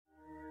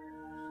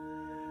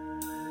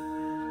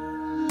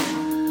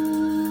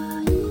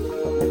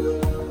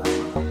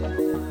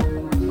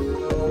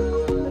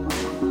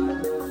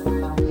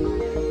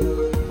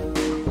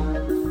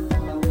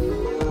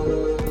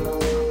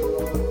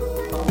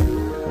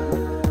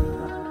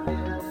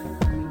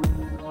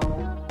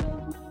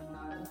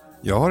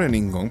Jag har en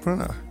ingång på den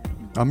här.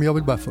 Ja, men jag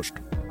vill börja först.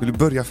 Vill du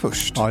börja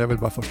först? Ja, jag vill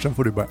börja först. Sen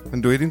får du börja.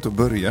 Men då är det inte att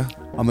börja.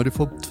 Ja, men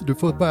du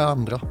får börja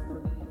andra.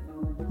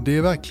 Det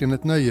är verkligen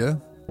ett nöje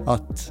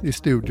att i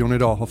studion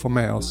idag ha fått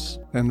med oss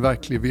en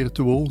verklig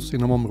virtuos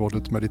inom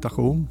området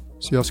meditation.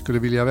 Så jag skulle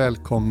vilja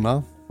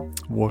välkomna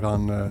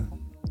våran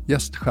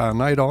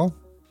gäststjärna idag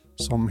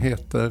som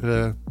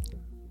heter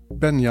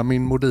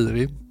Benjamin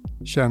Modiri,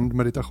 känd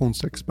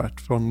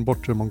meditationsexpert från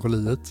bortre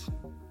Mongoliet.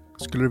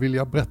 Skulle du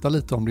vilja berätta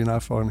lite om din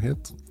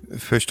erfarenhet?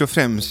 Först och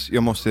främst,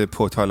 jag måste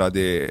påtala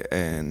det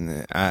är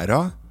en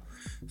ära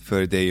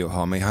för dig att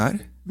ha mig här.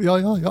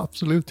 Ja,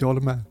 absolut, jag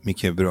håller med.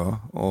 Mycket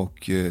bra.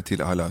 Och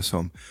till alla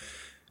som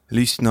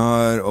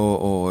lyssnar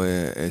och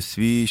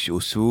Swish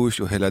och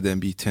Swoosh och hela den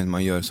biten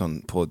man gör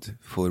sån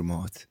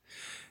poddformat.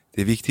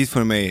 Det är viktigt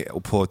för mig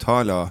att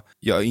påtala,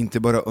 jag inte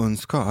bara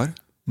önskar,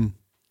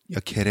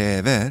 jag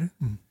kräver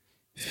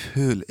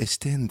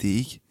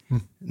fullständig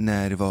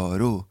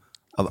närvaro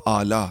av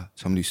alla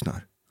som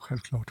lyssnar.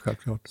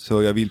 Självklart.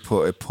 Så jag vill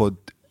på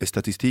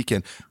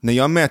poddstatistiken. När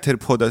jag mäter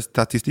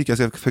poddstatistik, jag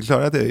ska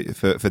förklara det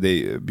för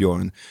dig,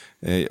 Björn.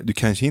 Du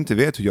kanske inte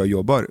vet hur jag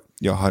jobbar.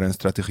 Jag har en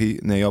strategi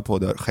när jag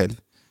poddar själv.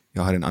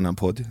 Jag har en annan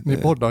podd. Ni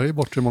poddar i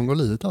bortre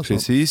Mongoliet alltså?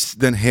 Precis,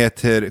 den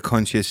heter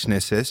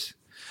Consciousnesses.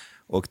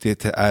 Och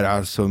det är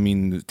alltså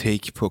min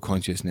take på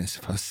consciousness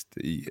fast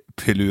i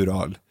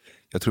plural.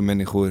 Jag tror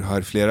människor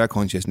har flera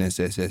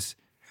consciousnesses.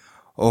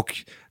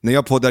 Och när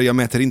jag poddar, jag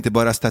mäter inte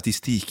bara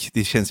statistik.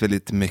 Det känns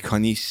väldigt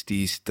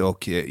mekanistiskt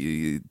och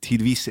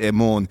till viss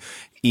mån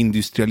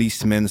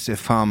industrialismens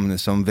famn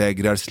som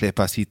vägrar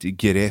släppa sitt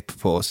grepp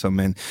på som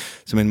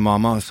en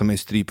mamma som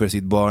stryper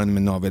sitt barn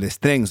med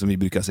navelsträng som vi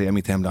brukar säga i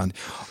mitt hemland.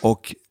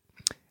 Och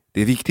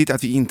det är viktigt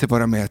att vi inte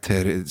bara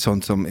mäter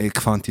sånt som är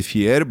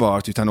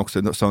kvantifierbart utan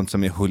också sånt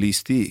som är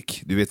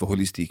holistik. Du vet vad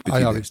holistik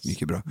betyder? Ja, visst.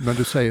 Mycket bra. Men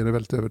du säger det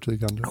väldigt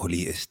övertygande.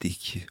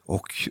 Holistik.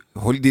 Och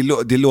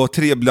det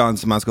låter ibland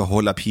som man ska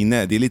hålla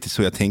pinne. Det är lite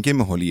så jag tänker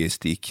med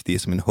holistik. Det är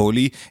som en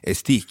holy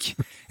stick.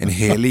 En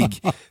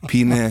helig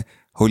pinne.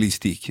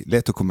 Holistik.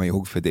 Lätt att komma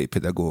ihåg för dig.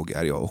 Pedagog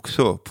är jag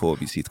också på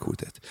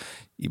visitkortet.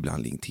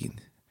 Ibland LinkedIn. I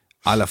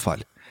alla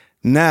fall.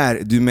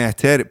 När du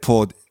mäter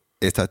på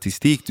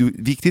statistik,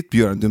 viktigt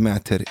Björn, du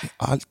mäter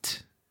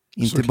allt.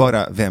 Inte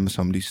bara vem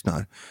som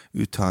lyssnar,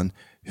 utan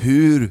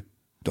hur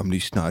de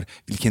lyssnar.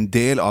 Vilken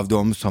del av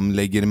dem som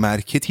lägger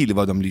märke till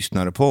vad de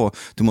lyssnar på.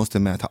 Du måste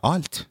mäta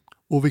allt.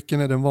 Och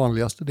vilken är den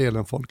vanligaste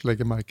delen folk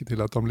lägger märke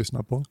till att de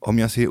lyssnar på? Om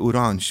jag säger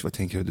orange, vad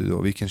tänker du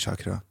då? Vilken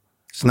chakra?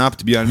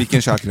 Snabbt Björn,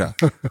 vilken chakra?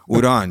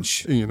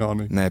 Orange. Ingen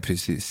aning. Nej,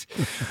 precis.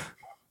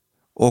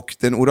 Och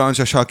den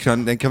orangea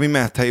chakran, den kan vi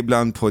mäta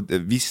ibland på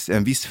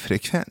en viss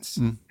frekvens.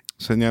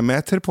 Så när jag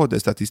mäter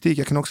poddstatistik,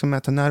 jag kan också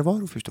mäta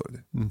närvaro, förstår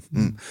du?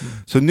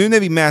 Så nu när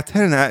vi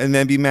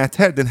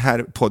mäter den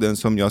här podden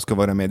som jag ska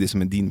vara med i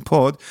som är din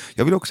podd,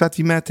 jag vill också att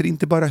vi mäter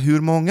inte bara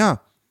hur många,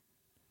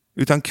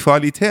 utan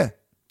kvalitet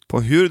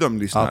på hur de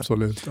lyssnar.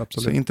 Absolut.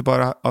 Så inte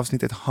bara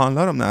avsnittet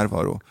handlar om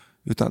närvaro,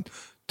 utan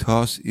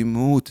tas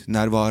emot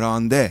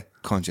närvarande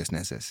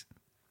consciousnesses.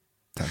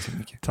 Tack så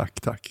mycket.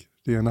 Tack.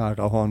 Det är en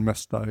ära att ha en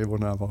mästare i vår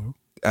närvaro.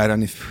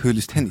 Äran är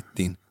fullständigt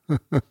din.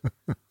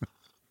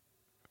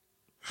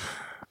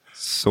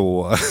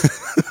 Så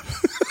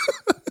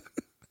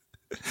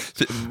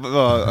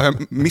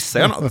missar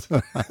jag något?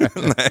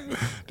 Nej.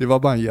 Det var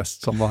bara en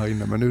gäst som var här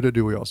inne, men nu är det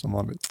du och jag som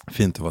vanligt.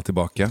 Fint att vara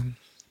tillbaka.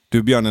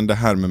 Du Björnen, det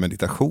här med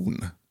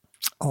meditation.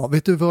 Ja,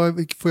 vet du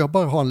vad, får jag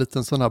bara ha en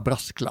liten sån här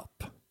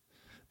brasklapp?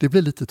 Det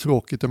blir lite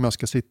tråkigt om jag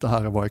ska sitta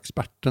här och vara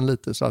experten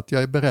lite, så att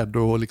jag är beredd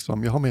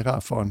att jag har mer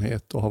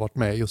erfarenhet och har varit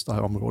med i just det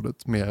här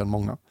området mer än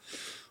många.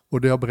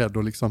 Och det är jag beredd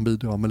att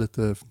bidra med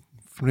lite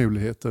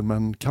förnuligheter,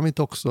 men kan vi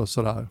inte också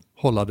sådär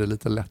hålla det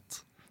lite lätt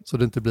så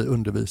det inte blir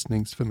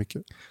undervisnings för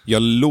mycket?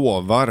 Jag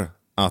lovar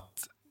att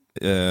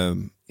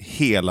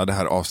hela det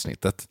här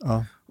avsnittet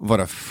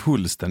vara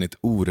fullständigt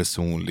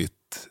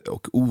oresonligt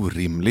och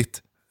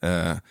orimligt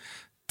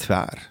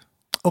tvär.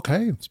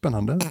 Okej,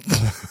 spännande.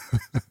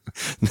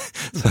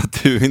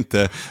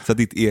 så att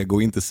ditt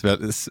ego inte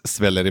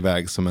sväller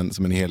iväg som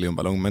en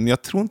heliumballong. Men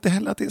jag tror inte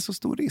heller att det är så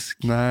stor risk.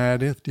 Nej,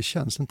 det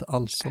känns inte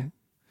alls så.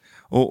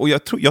 Och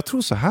jag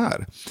tror så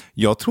här.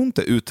 Jag tror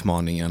inte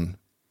utmaningen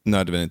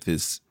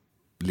nödvändigtvis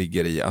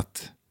ligger i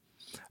att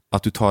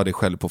du tar dig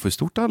själv på för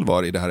stort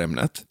allvar i det här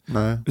ämnet.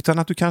 Nej. Utan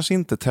att du kanske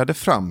inte träder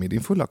fram i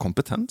din fulla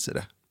kompetens i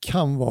det.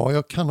 Kan vara.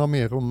 Jag kan ha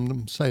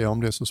mer säga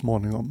om det så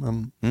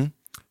småningom. Men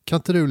kan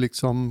inte du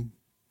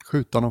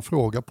skjuta någon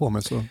fråga på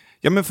mig så?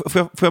 Ja, men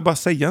får jag bara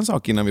säga en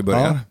sak innan vi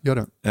börjar? Ja, gör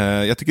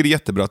det. Jag tycker det är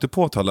jättebra att du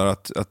påtalar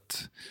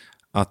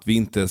att vi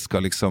inte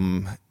ska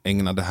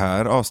ägna det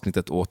här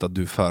avsnittet åt att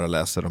du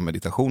föreläser om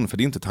meditation, för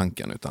det är inte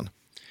tanken. Utan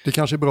det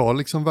kanske är bra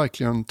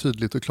verkligen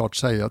tydligt och klart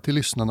säga till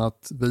lyssnarna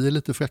att vi är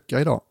lite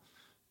fräcka idag.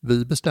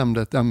 Vi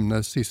bestämde ett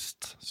ämne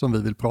sist som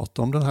vi vill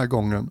prata om den här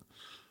gången.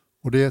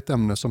 Och det är ett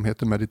ämne som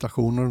heter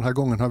meditation, och den här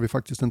gången har vi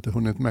faktiskt inte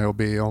hunnit med att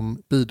be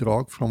om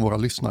bidrag från våra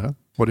lyssnare.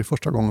 Och det är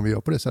första gången vi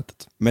gör på det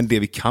sättet. Men det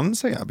vi kan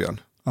säga, Björn,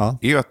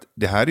 är ju att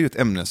det här är ju ett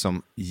ämne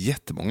som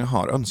jättemånga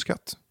har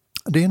önskat.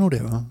 Det är nog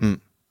det, va? Mm.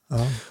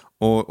 Ja.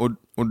 Och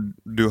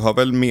du har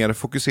väl mer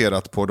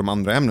fokuserat på de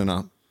andra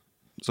ämnena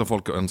som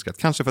folk har önskat.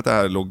 Kanske för att det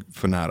här låg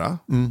för nära.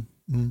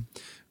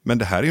 Men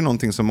det här är ju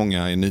någonting som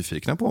många är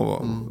nyfikna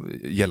på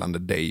gällande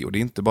dig. Och det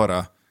är inte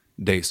bara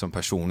dig som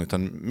person,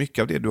 utan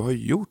mycket av det du har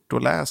gjort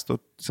och läst och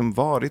som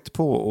varit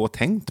på och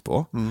tänkt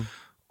på.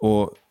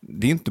 Och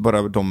det är inte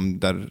bara de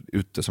där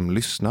ute som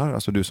lyssnar,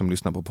 alltså du som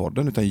lyssnar på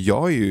podden, utan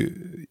jag är ju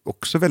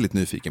också väldigt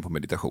nyfiken på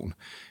meditation.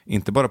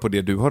 Inte bara på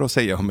det du har att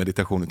säga om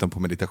meditation, utan på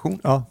meditation.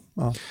 Ja.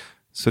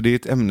 Så det är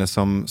ett ämne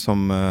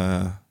som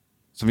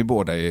vi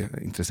båda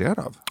är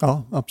intresserade av.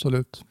 Ja,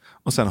 absolut.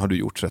 Och sen har du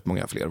gjort rätt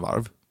många fler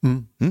varv.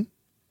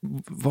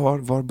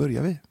 Var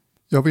börjar vi?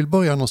 Jag vill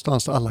börja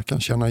någonstans där alla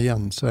kan känna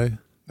igen sig.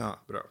 Ja,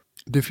 bra.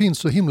 Det finns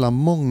så himla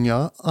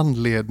många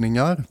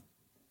anledningar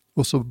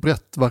och så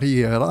brett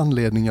varierade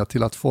anledningar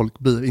till att folk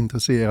blir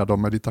intresserade av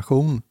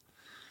meditation.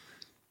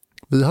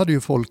 Vi hade ju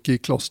folk i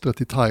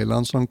klostret i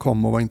Thailand som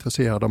kom och var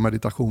intresserade av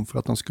meditation för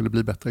att de skulle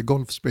bli bättre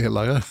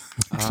golfspelare.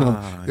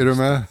 Är du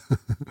med?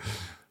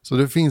 Så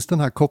det finns den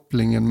här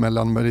kopplingen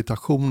mellan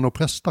meditation och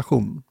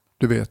prestation.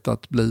 Du vet,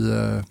 att bli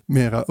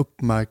mera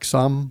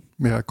uppmärksam,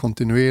 mera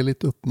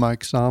kontinuerligt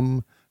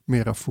uppmärksam,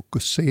 mera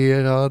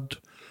fokuserad,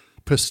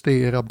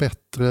 prestera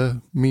bättre,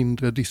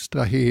 mindre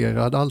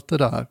distraherad, allt det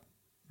där.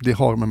 Det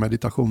har med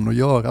meditation att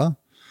göra.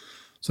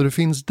 Så det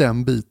finns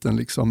den biten,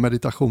 liksom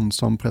meditation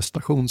som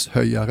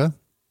prestationshöjare.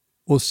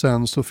 Och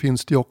sen så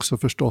finns det också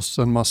förstås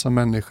en massa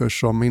människor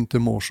som inte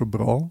mår så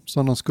bra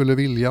som de skulle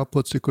vilja på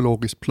ett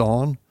psykologiskt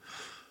plan.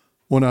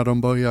 Och när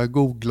de börjar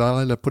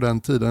googla eller på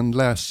den tiden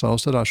läsa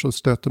och sådär, så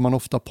stöter man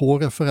ofta på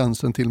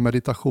referensen till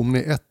meditation i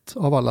ett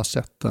av alla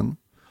sätten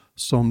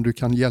som du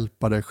kan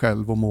hjälpa dig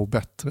själv att må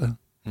bättre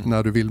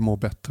när du vill må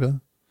bättre.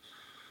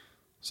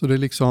 Så det är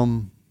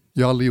liksom,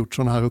 jag har aldrig gjort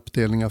sådana här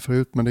uppdelningar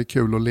förut, men det är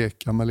kul att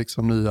leka med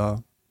liksom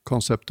nya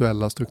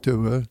konceptuella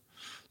strukturer.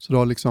 Så du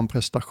har liksom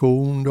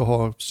prestation, du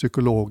har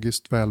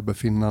psykologiskt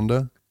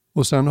välbefinnande.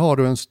 Och sen har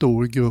du en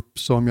stor grupp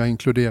som jag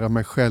inkluderar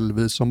mig själv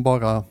i, som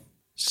bara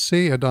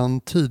sedan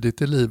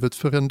tidigt i livet,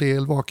 för en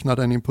del vaknar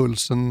den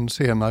impulsen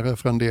senare,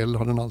 för en del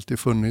har den alltid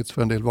funnits,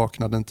 för en del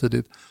vaknar den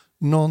tidigt.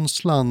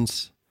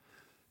 Någonstans,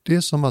 det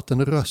är som att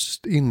en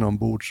röst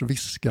inombords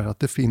viskar att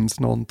det finns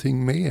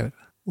någonting mer.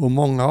 Och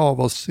många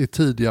av oss i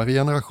tidigare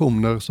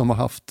generationer som har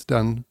haft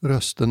den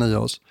rösten i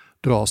oss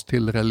dras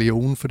till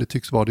religion, för det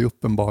tycks vara det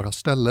uppenbara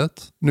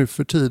stället. Nu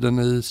för tiden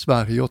i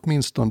Sverige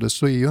åtminstone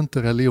så är ju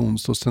inte religion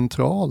så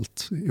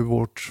centralt i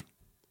vårt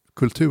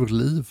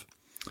kulturliv.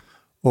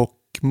 Och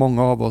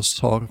många av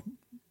oss har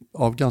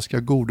av ganska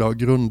goda och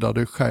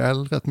grundade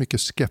skäl rätt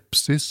mycket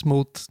skepsis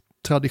mot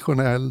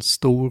traditionell,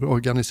 stor,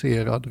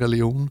 organiserad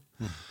religion.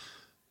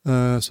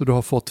 Så du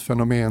har fått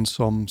fenomen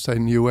som säg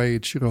New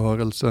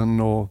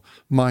Age-rörelsen och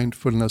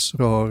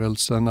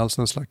mindfulness-rörelsen,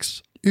 alltså en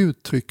slags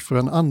uttryck för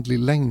en andlig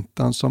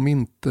längtan som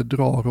inte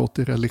drar åt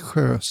det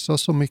religiösa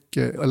så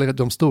mycket, eller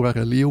de stora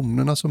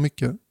religionerna så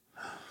mycket.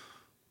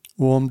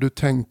 Och om du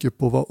tänker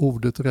på vad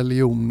ordet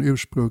religion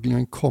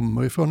ursprungligen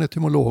kommer ifrån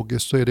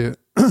etymologiskt, så är det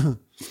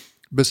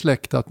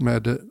besläktat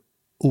med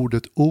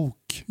ordet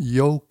ok,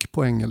 yoke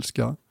på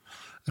engelska.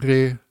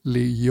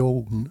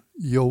 Religion,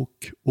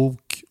 yoke,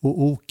 ok.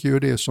 Och ok är ju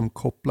det som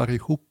kopplar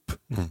ihop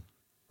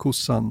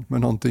kossan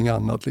med någonting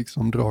annat,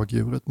 liksom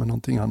dragdjuret med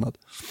någonting annat.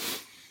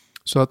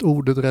 Så att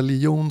ordet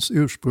religions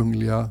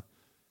ursprungliga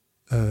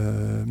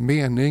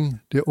mening,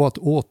 det är att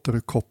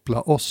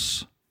återkoppla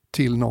oss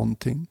till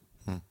någonting.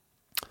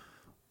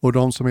 Och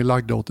de som är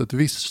lagda åt ett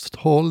visst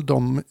håll,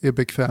 de är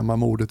bekväma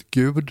med ordet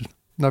Gud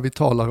när vi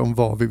talar om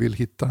vad vi vill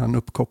hitta en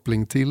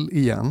uppkoppling till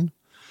igen.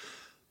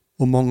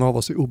 Och många av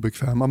oss är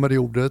obekväma med det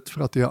ordet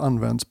för att det har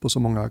använts på så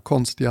många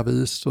konstiga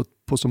vis och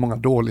på så många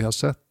dåliga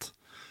sätt.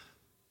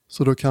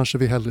 Så då kanske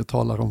vi hellre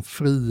talar om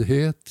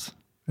frihet,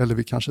 eller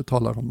vi kanske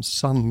talar om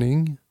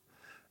sanning,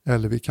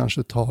 eller vi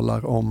kanske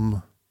talar om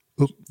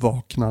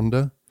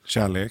uppvaknande.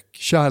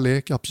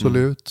 Kärlek,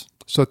 absolut.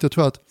 Så att jag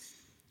tror att,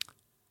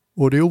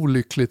 och det är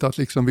olyckligt att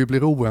liksom vi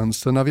blir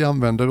oense när vi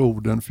använder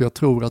orden, för jag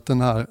tror att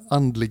den här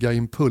andliga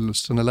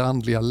impulsen eller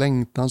andliga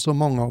längtan som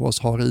många av oss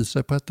har i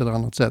sig på ett eller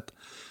annat sätt,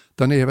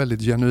 den är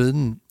väldigt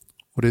genuin.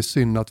 Och det är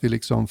synd att vi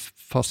liksom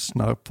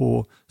fastnar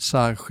på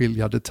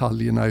särskilja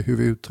detaljerna i hur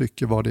vi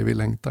uttrycker vad det är vi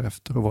längtar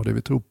efter och vad det är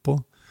vi tror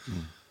på.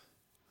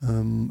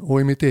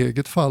 Och i mitt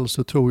eget fall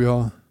så tror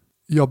jag,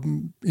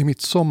 i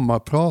mitt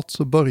sommarprat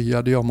så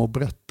började jag med att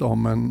berätta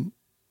om en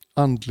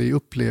andlig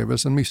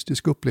upplevelse, en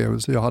mystisk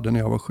upplevelse jag hade när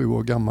jag var 7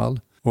 år gammal.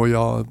 Och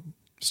jag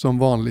som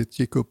vanligt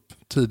gick upp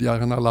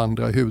tidigare än alla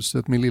andra i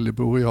huset. Min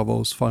lillebror och jag var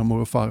hos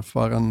farmor och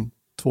farfar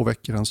 2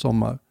 veckor en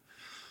sommar.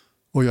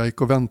 Och jag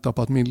gick och väntade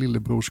på att min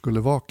lillebror skulle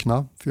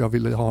vakna. För jag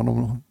ville ha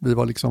honom, vi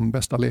var liksom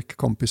bästa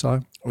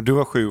lekkompisar. Och du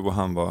var 7 och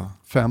han var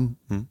 5.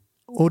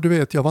 Och du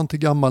vet, jag var inte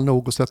gammal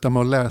nog att sätta mig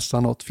och läsa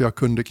något, för jag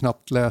kunde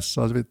knappt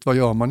läsa. Du vet, vad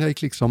gör man? Jag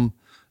gick liksom,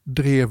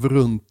 drev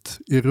runt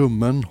i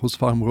rummen hos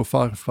farmor och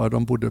farfar.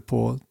 De bodde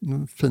på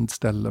ett fint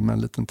ställe med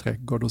en liten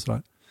trädgård och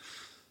sådär.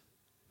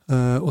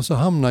 Och så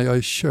hamnade jag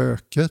i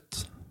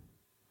köket.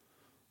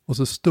 Och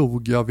så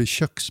stod jag vid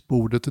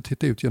köksbordet och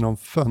tittade ut genom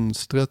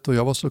fönstret och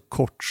jag var så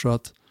kort så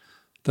att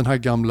den här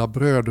gamla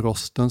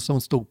brödrosten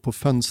som stod på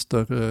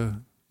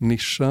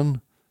fönsternischen,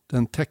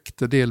 den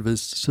täckte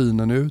delvis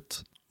synen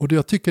ut. Och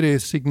jag tycker det är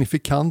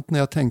signifikant när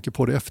jag tänker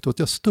på det efteråt.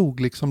 Jag stod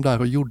liksom där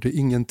och gjorde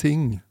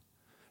ingenting.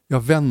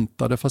 Jag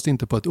väntade fast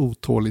inte på ett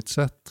otåligt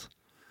sätt.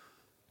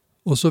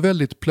 Och så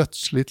väldigt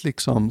plötsligt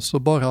liksom så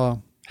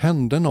bara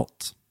hände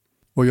något.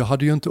 Och jag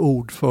hade ju inte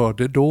ord för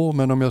det då,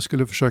 men om jag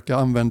skulle försöka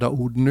använda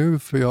ord nu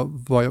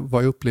för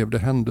vad jag upplevde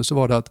hände så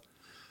var det att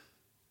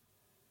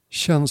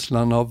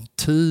känslan av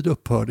tid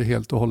upphörde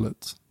helt och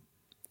hållet.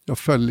 Jag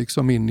föll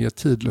liksom in i ett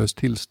tidlöst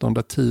tillstånd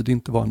där tid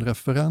inte var en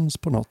referens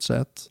på något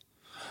sätt.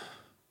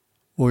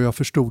 Och jag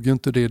förstod ju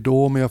inte det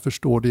då, men jag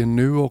förstår det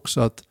nu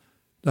också att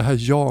det här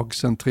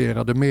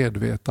jag-centrerade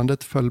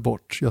medvetandet föll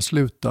bort. Jag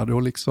slutade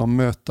att liksom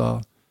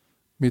möta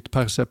mitt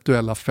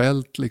perceptuella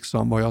fält,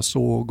 liksom vad jag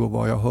såg och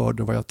vad jag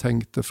hörde och vad jag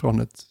tänkte från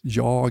ett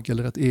jag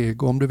eller ett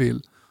ego om du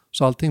vill.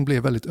 Så allting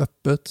blev väldigt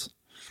öppet.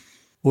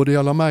 Och det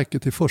jag lade märke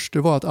till först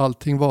det var att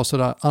allting var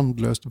sådär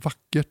andlöst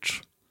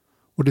vackert.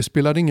 Och det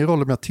spelade ingen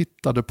roll om jag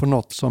tittade på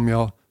något som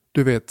jag,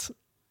 du vet,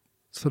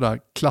 sådär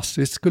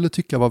klassiskt skulle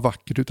tycka var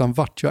vackert, utan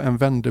vart jag än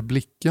vände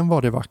blicken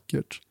var det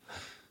vackert.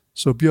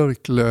 Så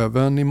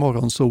björklöven i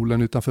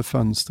morgonsolen utanför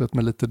fönstret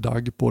med lite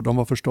dagg på, de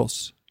var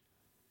förstås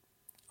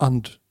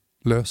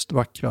andlöst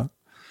vackra.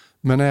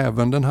 Men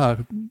även den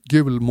här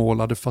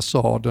gulmålade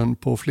fasaden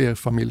på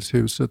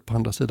flerfamiljshuset på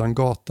andra sidan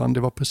gatan, det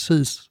var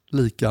precis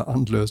lika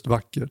andlöst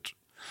vackert.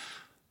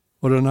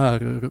 Och den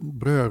här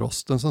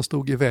brödrosten som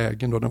stod i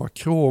vägen då, den var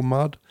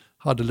kromad,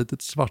 hade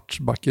litet svart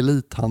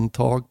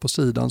bakelithandtag på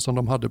sidan som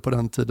de hade på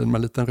den tiden med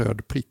en liten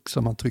röd prick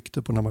som man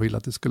tryckte på när man ville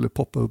att det skulle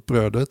poppa upp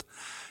brödet.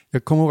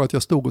 Jag kommer ihåg att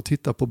jag stod och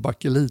tittade på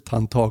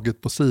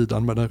bakelithandtaget på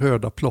sidan med den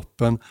röda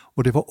ploppen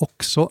och det var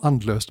också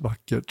andlöst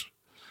vackert.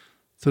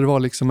 Så det var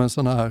liksom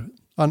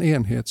en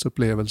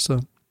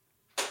enhetsupplevelse.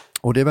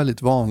 Och det är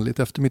väldigt vanligt.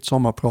 Efter mitt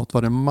sommarprat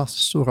var det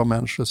massor av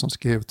människor som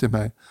skrev till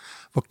mig.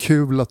 Vad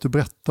kul att du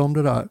berättar om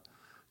det där.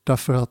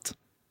 Därför att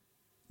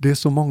det är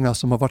så många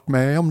som har varit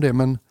med om det,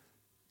 men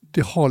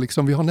vi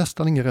har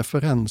nästan inga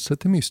referenser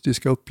till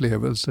mystiska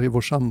upplevelser i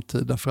vår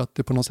samtid, därför att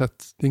det på något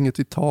sätt det är inget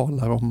vi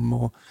talar om,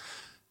 och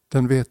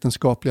den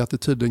vetenskapliga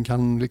attityden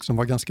kan liksom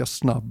vara ganska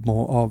snabb med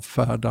att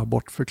avfärda,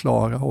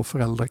 bortförklara, och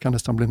föräldrar kan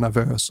nästan bli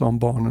nervösa om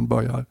barnen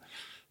börjar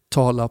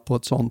tala på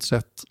ett sånt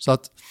sätt. Så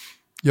att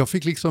jag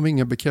fick liksom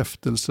ingen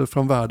bekräftelse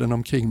från världen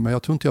omkring mig.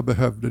 Jag tror inte jag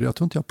behövde det. Jag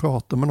tror inte jag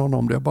pratade med någon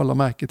om det. Jag bara lade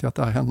märke till att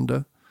det här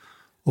hände.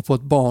 Och på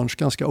ett barns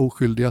ganska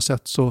oskyldiga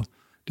sätt så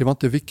det var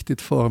inte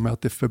viktigt för mig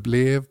att det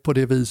förblev på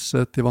det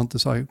viset. Det var inte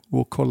så här,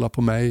 att kolla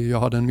på mig. Jag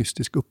hade en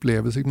mystisk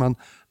upplevelse. Men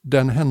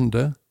den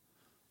hände.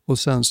 Och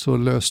sen så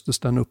löstes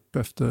den upp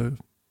efter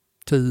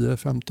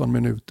 10-15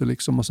 minuter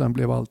liksom. Och sen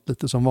blev allt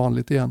lite som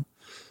vanligt igen.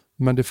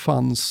 Men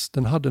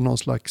den hade någon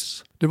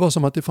slags, det var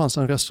som att det fanns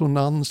en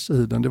resonans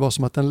i den. Det var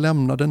som att den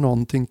lämnade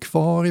någonting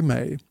kvar i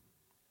mig.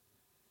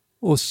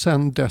 Och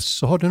sen dess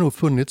så har det nog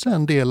funnits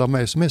en del av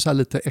mig som är så här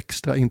lite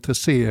extra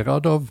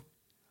intresserad av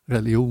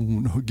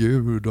religion och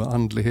Gud och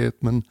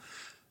andlighet. Men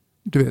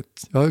du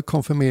vet, jag är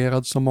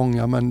konfirmerad som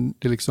många, men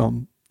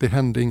det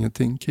hände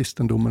ingenting.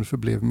 Kristendomen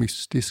förblev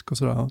mystisk och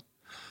sådär.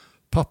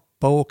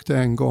 Pappa åkte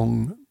en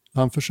gång,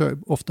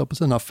 ofta på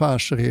sina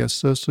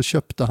affärsresor så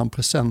köpte han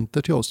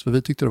presenter till oss, för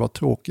vi tyckte det var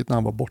tråkigt när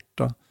han var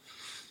borta.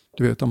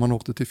 Du vet, om man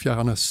åkte till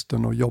Fjärran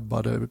Östern och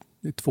jobbade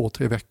i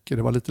 2-3 veckor.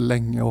 Det var lite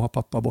länge att ha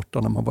pappa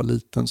borta när man var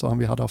liten, så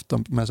vi hade haft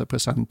med sig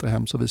presenter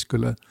hem, så vi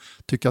skulle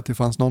tycka att det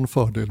fanns någon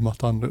fördel med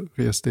att han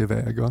reste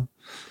iväg. Va?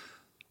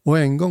 Och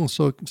en gång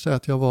så säger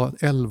att jag var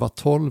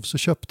 11-12 så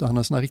köpte han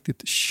en sån här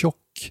riktigt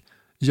tjock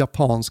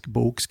japansk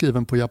bok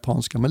skriven på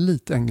japanska med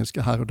lite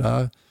engelska här och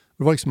där.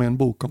 Det var liksom en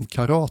bok om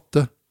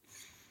karate.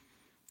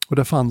 Och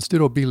där fanns det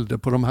då bilder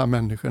på de här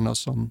människorna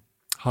som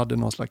hade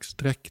någon slags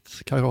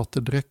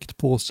karatedräkt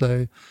på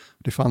sig.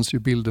 Det fanns ju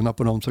bilderna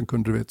på dem som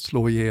kunde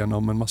slå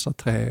igenom en massa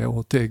trä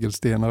och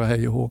tegelstenar och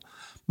hej och hå.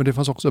 Men det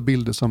fanns också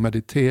bilder som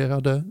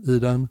mediterade i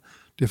den.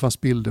 Det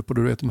fanns bilder på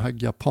de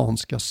här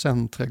japanska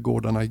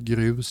centrädgårdarna i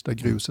grus, där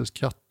gruset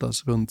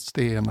krattas runt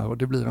stenar, och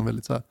det blir en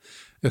väldigt så här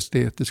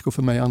estetisk och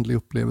för mig andlig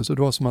upplevelse.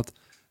 Det var som att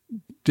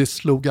det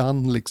slog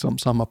an liksom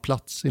samma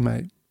plats i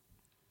mig.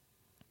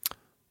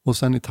 Och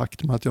sen i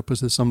takt med att jag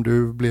precis som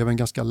du blev en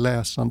ganska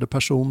läsande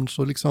person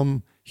så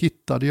liksom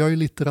hittade jag ju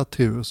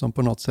litteratur som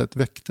på något sätt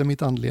väckte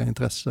mitt andliga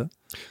intresse.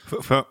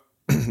 För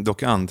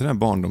dock andra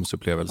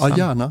barndomsupplevelsen.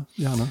 Ja,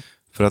 gärna.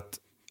 För att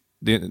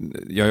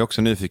jag är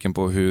också nyfiken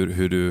på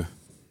hur du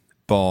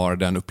bar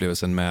den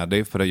upplevelsen med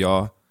dig. För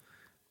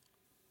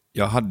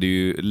jag hade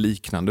ju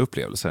liknande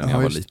upplevelser när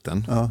jag var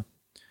liten. Ja.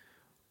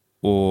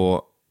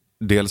 Och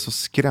dels så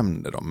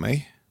skrämde de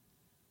mig.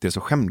 Dels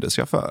så skämdes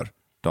jag för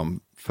dem.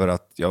 För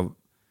att jag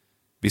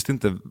visste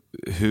inte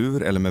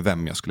hur eller med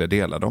vem jag skulle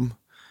dela dem.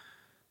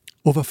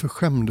 Och varför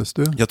skämdes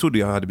du? Jag trodde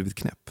jag hade blivit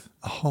knäpp.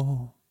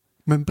 Jaha,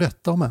 men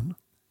berätta om en.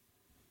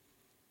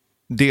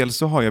 Dels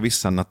så har jag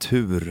vissa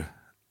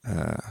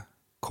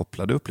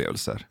naturkopplade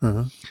upplevelser.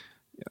 Mm.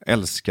 Jag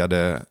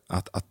älskade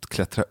att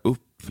klättra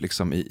upp upp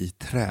liksom i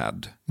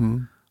träd.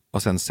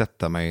 Och sen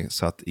sätta mig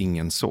så att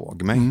ingen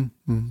såg mig.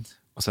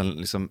 Och sen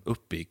liksom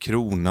uppe i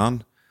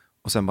kronan.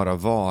 Och sen bara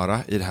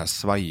vara i det här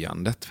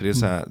svajandet. För det är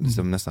så här,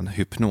 liksom nästan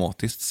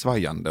hypnotiskt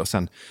svajande. Och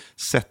sen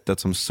sättet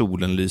som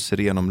solen lyser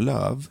igenom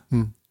löv.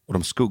 Och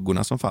de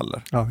skuggorna som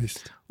faller. Ja,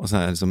 visst. Och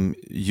sen liksom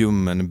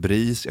ljummen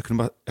bris.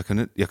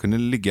 Jag kunde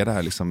ligga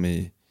där liksom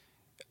i...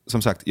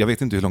 Som sagt, jag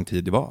vet inte hur lång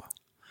tid det var.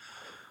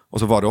 Och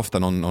så var det ofta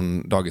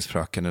någon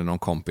dagisfröken eller någon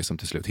kompis som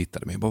till slut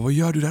hittade mig. Bara, vad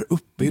gör du där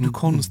uppe? Är du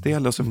konstig?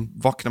 Eller så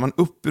vaknar man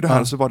upp ur det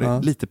här och så var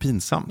det lite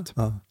pinsamt.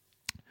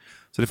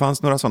 Så det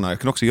fanns några sådana. Jag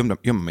kunde också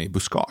gömma mig i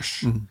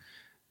buskage.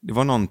 Det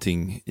var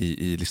någonting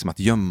i liksom att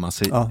gömma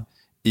sig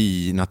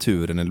i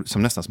naturen.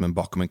 Som nästan som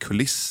bakom en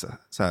kuliss.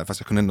 Så här, fast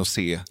jag kunde ändå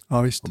se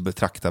och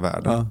betrakta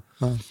världen.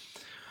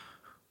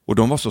 Och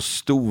de var så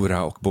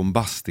stora och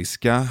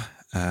bombastiska.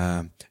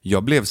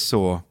 Jag blev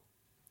så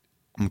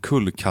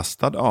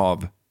omkullkastad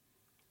av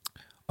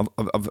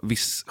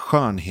viss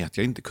skönhet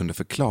jag inte kunde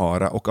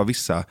förklara. Och av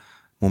vissa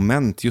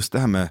moment. Just det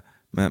här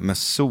med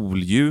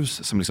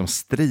solljus som liksom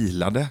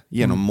strilade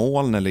genom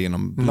moln eller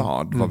genom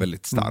blad var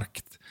väldigt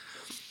starkt.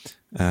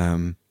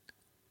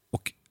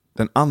 Och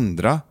den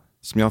andra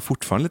som jag har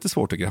fortfarande lite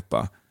svårt att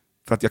greppa,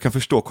 för att jag kan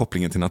förstå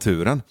kopplingen till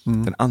naturen.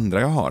 Den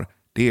andra jag har,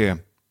 det är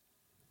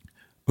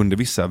under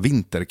vissa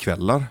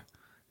vinterkvällar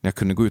när jag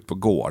kunde gå ut på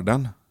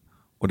gården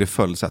och det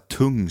föll så här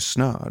tung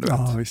snö. Du vet.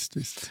 Ja,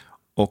 visst.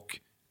 Och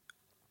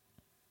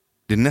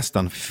det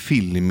nästan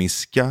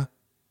filmiska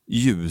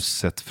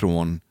ljuset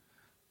från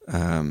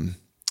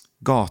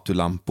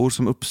gatulampor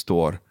som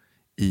uppstår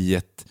i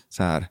ett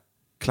så här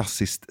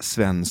klassiskt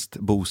svenskt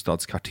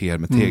bostadskvarter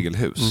med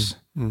tegelhus.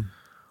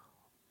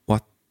 Och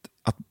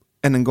att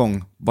än en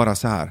gång bara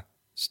så här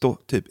stå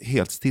typ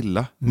helt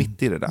stilla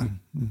mitt i det där.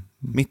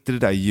 Mitt i det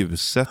där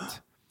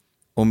ljuset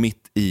och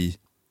mitt i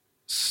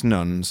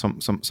snön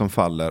som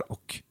faller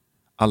och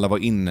alla var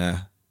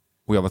inne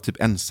och jag var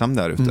typ ensam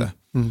där ute.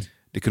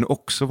 Det kunde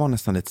också vara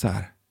nästan lite så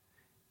här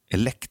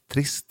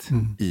elektriskt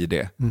i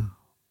det.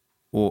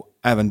 Och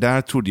även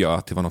där trodde jag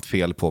att det var något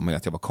fel på mig,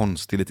 att jag var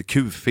konstig, lite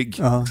kufig.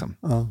 Liksom.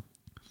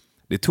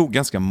 Det tog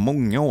ganska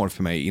många år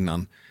för mig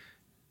innan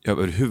jag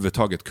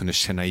överhuvudtaget kunde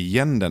känna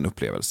igen den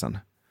upplevelsen.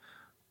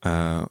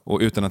 Och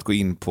utan att gå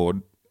in på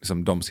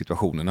liksom, de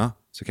situationerna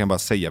så kan jag bara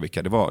säga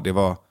vilka det var. Det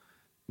var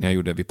när jag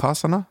gjorde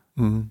Vipassana,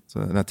 så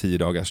den här 10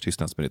 dagars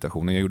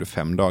tystnadsmeditationen. Jag gjorde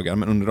 5 dagar,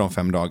 men under de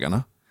 5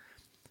 dagarna,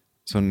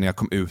 så när jag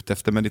kom ut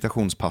efter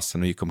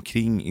meditationspassen och gick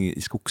omkring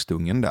i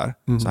skogsdungen där,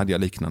 så hade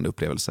jag liknande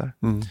upplevelser.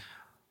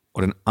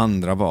 Och den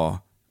andra var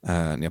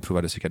när jag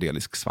provade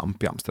psykedelisk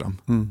svamp i Amsterdam.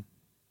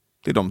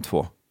 Det är de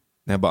 2.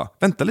 När jag bara,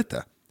 vänta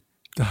lite.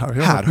 Här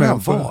har jag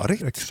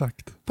varit.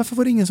 Exakt. Varför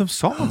var det ingen som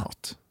sa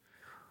något?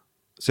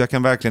 Så jag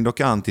kan verkligen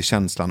docka an till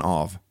känslan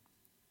av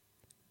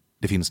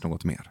det finns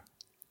något mer.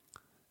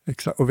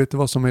 Exakt. Och vet du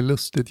vad som är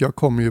lustigt? Jag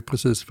kommer ju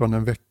precis från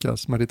en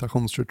veckas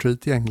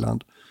meditationsretreat i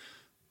England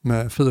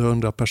med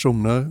 400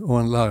 personer och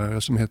en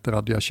lärare som heter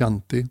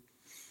Adyashanti.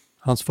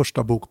 Hans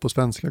första bok på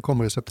svenska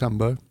kommer i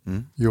september.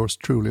 Yours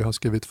truly har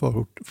skrivit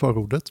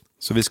förordet.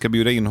 Så vi ska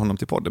bjuda in honom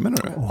till podden, menar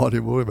du? Ja, det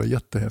vore väl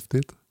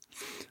jättehäftigt.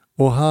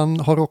 Och han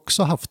har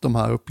också haft de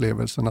här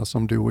upplevelserna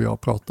som du och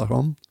jag pratar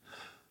om.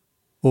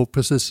 Och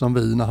precis som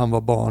vi när han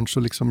var barn så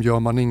liksom gör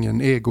man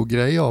ingen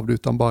egogrej av det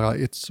utan bara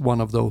it's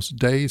one of those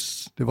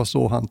days. Det var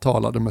så han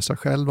talade med sig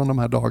själv om de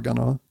här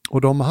dagarna.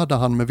 Och de hade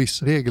han med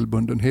viss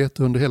regelbundenhet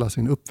under hela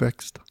sin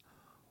uppväxt.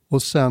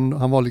 Och sen,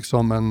 han var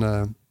liksom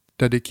en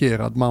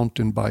dedikerad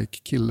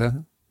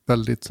mountainbike-kille.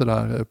 Väldigt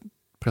sådär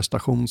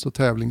prestations- och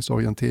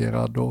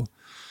tävlingsorienterad. Och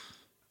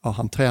ja,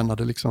 han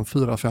tränade liksom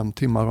 4-5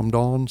 timmar om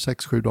dagen,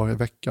 6-7 dagar i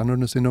veckan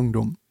under sin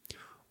ungdom.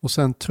 Och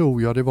sen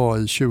tror jag det var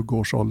i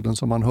 20-årsåldern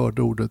som man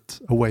hörde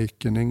ordet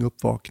awakening,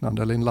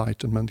 uppvaknande eller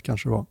enlightenment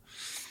kanske var,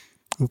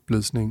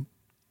 upplysning.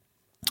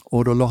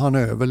 Och då la han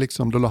över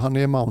liksom, då la han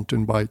ner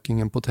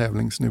mountainbikingen på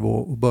tävlingsnivå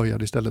och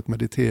började istället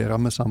meditera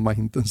med samma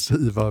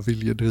intensiva,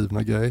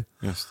 viljedrivna grej.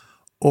 Just.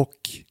 Och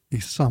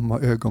i samma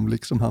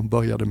ögonblick som han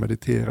började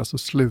meditera så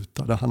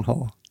slutade han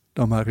ha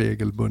de här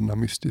regelbundna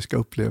mystiska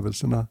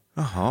upplevelserna.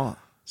 Aha.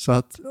 Så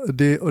att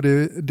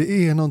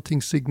det är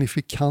någonting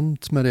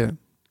signifikant med det.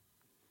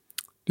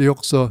 Det är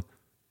också,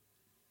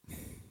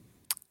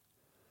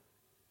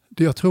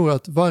 jag tror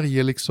att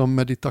varje liksom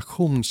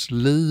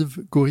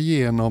meditationsliv går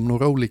igenom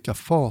några olika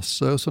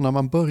faser. Så när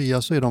man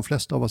börjar så är de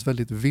flesta av oss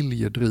väldigt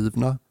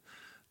viljedrivna.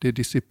 Det är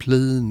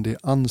disciplin, det är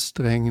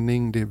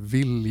ansträngning, det är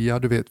vilja.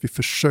 Du vet, vi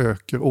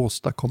försöker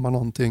åstadkomma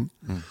någonting.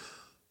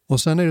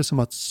 Och sen är det som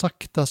att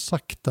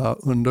sakta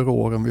under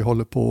åren vi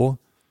håller på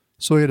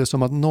så är det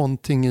som att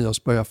någonting i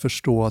oss börjar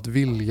förstå att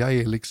vilja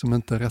är liksom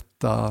inte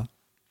rätta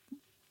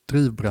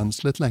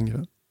drivbränslet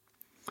längre.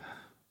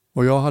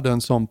 Och jag hade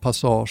en sån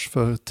passage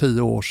för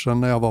 10 år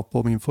sedan när jag var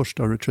på min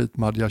första retreat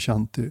med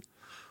Adyashanti.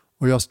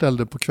 Och jag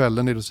ställde på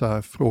kvällen i det så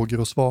här frågor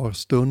och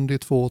svarstund i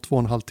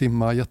 2,5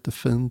 timmar,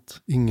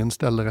 jättefint. Ingen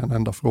ställer en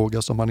enda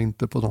fråga som man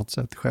inte på något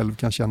sätt själv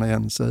kan känna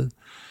igen sig.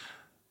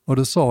 Och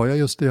då sa jag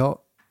just det,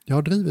 jag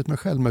har drivit mig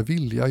själv med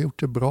vilja, jag har gjort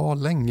det bra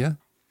länge.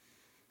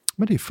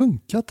 Men det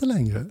funkar inte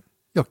längre.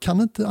 Jag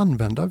kan inte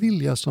använda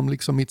vilja som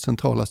liksom mitt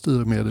centrala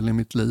styrmedel i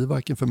mitt liv,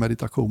 varken för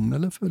meditation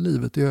eller för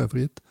livet i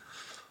övrigt.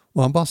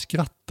 Och han bara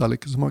skrattar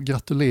liksom och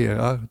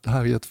gratulerar, det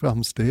här är ett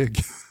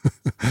framsteg.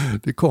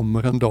 Det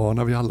kommer en dag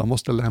när vi alla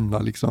måste lämna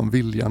liksom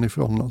viljan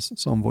ifrån oss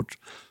som vårt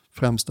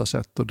främsta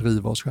sätt att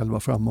driva oss själva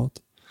framåt.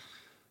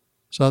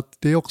 Så att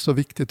det är också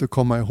viktigt att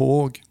komma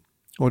ihåg.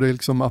 Och det är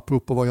liksom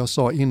apropå vad jag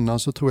sa innan,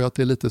 så tror jag att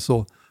det är lite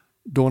så,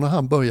 då när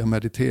han börjar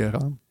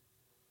meditera,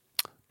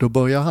 då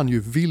börjar han ju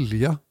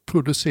vilja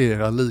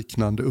producera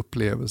liknande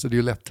upplevelser. Det är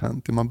ju lätt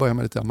hänt. Man börjar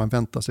meditera, man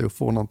väntar sig att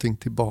få någonting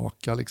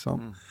tillbaka.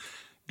 Liksom.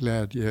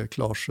 Glädje,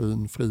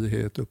 klarsyn,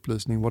 frihet,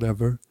 upplysning,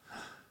 whatever.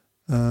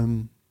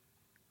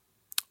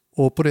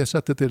 Och på det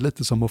sättet är det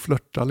lite som att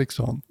flirta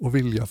liksom. Och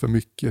vilja för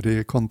mycket, det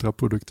är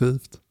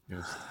kontraproduktivt.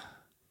 Just.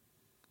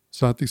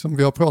 Så att liksom,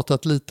 vi har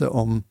pratat lite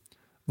om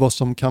vad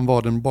som kan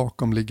vara den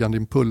bakomliggande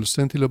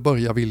impulsen till att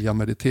börja vilja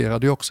meditera.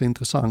 Det är också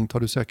intressant, har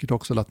du säkert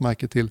också lagt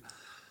märke till.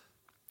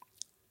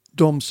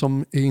 De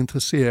som är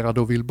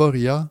intresserade och vill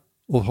börja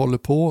och håller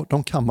på,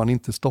 de kan man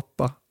inte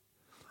stoppa.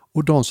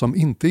 Och de som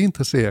inte är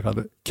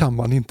intresserade kan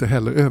man inte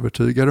heller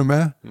övertyga det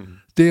med.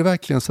 Det är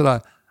verkligen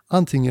sådär,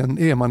 antingen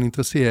är man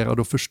intresserad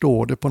och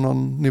förstår det på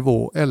någon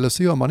nivå, eller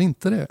så gör man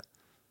inte det.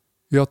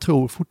 Jag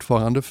tror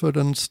fortfarande för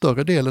den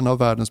större delen av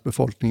världens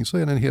befolkning så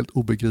är det en helt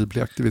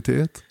obegriplig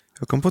aktivitet.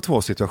 Jag kom på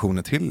 2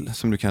 situationer till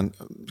som du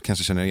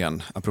kanske känner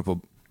igen. Apropå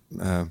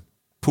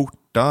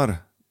portar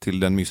till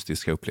den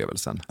mystiska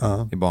upplevelsen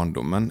i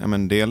barndomen. Ja,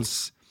 men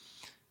dels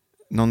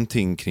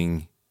någonting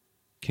kring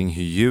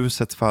hur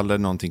ljuset faller,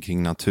 någonting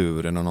kring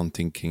naturen och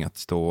någonting kring att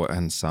stå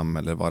ensam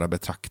eller vara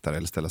betraktare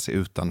eller ställa sig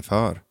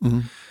utanför.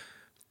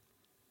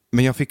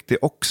 Men jag fick det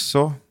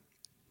också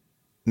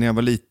när jag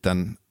var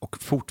liten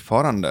och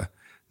fortfarande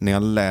när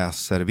jag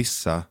läser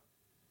vissa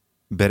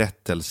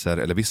berättelser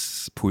eller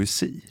viss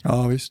poesi.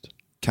 Ja, visst.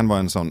 Kan vara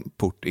en sån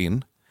port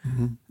in.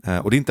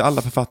 Och det är inte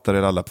alla författare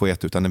eller alla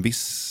poeter utan en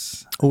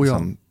viss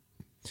liksom,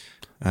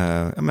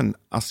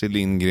 Astrid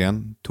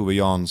Lindgren, Tove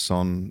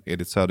Jansson,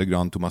 Edith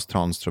Södergran, Thomas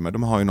Tranströmer,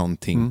 de har ju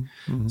någonting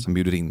som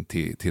bjuder in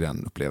till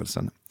den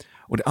upplevelsen.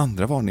 Och det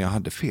andra var när jag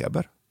hade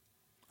feber.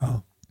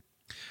 Ja.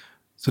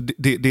 Så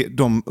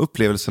de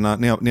upplevelserna,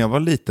 när jag var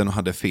liten och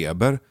hade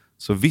feber,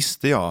 så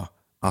visste jag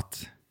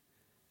att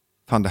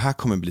fan, det här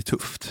kommer bli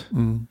tufft.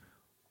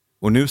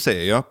 Och nu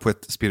säger jag på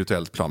ett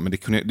spirituellt plan, men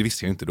det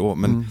visste jag inte då,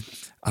 men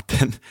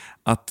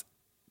att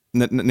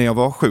när jag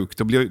var sjuk,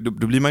 då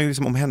blir man ju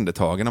liksom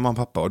omhändertagen av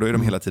mamma och pappa, och då är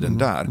de hela tiden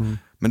där.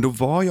 Men då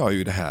var jag ju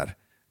i det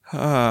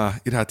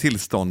här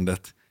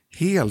tillståndet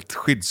helt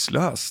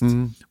skyddslöst.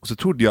 Och så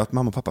trodde jag att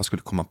mamma och pappa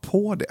skulle komma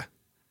på det.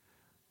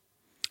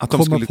 Att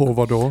de skulle på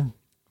vad då?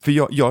 För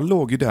jag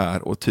låg ju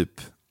där och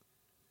typ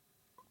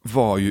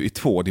var ju i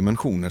 2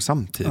 dimensioner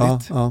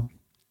samtidigt. Ja.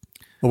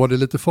 Och var det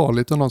lite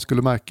farligt om någon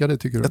skulle märka det,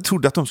 tycker du? Jag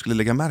trodde att de skulle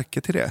lägga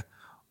märke till det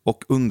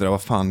och undra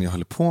vad fan jag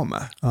höll på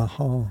med.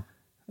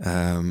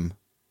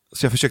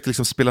 Så jag försökte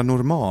liksom spela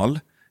normal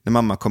när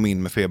mamma kom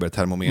in med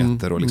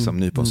febertermometer och liksom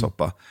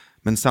nyponsoppa.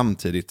 Men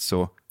samtidigt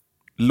så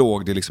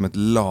låg det liksom ett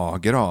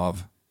lager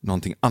av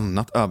någonting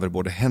annat över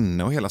både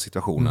henne och hela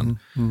situationen.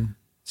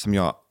 Som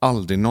jag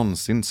aldrig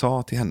någonsin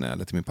sa till henne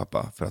eller till min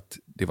pappa, för att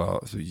det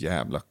var så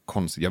jävla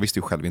konstigt. Jag visste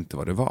ju själv inte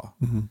vad det var.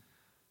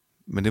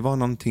 Men det var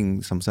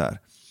någonting som så här,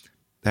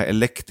 det här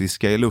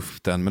elektriska i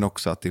luften, men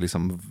också att det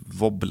liksom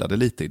wobblade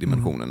lite i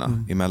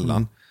dimensionerna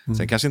emellan.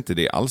 Sen kanske inte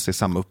det alls är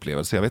samma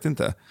upplevelse, jag vet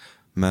inte.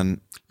 Men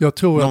jag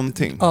tror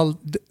någonting. Att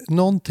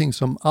någonting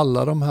som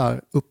alla de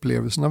här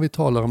upplevelserna vi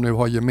talar om nu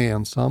har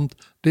gemensamt,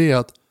 det är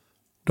att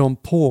de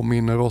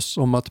påminner oss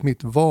om att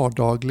mitt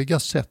vardagliga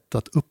sätt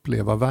att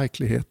uppleva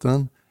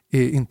verkligheten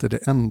är inte det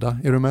enda.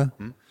 Är du med?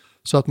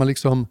 Så att man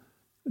liksom,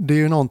 det är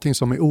ju någonting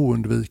som är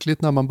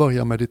oundvikligt när man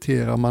börjar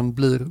meditera. Man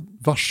blir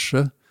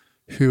varse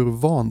hur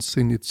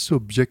vansinnigt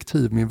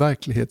subjektiv min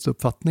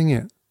verklighetsuppfattning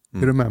är.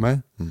 Är du med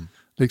mig?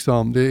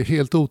 Liksom, det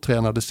helt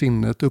otränade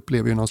sinnet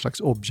upplever ju någon slags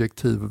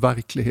objektiv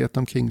verklighet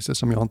omkring sig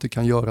som jag inte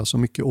kan göra så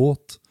mycket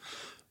åt.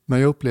 Men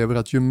jag upplever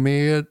att ju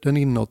mer den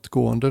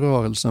inåtgående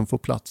rörelsen får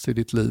plats i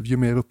ditt liv, ju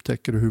mer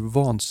upptäcker du hur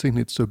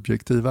vansinnigt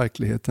subjektiv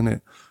verkligheten är.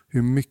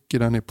 Hur mycket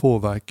den är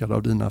påverkad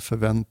av dina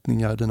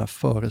förväntningar, dina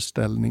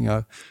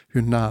föreställningar,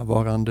 hur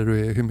närvarande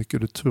du är, hur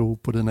mycket du tror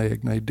på dina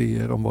egna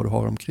idéer om vad du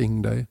har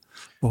omkring dig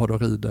och vad du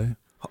har i dig.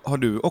 Har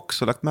du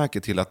också lagt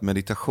märke till att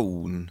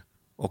meditation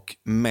och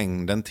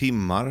mängden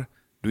timmar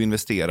du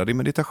investerar i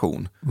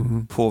meditation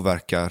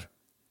påverkar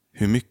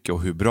hur mycket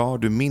och hur bra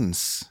du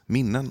minns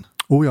minnen?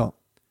 Oh ja.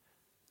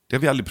 Det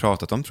har vi aldrig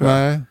pratat om, tror jag.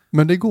 Nej,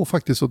 men det går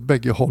faktiskt åt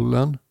bägge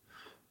hållen.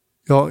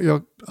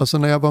 Alltså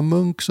när jag var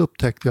munk så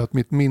upptäckte jag att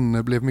mitt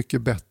minne blev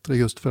mycket bättre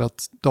just för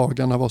att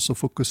dagarna var så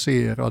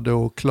fokuserade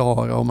och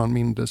klara och man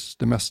mindes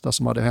det mesta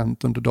som hade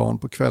hänt under dagen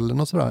på kvällen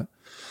och sådär.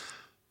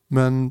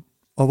 Men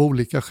av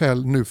olika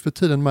skäl nu för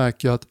tiden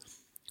märker jag att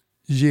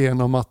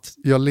genom att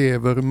jag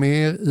lever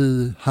mer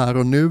i här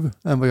och nu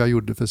än vad jag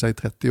gjorde för sig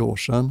 30 år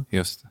sedan,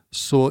 Just.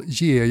 så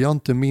ger jag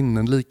inte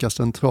minnen lika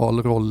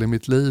central roll i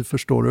mitt liv,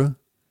 förstår du?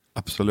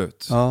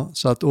 Absolut. Ja,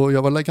 så att, och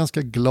jag var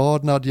ganska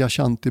glad när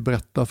Adyashanti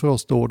berättade för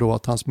oss då och då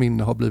att hans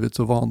minne har blivit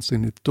så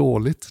vansinnigt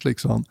dåligt.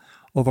 Liksom.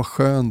 Och vad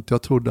skönt,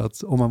 jag trodde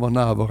att om man var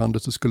närvarande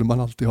så skulle man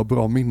alltid ha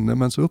bra minne,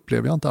 men så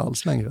upplever jag inte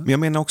alls längre. Men jag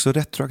menar också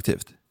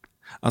retroaktivt.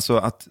 Alltså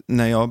att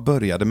när jag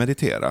började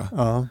meditera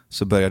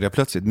så började jag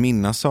plötsligt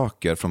minnas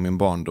saker från min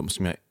barndom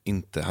som jag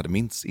inte hade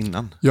minns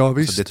innan. Ja,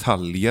 visst. Så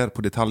detaljer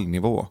på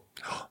detaljnivå.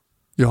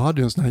 Jag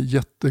hade en sån här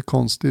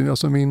jättekonstig,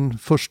 alltså min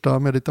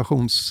första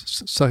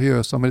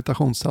seriösa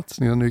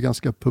meditationssatsning, den är ju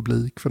ganska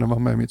publik för den var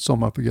med i mitt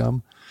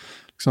sommarprogram.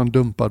 Liksom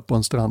dumpad på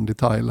en strand i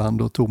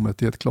Thailand och tog mig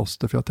till ett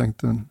kloster för jag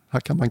tänkte här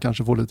kan man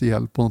kanske få lite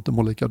hjälp och inte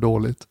må lika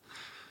dåligt.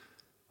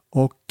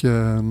 Och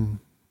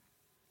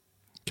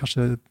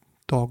kanske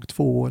dag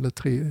 2 eller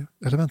 3,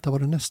 eller vänta var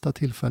det nästa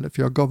tillfälle,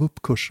 för jag gav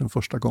upp kursen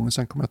första gången,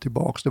 sen kom jag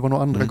tillbaks. Det var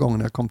nog andra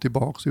gången jag kom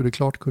tillbaks och gjorde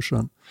klart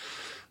kursen.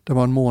 Det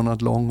var en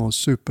månad lång och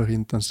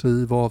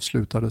superintensiv och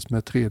avslutades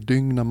med 3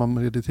 dygn när man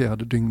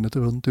mediterade dygnet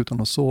runt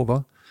utan att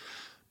sova.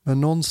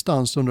 Men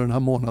någonstans under den här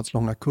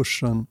månadslånga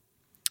kursen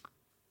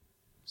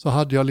så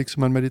hade jag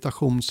liksom en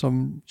meditation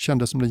som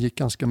kändes som den gick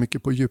ganska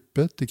mycket på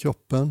djupet i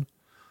kroppen.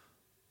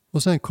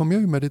 Och sen kom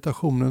jag ur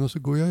meditationen och så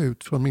går jag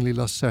ut från min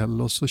lilla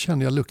cell och så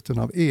känner jag lukten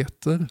av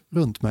eter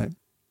runt mig.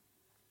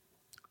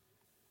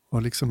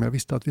 Och liksom jag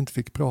visste att vi inte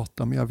fick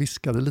prata, men jag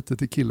viskade lite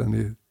till killen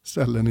i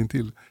cellen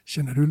intill.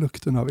 Känner du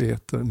lukten av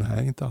eter?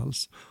 Nej, inte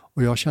alls.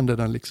 Och jag kände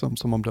den liksom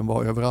som om den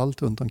var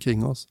överallt runt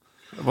omkring oss.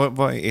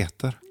 Vad är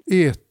eter?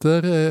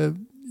 Eter,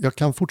 jag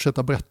kan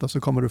fortsätta berätta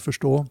så kommer du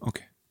förstå.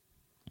 Okay.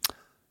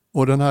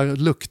 Och den här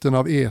lukten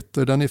av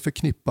eter, den är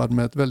förknippad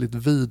med ett väldigt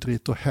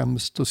vidrigt och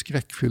hemskt och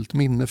skräckfyllt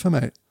minne för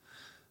mig.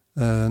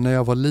 När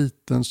jag var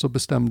liten så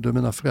bestämde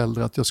mina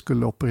föräldrar att jag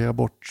skulle operera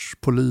bort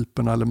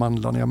polyperna eller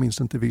mandlarna, jag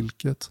minns inte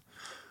vilket.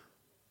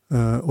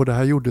 Och det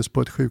här gjordes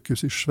på ett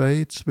sjukhus i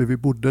Schweiz, vi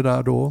bodde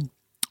där då.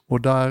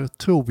 Och där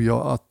tror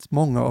jag att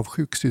många av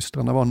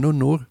sjuksystrarna var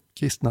nunnor,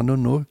 kristna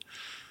nunnor.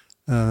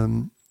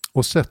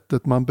 Och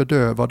sättet man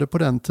bedövade på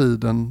den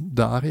tiden,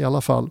 där i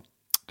alla fall,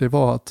 det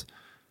var att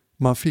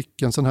man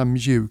fick en sån här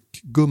mjuk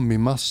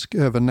gummimask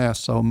över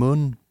näsa och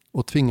mun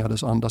och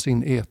tvingades andas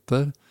in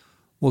eter.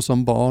 Och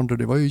som barn,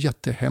 det var ju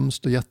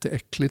jättehemskt och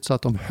jätteäckligt så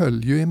att de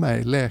höll ju i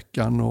mig,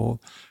 läkaren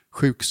och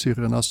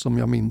sjuksyrrorna som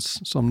jag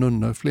minns som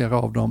nunnor, flera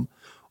av dem,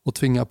 och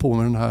tvingade på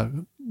mig den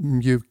här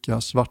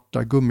mjuka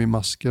svarta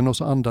gummimasken och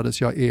så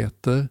andades jag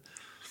eter.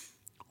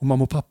 Och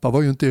mamma och pappa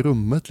var ju inte i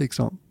rummet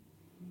liksom.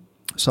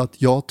 Så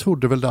att jag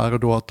trodde väl där och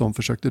då att de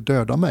försökte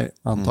döda mig,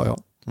 antar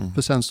jag.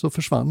 För sen så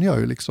försvann jag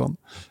ju liksom.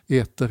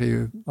 Eter är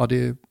ju, ja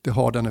det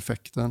har den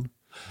effekten.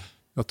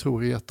 Jag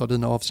tror i ett av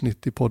dina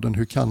avsnitt i podden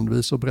Hur kan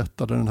vi så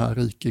berättade den här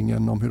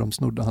rikingen om hur de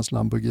snodde hans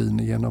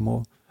Lamborghini genom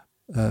att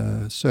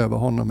söva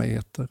honom med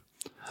eter.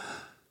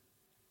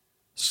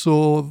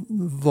 Så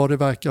vad det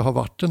verkar ha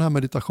varit den här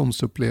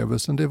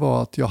meditationsupplevelsen, det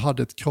var att jag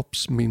hade ett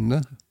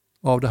kroppsminne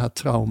av det här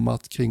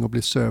traumat kring att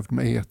bli sövd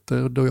med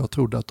eter då jag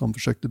trodde att de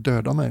försökte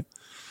döda mig.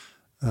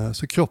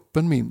 Så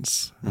kroppen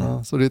minns.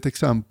 Ja, så det är ett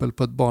exempel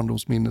på ett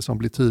barndomsminne som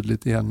blir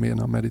tydligt igen med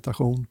en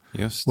meditation.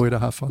 Just. Och i det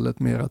här fallet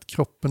mer att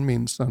kroppen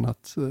minns än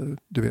att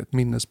du vet,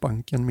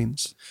 minnesbanken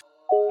minns.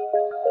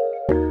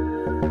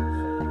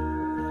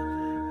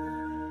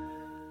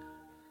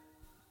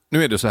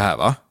 Nu är det så här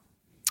va?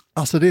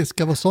 Alltså det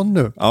ska vara sån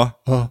nu? Ja.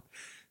 Ja.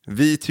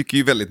 Vi tycker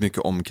ju väldigt mycket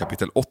om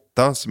kapitel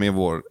 8 som är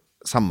vår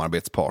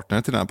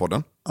samarbetspartner till den här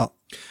podden. Ja.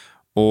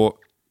 Och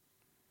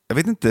jag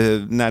vet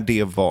inte när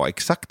det var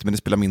exakt, men det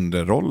spelar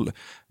mindre roll.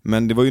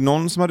 Men det var ju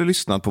någon som hade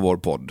lyssnat på vår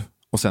podd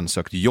och sen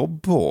sökt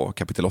jobb på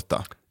kapitel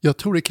 8. Jag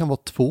tror det kan vara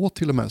 2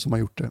 till och med som har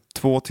gjort det.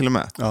 2 till och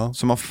med. Ja.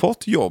 Som har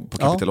fått jobb på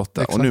kapitel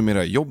 8 exakt. och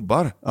numera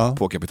jobbar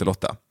på kapitel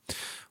 8.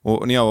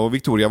 Och när jag och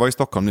Victoria var i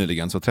Stockholm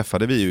nyligen så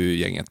träffade vi ju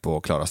gänget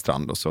på Klara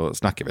Strand och så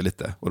snackade vi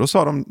lite. Och då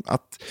sa de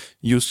att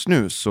just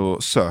nu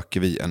så söker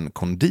vi en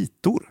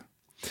konditor.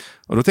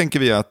 Och då tänker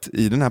vi att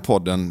i den här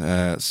podden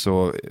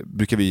så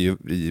brukar vi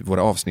i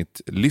våra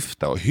avsnitt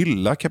lyfta och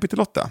hylla kapitel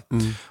 8.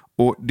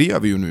 Och det gör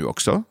vi ju nu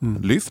också.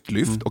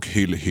 Lyft och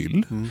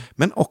hyll.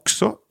 Men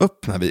också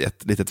öppnar vi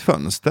ett litet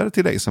fönster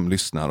till dig som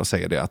lyssnar och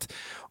säger det att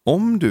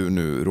om du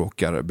nu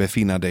råkar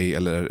befinna dig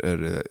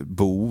eller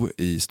bo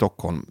i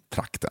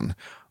Stockholm-trakten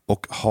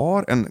och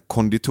har en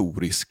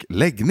konditorisk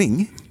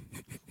läggning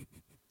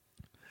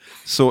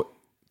så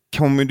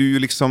kommer du ju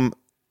liksom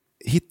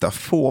hitta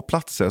få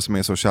platser som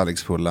är så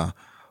kärleksfulla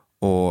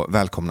och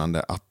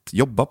välkomnande att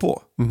jobba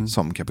på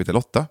som kapitel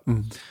 8.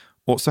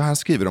 Och så här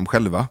skriver de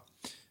själva.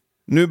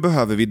 Nu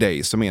behöver vi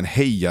dig som är en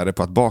hejare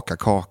på att baka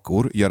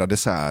kakor, göra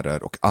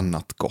desserter och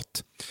annat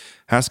gott.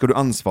 Här ska du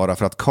ansvara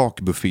för att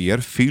kakbufféer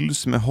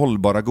fylls med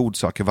hållbara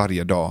godsaker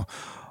varje dag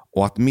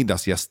och att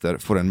middagsgäster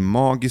får en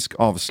magisk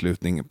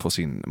avslutning på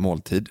sin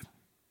måltid.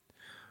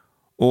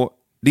 Och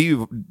det är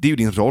ju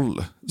din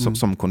roll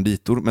som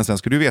konditor, men sen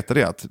ska du veta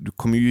det att du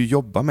kommer ju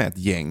jobba med ett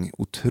gäng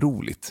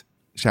otroligt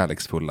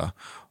kärleksfulla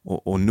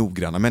och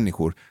noggranna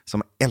människor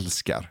som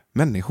älskar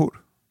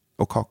människor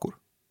och kakor.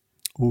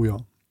 Oh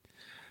ja.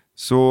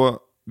 Så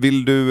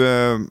vill du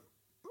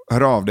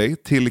höra av dig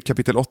till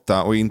kapitel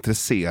 8 och är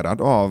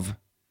intresserad av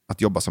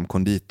att jobba som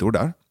konditor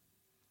där,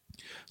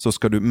 så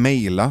ska du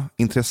mejla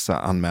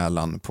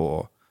intresseanmälan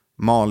på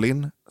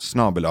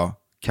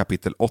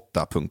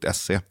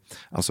malin@kapitel8.se.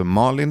 Alltså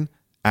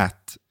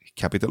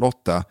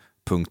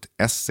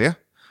malin@kapitel8.se,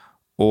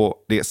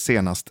 och det är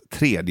senast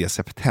 3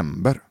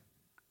 september.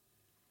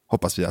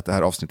 Hoppas vi att det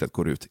här avsnittet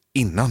går ut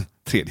innan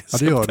 3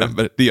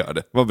 september. Det gör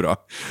det, vad bra.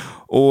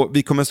 Och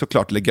vi kommer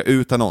såklart lägga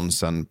ut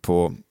annonsen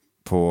på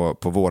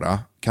våra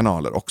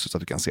kanaler också, så att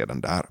du kan se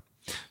den där.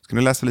 Ska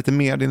ni läsa lite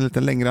mer, det är en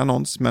lite längre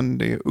annons, men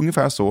det är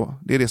ungefär så.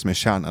 Det är det som är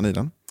kärnan i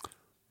den.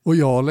 Och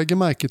jag lägger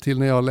märke till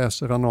när jag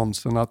läser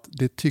annonsen att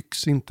det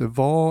tycks inte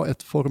vara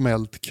ett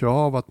formellt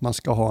krav att man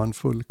ska ha en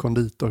full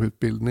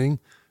konditorutbildning,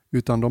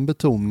 utan de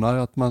betonar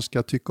att man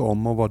ska tycka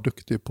om och vara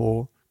duktig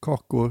på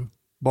kakor,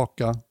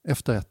 baka,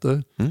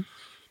 efterrätter.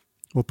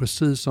 Och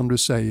precis som du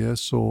säger,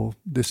 så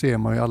det ser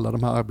man i alla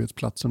de här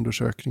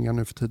arbetsplatsundersökningarna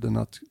nu för tiden,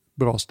 att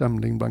bra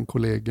stämning bland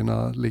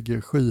kollegorna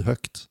ligger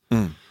skyhögt.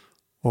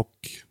 Och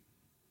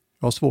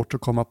jag har svårt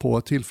att komma på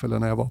ett tillfälle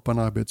när jag var på en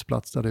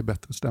arbetsplats där det är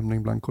bättre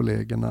stämning bland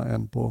kollegorna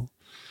än på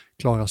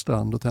Klara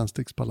Strand och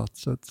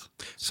Tändstickspalatset.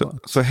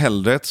 Så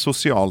hellre ett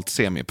socialt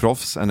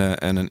semiproffs än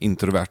en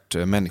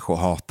introvert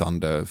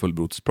människohatande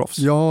fullblodsproffs?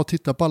 Ja,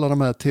 titta på alla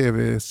de här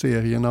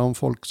tv-serierna om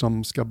folk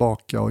som ska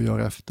baka och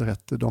göra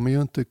efterrätter. De är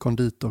ju inte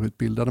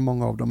konditorutbildade,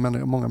 många av dem.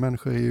 Men många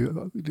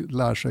människor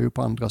lär sig ju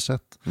på andra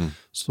sätt.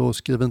 Så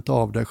skriv inte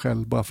av dig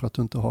själv bara för att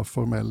du inte har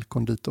formell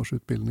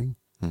konditorsutbildning.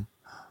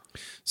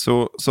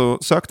 Så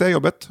sök det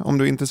jobbet om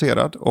du är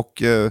intresserad,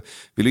 och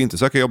vill du inte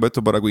söka jobbet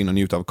och bara gå in och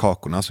njuta av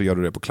kakorna, så gör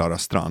du det på Klara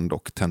Strand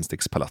och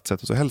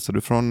Tändstickspalatset, och så hälsar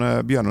du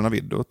från Björn och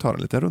Navid och tar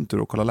en liten rundtur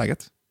och kollar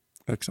läget.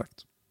 Exakt.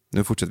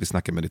 Nu fortsätter vi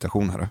snacka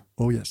meditation här.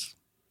 Oh yes.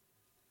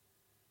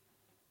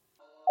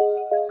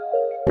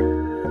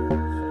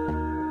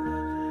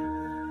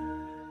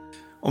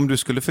 Om du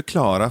skulle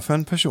förklara för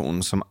en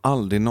person som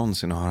aldrig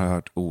någonsin har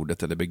hört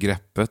ordet eller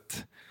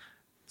begreppet,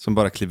 som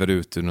bara kliver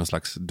ut ur någon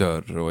slags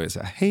dörr och är så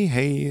här: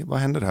 hej, vad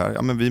händer här?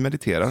 Ja, men vi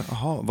mediterar.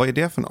 Jaha, vad är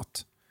det för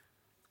något?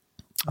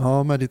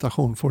 Ja,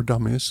 meditation for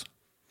dummies.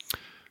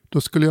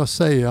 Då skulle jag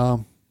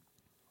säga,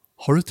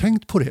 har du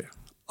tänkt på det?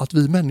 Att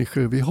vi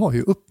människor, vi har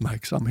ju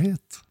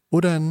uppmärksamhet.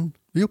 Och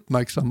vi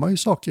uppmärksammar ju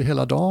saker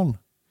hela dagen.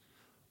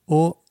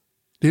 Och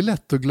det är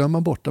lätt att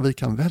glömma bort att vi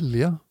kan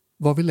välja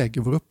var vi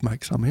lägger vår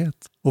uppmärksamhet.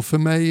 Och för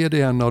mig är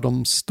det en av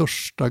de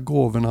största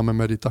gåvorna med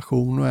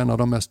meditation och en av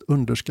de mest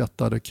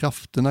underskattade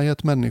krafterna i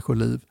ett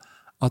människoliv.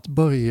 Att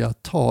börja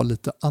ta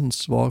lite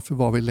ansvar för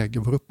var vi lägger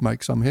vår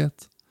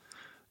uppmärksamhet.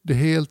 Det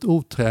helt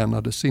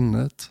otränade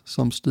sinnet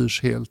som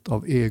styrs helt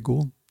av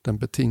ego, den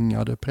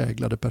betingade,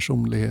 präglade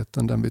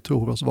personligheten, den vi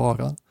tror oss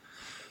vara,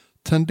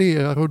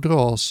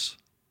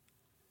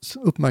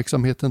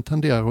 uppmärksamheten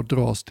tenderar att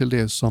dras till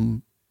det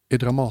som är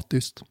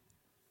dramatiskt.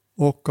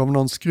 Och av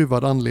någon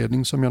skruvad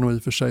anledning som jag nog i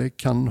och för sig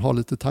kan ha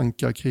lite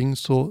tankar kring,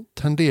 så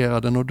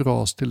tenderar den att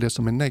dras till det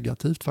som är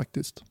negativt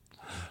faktiskt.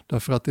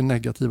 Därför att det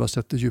negativa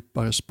sätter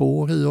djupare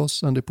spår i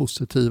oss än det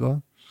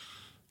positiva.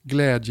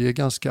 Glädje är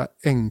ganska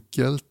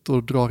enkelt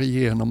och drar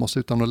igenom oss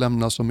utan att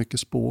lämna så mycket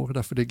spår.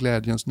 Därför det är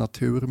glädjens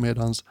natur,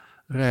 medan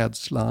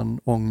rädslan,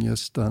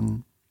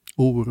 ångesten,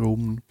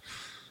 oron,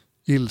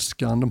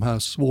 ilskan, de här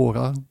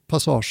svåra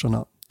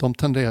passagerna, de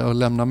tenderar att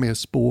lämna mer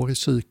spår i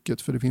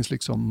psyket, för det finns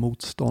liksom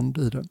motstånd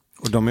i det.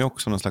 Och de är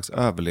också någon slags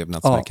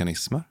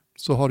överlevnadsmekanismer. Ja,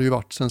 så har det ju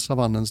varit sedan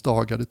savannens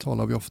dagar, det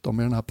talar vi ofta om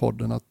i den här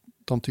podden, att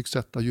de tycks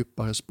sätta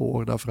djupare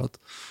spår, därför att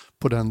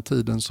på den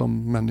tiden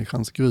som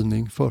människans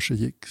gryning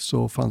försiggick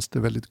så fanns det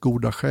väldigt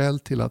goda skäl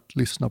till att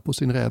lyssna på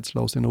sin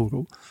rädsla och sin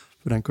oro,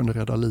 för den kunde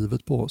rädda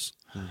livet på oss.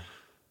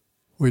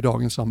 Och i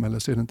dagens samhälle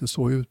ser det inte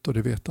så ut, och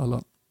det vet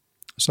alla.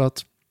 Så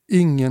att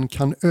ingen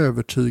kan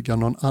övertyga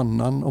någon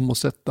annan om att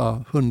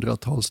sätta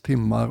hundratals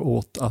timmar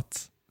åt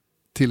att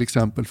till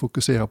exempel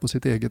fokusera på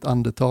sitt eget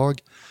andetag.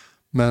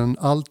 Men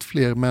allt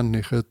fler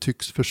människor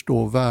tycks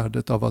förstå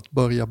värdet av att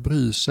börja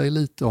bry sig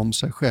lite om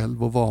sig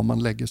själv och var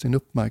man lägger sin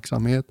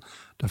uppmärksamhet.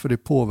 Därför det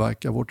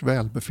påverkar vårt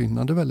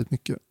välbefinnande väldigt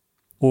mycket.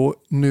 Och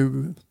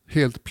nu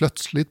helt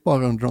plötsligt,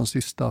 bara under de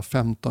sista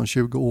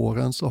 15-20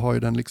 åren, så har ju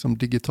den liksom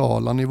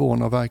digitala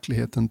nivån av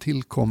verkligheten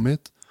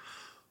tillkommit.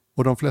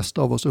 Och de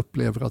flesta av oss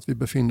upplever att vi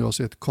befinner oss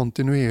i ett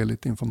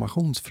kontinuerligt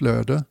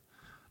informationsflöde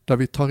där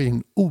vi tar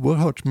in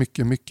oerhört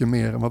mycket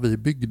mer än vad vi är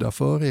byggda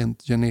för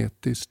rent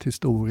genetiskt,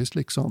 historiskt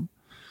liksom.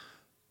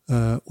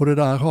 Och det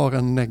där har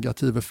en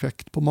negativ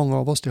effekt på många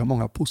av oss. Det har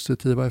många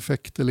positiva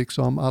effekter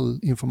liksom. All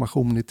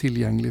information är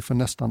tillgänglig för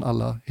nästan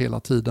alla hela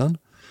tiden.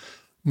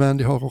 Men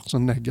det har också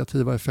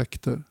negativa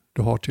effekter.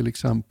 Du har till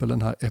exempel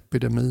den här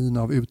epidemin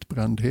av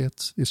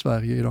utbrändhet i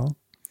Sverige idag.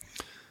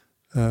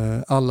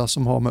 Alla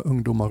som har med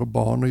ungdomar och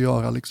barn att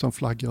göra liksom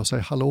flaggar och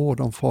säger hallå,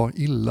 de far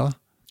illa.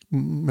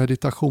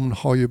 Meditation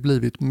har ju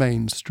blivit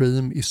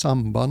mainstream i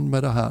samband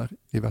med det här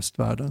i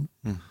västvärlden.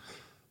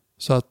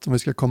 Så att om vi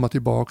ska komma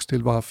tillbaka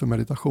till varför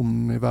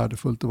meditation är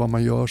värdefullt och vad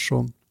man gör,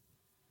 så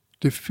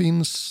det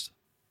finns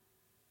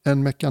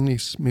en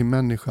mekanism i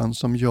människan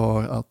som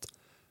gör att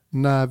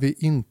när vi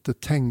inte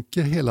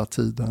tänker hela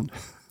tiden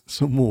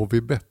så mår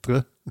vi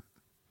bättre.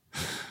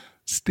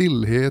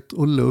 Stillhet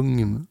och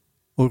lugn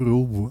och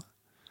ro,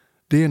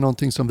 det är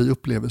någonting som vi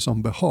upplever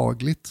som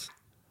behagligt.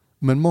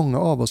 Men många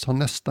av oss har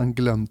nästan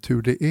glömt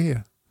hur det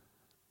är.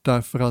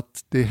 Därför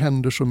att det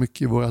händer så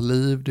mycket i våra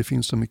liv, det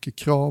finns så mycket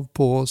krav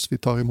på oss, vi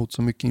tar emot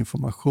så mycket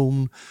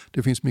information,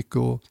 det finns mycket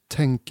att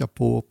tänka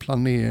på,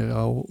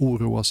 planera och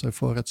oroa sig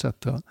för etc.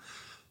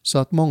 Så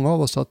att många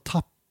av oss har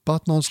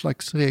tappat någon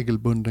slags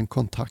regelbunden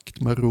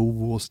kontakt med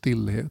ro och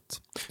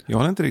stillhet. Jag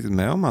håller inte riktigt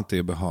med om att det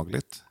är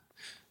behagligt.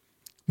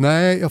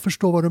 Nej, jag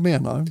förstår vad du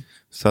menar.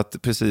 Så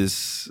att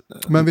precis...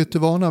 Men vet du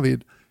vad,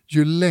 Navid?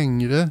 Ju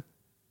längre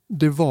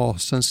det var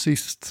sen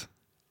sist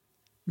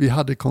vi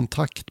hade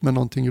kontakt med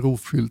någonting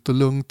rofyllt och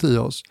lugnt i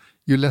oss,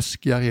 ju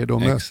läskigare är det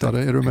att möta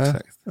det. Är du med?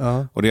 Exakt.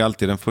 Ja. Och det är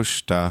alltid den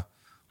första,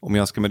 om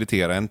jag ska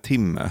meditera 1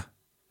 timme,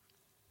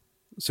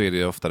 så är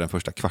det ofta den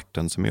första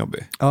kvarten som är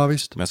jobbig. Ja,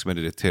 visst. Om jag ska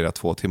meditera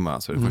 2 timmar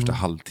så är det första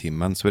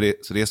halvtimmen. Så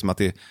det är som att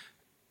det är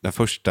den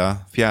första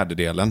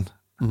fjärdedelen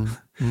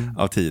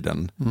av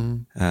tiden.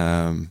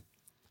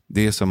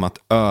 Det är som att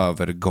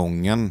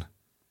övergången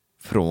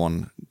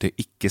från det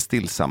icke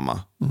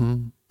stillsamma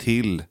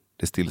till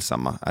det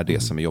stillsamma är det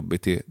som är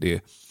jobbigt.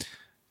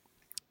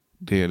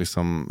 Det är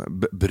liksom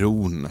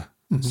bron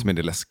som är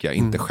det läskiga,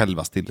 inte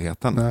själva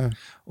stillheten. Nej.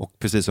 Och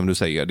precis som du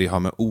säger, det har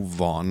med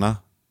ovana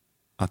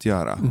att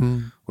göra.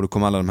 Och då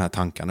kommer alla de här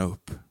tankarna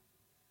upp.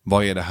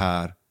 Vad är det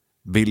här?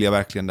 Vill jag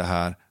verkligen det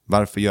här?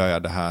 Varför gör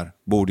jag det här?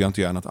 Borde jag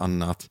inte göra något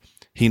annat?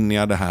 Hinner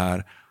jag det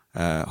här?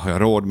 Har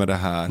jag råd med det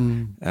här?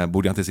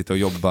 Borde jag inte sitta och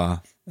jobba?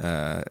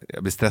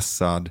 Jag blir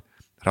stressad,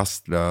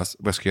 rastlös.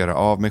 Vad ska jag göra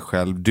av mig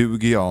själv?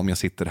 Duger jag om jag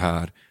sitter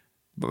här?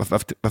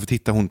 Varför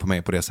tittar hon på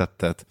mig på det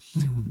sättet?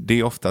 Det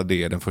är ofta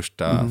det den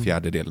första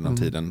fjärdedelen av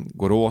tiden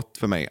går åt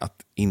för mig,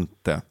 att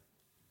inte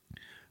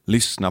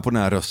lyssna på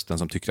den här rösten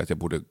som tycker att jag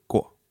borde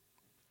gå.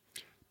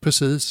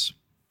 Precis.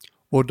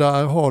 Och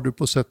där har du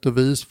på sätt och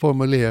vis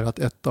formulerat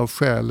ett av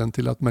skälen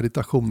till att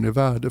meditation är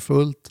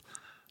värdefullt.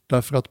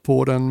 Därför att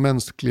på den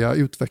mänskliga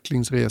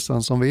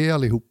utvecklingsresan som vi är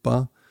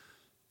allihopa,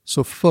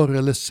 så förr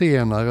eller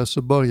senare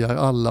så börjar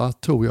alla,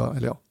 tror jag,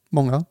 eller ja,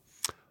 många,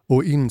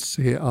 att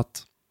inse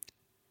att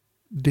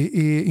det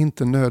är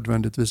inte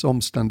nödvändigtvis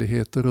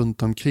omständigheter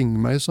runt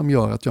omkring mig som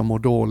gör att jag mår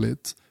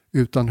dåligt,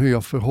 utan hur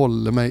jag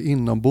förhåller mig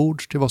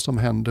inombords till vad som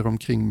händer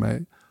omkring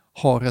mig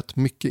har rätt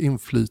mycket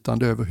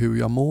inflytande över hur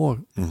jag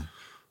mår.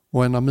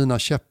 Och en av mina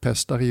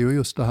käpphästar är ju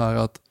just det här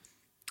att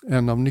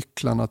en av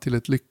nycklarna till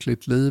ett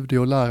lyckligt liv, det är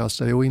att lära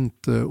sig och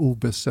inte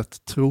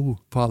obesett tro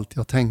på allt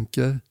jag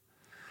tänker.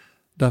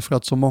 Därför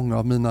att så många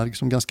av mina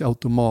liksom ganska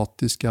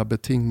automatiska,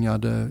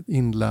 betingade,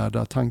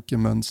 inlärda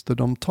tankemönster,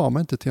 de tar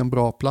mig inte till en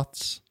bra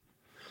plats.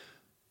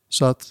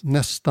 Så att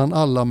nästan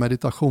alla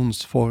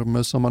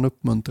meditationsformer som man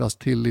uppmuntras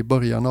till i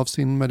början av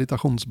sin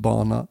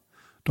meditationsbana,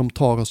 de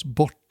tar oss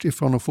bort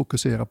ifrån att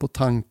fokusera på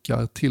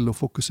tankar till att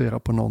fokusera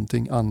på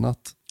någonting annat.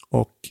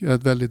 Och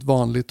ett väldigt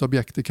vanligt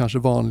objekt är kanske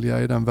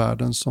vanligast i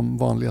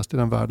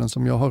den världen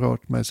som jag har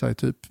rört mig, säg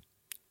typ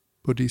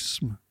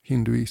buddhism,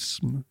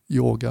 hinduism,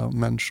 yoga,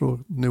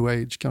 människor, new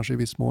age kanske i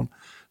viss mån.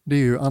 Det är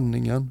ju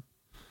andningen.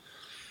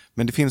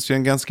 Men det finns ju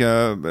en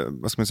ganska,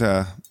 vad ska man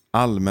säga,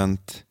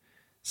 allmänt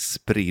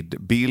spridd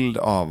bild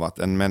av att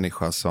en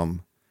människa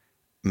som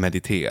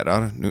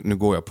mediterar, nu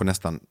går jag på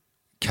nästan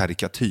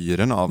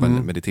karikatyren av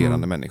en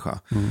mediterande människa.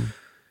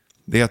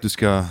 Det är att du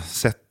ska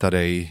sätta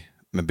dig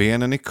med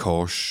benen i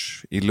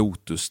kors, i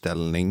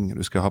lotusställning.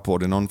 Du ska ha på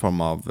dig någon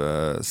form av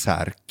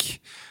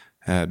särk.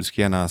 Du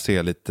ska gärna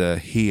se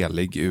lite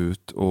helig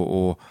ut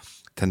och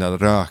tända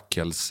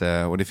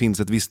rökelse. Och det finns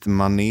ett visst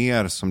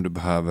maner som du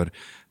behöver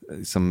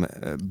liksom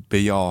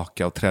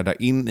bejaka och träda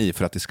in i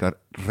för att det ska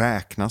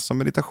räknas som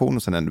meditation.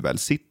 Och sen när du väl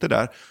sitter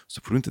där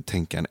så får du inte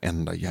tänka en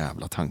enda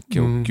jävla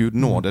tanke. Och Gud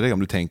nåde dig om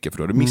du tänker, för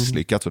då har du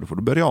misslyckats och då får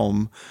du börja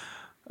om.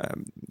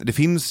 Det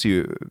finns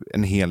ju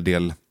en hel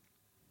del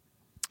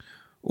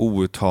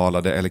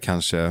outtalade eller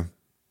kanske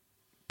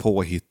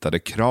påhittade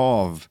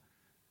krav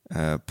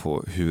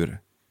på hur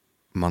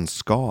man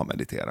ska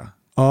meditera.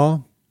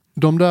 Ja,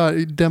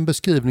 den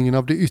beskrivningen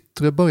av det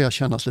yttre börjar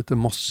kännas lite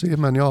mossig,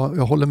 men jag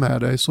håller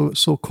med dig.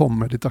 Så kom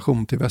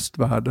meditation till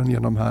västvärlden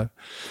genom här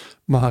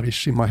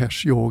Maharishi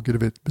Mahesh Yogi, du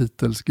vet,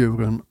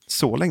 Beatles-guren.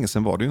 Så länge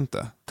sedan var det ju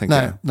inte,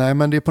 Nej,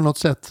 men det är på något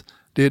sätt,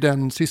 det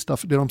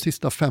är de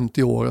sista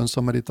 50 åren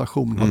som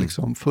meditation har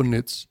liksom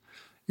funnits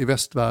i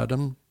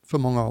västvärlden för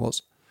många av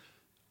oss.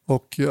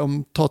 Och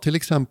ta till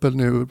exempel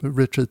nu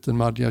retreaten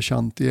Madhya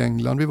Shanti i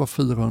England, vi var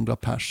 400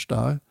 pers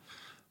där.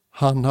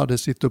 Han hade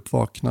sitt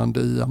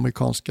uppvaknande i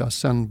amerikanska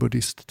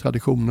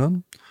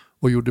zen-buddhist-traditionen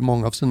och gjorde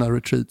många av sina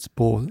retreats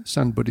på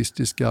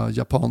zen-buddhistiska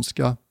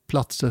japanska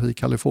platser i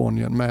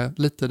Kalifornien med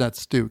lite det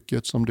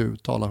stuket som du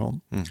talar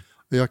om.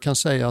 Och jag kan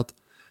säga att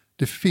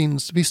det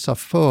finns vissa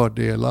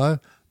fördelar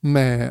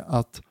med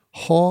att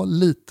ha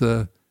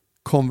lite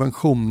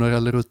konventioner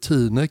eller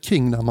rutiner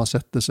kring när man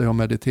sätter sig och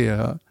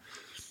mediterar.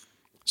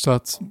 Så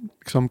att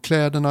liksom,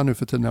 kläderna nu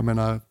för tiden, jag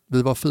menar,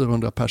 vi var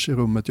 400 pers i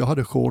rummet, jag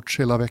hade shorts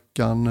hela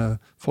veckan,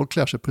 folk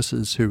klär sig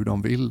precis hur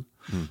de vill.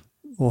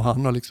 Och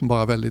han har liksom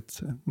bara väldigt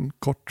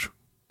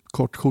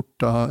kort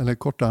skjorta eller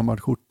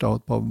kortärmad skjorta och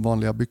ett par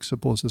vanliga byxor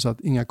på sig, så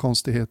att inga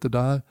konstigheter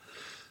där.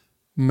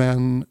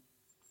 Men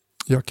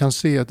jag kan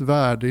se ett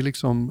värde i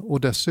liksom,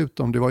 och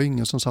dessutom det var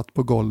ingen som satt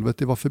på golvet,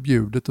 det var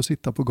förbjudet att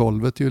sitta på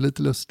golvet, det är ju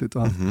lite lustigt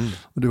va?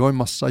 Och det var en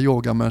massa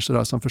yogamänniskor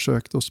där som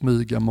försökte att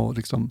smyga med och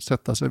liksom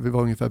sätta sig, vi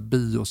var ungefär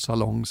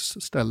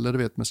biosalongsställe, du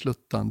vet, med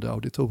sluttande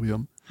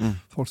auditorium.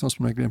 Folk som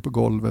smög in på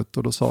golvet,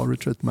 och då sa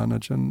retreat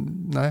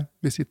managern, nej,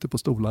 vi sitter på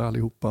stolar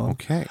allihopa.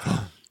 Okej.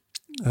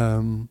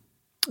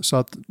 Så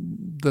att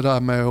det där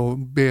med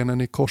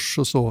benen i kors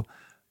och så,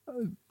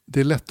 det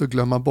är lätt att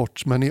glömma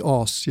bort, men i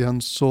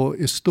Asien så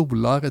är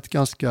stolar ett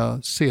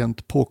ganska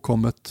sent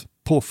påkommet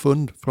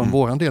påfund från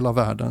våran del av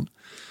världen.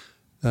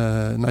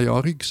 När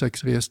jag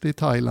ryggsäcksreste i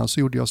Thailand så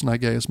gjorde jag såna här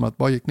grejer som att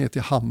bara gick ner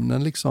till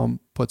hamnen liksom,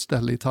 på ett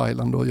ställe i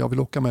Thailand, och jag vill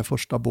åka med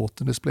första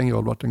båten, det spelar ingen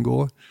roll vart den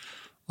går.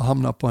 Jag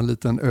hamnade på en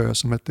liten ö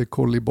som heter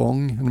Koh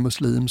Libong, en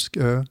muslimsk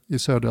ö i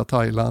södra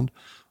Thailand,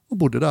 och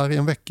bodde där i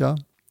en vecka.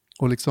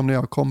 Och liksom när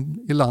jag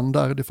kom i land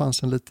där, det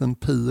fanns en liten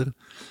pir,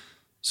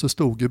 så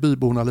stod ju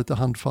byborna lite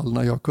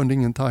handfallna. Jag kunde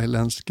ingen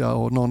thailändska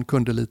och någon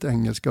kunde lite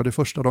engelska. Och det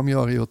första de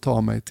gör är att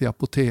ta mig till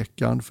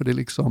apotekaren, för det är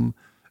liksom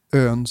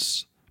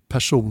öns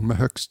person med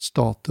högst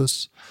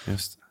status.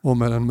 Just det. Och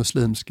med den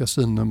muslimska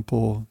synen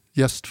på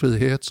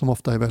gästfrihet som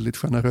ofta är väldigt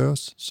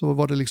generös, så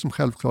var det liksom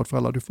självklart för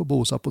alla, du får bo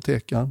hos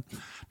apotekaren.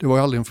 Det var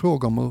ju aldrig en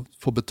fråga om att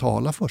få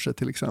betala för sig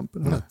till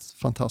exempel. Det var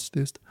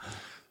fantastiskt.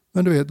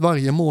 Men du vet,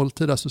 varje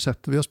måltid där så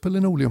sätter vi oss på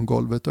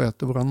linoleumgolvet och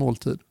äter våran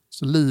måltid.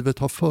 Så livet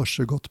har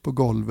försiggått på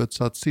golvet,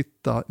 så att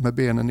sitta med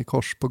benen i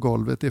kors på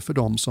golvet är för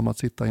dem som att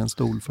sitta i en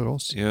stol för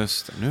oss.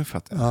 Just det, nu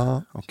fattar jag.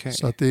 Ja, Okay.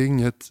 så att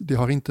det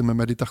har inte med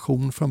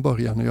meditation från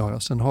början att göra.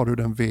 Sen har du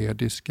den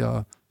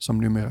vediska, som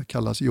numera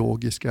kallas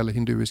yogiska eller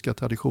hinduiska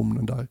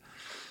traditionen, där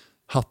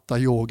hatha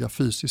yoga,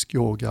 fysisk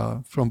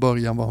yoga, från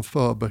början var en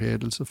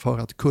förberedelse för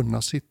att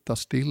kunna sitta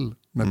still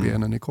med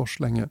benen i kors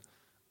länge.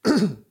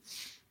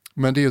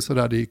 Men det är ju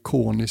sådär det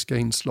ikoniska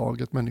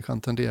inslaget.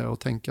 Människan tenderar att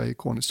tänka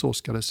ikoniskt, så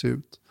ska det se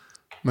ut.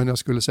 Men jag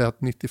skulle säga att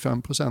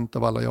 95%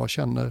 av alla jag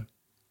känner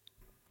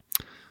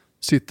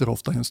sitter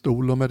ofta i en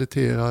stol och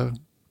mediterar.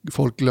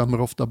 Folk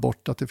glömmer ofta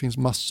bort att det finns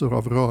massor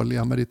av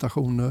rörliga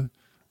meditationer.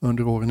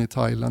 Under åren i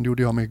Thailand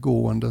gjorde jag med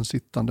gående, en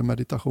sittande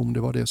meditation.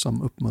 Det var det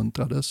som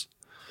uppmuntrades.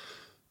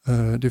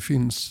 Det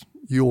finns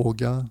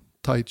yoga,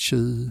 tai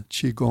chi,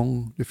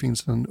 qigong. Det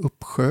finns en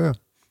uppsjö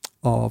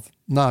av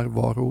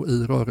närvaro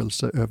i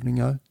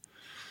rörelseövningar.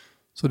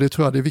 Så det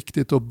tror jag det är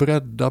viktigt att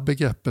bredda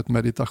begreppet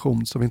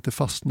meditation, så vi inte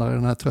fastnar i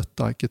den här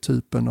trötta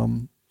arketypen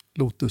om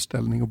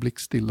lotusställning och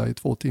blickstilla i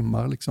 2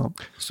 timmar. Liksom.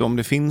 Så om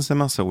det finns en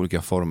massa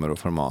olika former och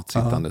format,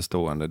 sittande,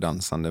 stående,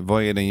 dansande,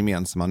 vad är den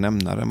gemensamma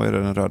nämnaren? Vad är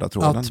den röda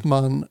tråden? Att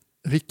man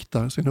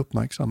riktar sin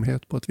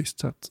uppmärksamhet på ett visst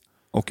sätt.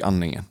 Och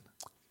andningen?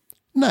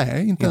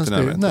 Nej, inte ens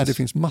det. Nej, det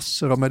finns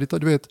massor av meditation.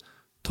 Du vet,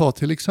 ta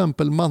till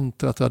exempel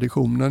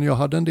mantratraditionen. Jag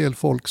hade en del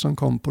folk som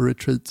kom på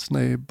retreats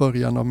i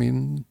början av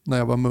när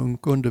jag var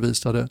munk och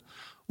undervisade.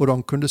 Och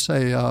de kunde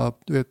säga,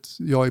 du vet,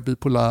 jag är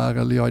bipolär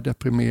eller jag är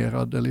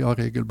deprimerad eller jag har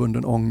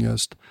regelbunden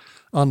ångest.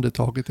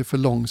 Andetaget är för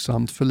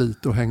långsamt, för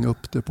lite att hänga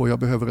upp det på. Jag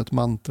behöver ett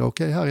mantra.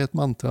 Okej, här är ett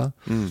mantra.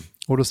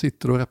 Och då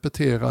sitter du och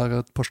repeterar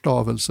ett par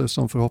stavelser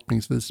som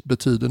förhoppningsvis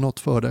betyder något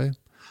för dig.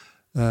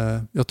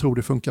 Jag tror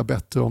det funkar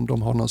bättre om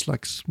de har någon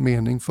slags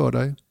mening för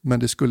dig. Men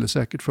det skulle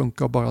säkert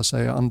funka att bara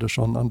säga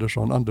Andersson,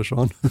 Andersson,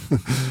 Andersson.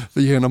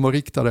 För genom att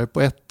rikta dig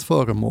på ett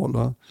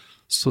föremål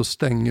så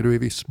stänger du i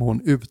viss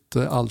mån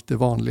ute allt det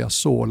vanliga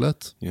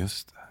sålet.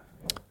 Just det.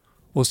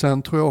 Och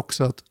sen tror jag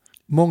också att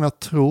många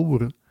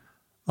tror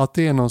att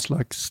det är någon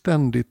slags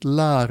ständigt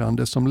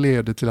lärande som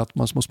leder till att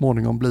man så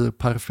småningom blir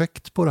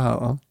perfekt på det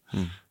här.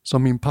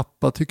 Som min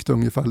pappa tyckte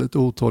ungefär lite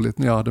otåligt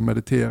när jag hade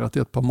mediterat i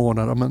ett par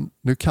månader. Men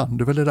nu kan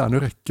du väl det där, nu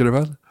räcker det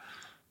väl?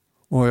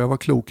 Och jag var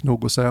klok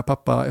nog att säga,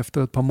 pappa,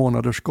 efter ett par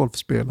månaders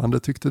golfspelande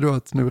tyckte du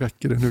att nu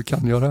räcker det, nu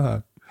kan jag det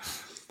här.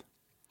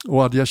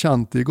 Och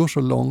Adyashanti går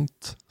så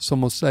långt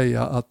som att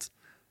säga att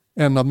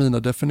en av mina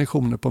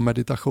definitioner på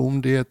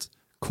meditation, det är ett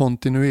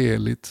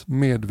kontinuerligt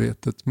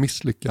medvetet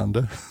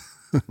misslyckande.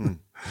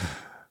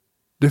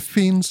 Det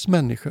finns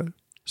människor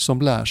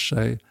som lär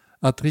sig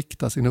att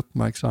rikta sin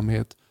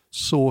uppmärksamhet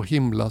så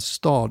himla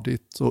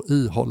stadigt och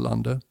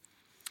ihållande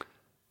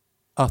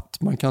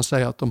att man kan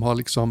säga att de har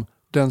liksom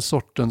den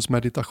sortens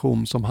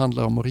meditation som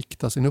handlar om att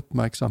rikta sin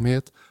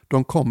uppmärksamhet.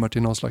 De kommer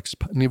till någon slags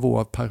nivå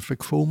av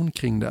perfektion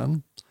kring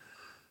den.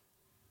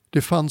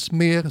 Det fanns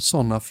mer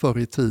sådana förr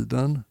i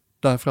tiden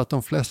därför att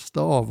de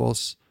flesta av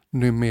oss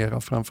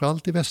numera,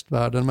 framförallt i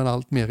västvärlden men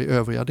allt mer i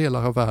övriga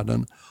delar av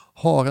världen,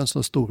 har en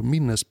så stor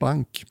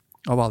minnesbank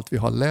av allt vi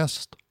har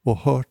läst och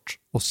hört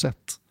och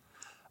sett.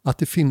 Att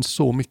det finns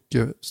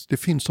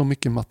så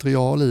mycket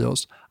material i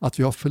oss att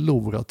vi har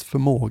förlorat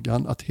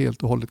förmågan att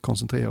helt och hållet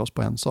koncentrera oss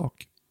på en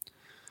sak.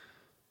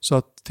 Så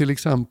att till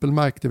exempel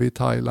märkte vi i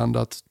Thailand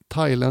att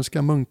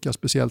thailändska munkar,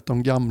 speciellt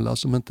de gamla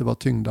som inte var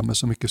tyngda med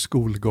så mycket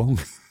skolgång,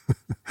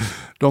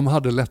 de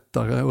hade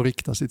lättare att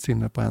rikta sitt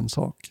sinne på en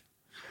sak.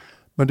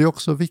 Men det är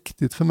också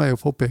viktigt för mig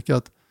att påpeka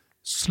att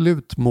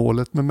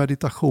slutmålet med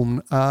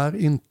meditation är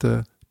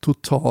inte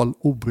total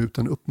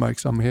obruten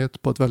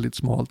uppmärksamhet på ett väldigt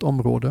smalt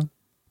område.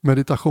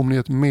 Meditation är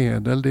ett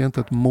medel, det är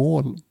inte ett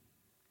mål.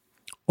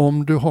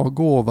 Om du har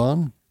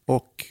gåvan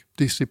och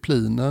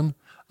disciplinen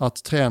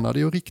att träna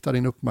dig och rikta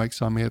din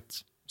uppmärksamhet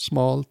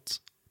smalt,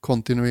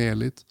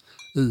 kontinuerligt,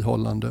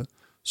 ihållande,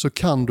 så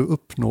kan du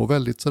uppnå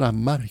väldigt sådär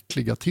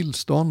märkliga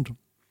tillstånd.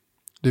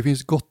 Det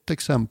finns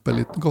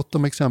gott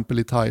om exempel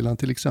i Thailand,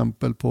 till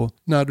exempel på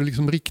när du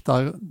liksom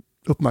riktar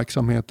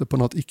uppmärksamheten på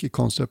något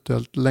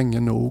icke-konceptuellt länge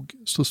nog,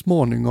 så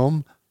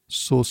småningom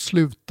så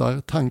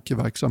slutar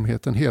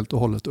tankeverksamheten helt och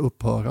hållet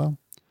upphöra.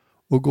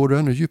 Och går du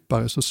ännu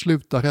djupare så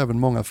slutar även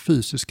många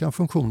fysiska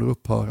funktioner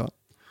upphöra.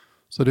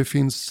 Så det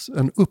finns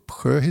en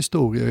uppsjö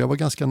historier. Jag var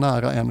ganska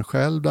nära en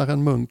själv där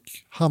en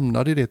munk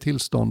hamnade i det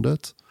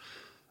tillståndet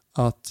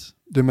att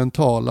det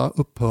mentala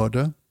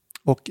upphörde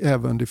och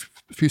även det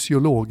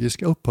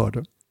fysiologiska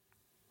upphörde.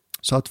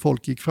 Så att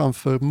folk gick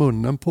framför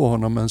munnen på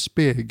honom med en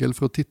spegel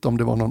för att titta om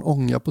det var någon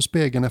ånga på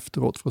spegeln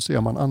efteråt för att se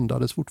om han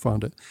andades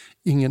fortfarande.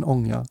 Ingen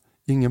ånga,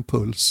 ingen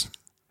puls.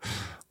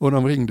 Och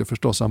de ringde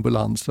förstås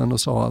ambulansen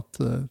och sa att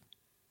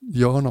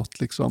gör något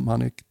liksom,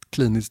 han är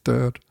kliniskt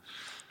död.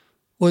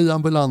 Och i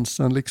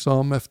ambulansen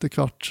liksom efter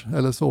kvart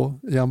eller så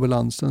i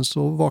ambulansen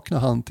så vaknar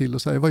han till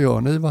och säger vad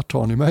gör ni, vart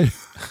tar ni mig?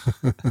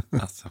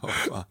 Alltså,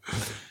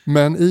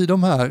 Men i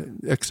de här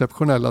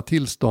exceptionella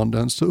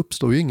tillstånden så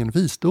uppstår ju ingen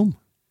visdom.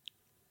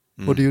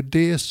 Och det är ju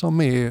det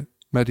som är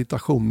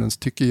meditationens,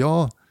 tycker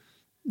jag,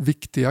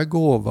 viktiga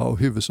gåva och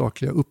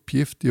huvudsakliga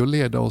uppgift är att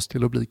leda oss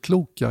till att bli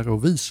klokare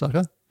och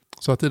visare.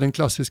 Så att i den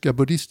klassiska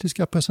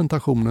buddhistiska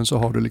presentationen så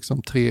har du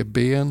liksom 3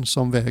 ben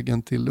som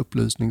vägen till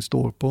upplysning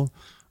står på.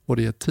 Och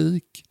det är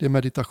etik, det är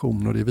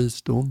meditation och det är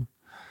visdom.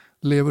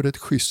 Lever du ett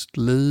schysst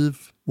liv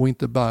och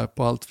inte bär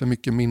på allt för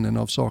mycket minnen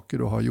av saker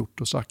du har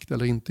gjort och sagt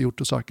eller inte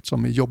gjort och sagt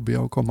som är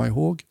jobbiga att komma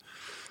ihåg,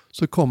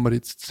 så kommer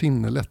ditt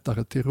sinne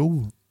lättare till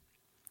ro.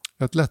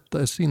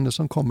 Ett sinne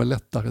som kommer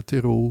lättare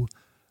till ro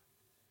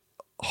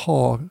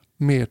har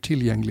mer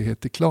tillgänglighet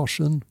till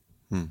klarsyn.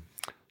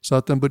 Så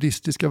att den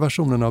buddhistiska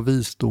versionen av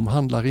visdom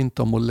handlar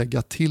inte om att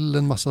lägga till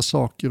en massa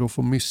saker och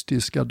få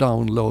mystiska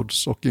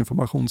downloads och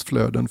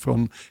informationsflöden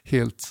från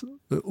helt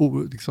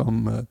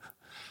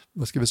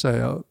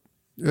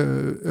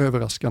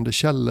överraskande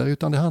källor,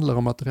 utan det handlar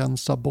om att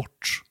rensa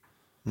bort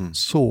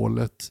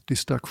sålet,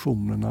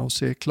 distraktionerna och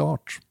se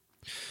klart.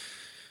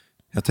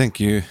 Så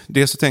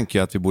tänker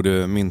jag att vi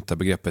borde mynta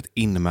begreppet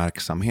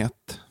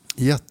inmärksamhet.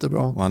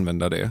 Jättebra. Och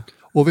använda det.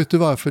 Och vet du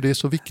varför det är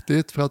så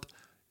viktigt? För att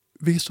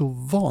vi är så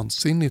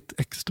vansinnigt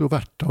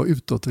extroverta och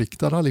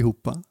utåtriktade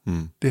allihopa.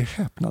 Det är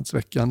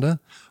häpnadsväckande.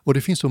 Och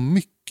det finns så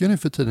mycket nu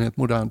för tiden i ett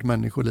modernt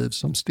människoliv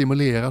som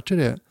stimulerar till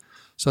det.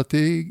 Så att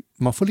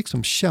man får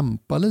liksom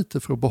kämpa lite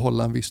för att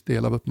behålla en viss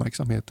del av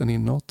uppmärksamheten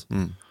inåt.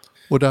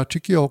 Och där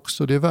tycker jag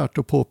också det är värt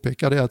att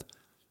påpeka det att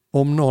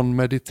om någon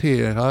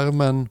mediterar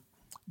men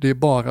det är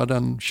bara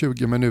den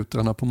 20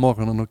 minuterna på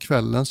morgonen och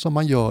kvällen som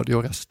man gör det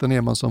och resten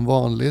är man som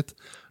vanligt,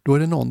 då är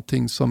det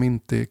någonting som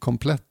inte är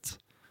komplett.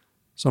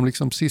 Som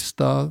liksom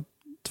sista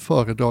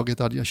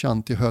föredraget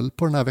Adyashanti höll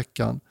på den här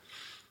veckan,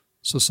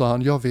 så sa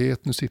han, jag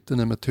vet, nu sitter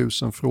ni med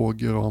 1000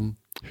 frågor om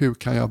hur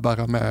kan jag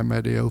bära med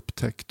mig det jag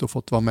upptäckt och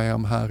fått vara med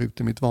om här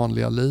ute i mitt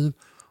vanliga liv.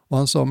 Och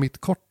han sa,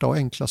 mitt korta och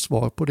enkla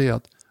svar på det är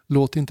att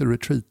låt inte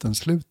retreaten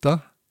sluta.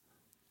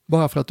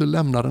 Bara för att du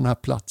lämnar den här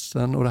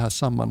platsen och det här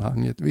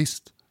sammanhanget,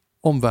 visst,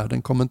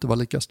 omvärlden kommer inte vara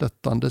lika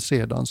stöttande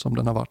sedan som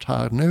den har varit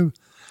här nu.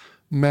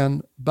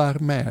 Men bär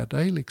med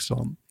dig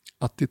liksom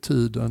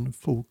attityden,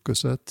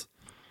 fokuset.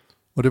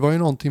 Och det var ju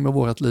någonting med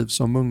vårt liv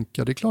som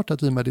munkar. Det är klart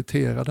att vi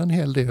mediterade en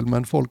hel del,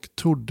 men folk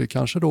trodde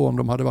kanske då om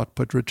de hade varit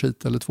på ett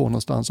retreat eller 2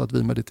 någonstans att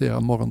vi mediterar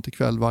morgon till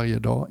kväll varje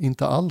dag.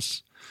 Inte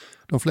alls.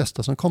 De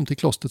flesta som kom till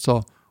klostret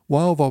sa,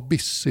 wow vad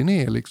busy ni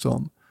är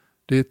liksom.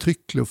 Det är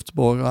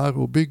tryckluftsborrar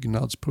och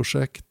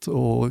byggnadsprojekt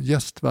och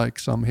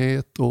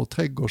gästverksamhet och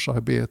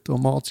trädgårdsarbete och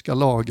mat ska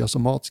lagas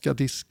och mat ska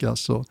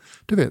diskas. Och,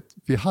 du vet,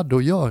 vi hade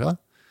att göra.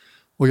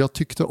 Och jag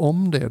tyckte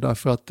om det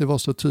därför att det var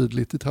så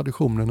tydligt i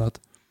traditionen att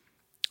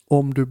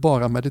om du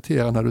bara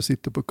mediterar när du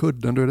sitter på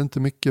kudden, då är det inte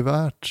mycket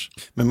värt.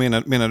 Men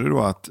menar du då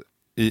att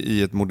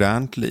i ett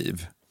modernt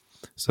liv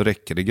så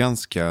räcker det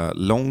ganska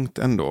långt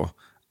ändå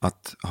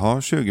att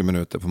ha 20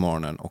 minuter på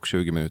morgonen och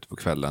 20 minuter på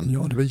kvällen?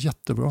 Ja, det var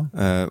jättebra.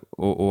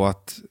 Och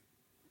att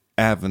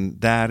även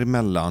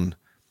däremellan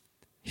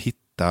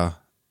hitta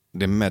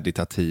det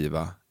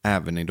meditativa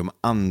även i de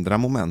andra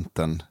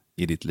momenten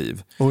i ditt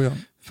liv. Oh ja.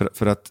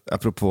 För att,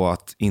 apropå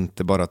att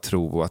inte bara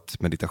tro att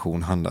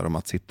meditation handlar om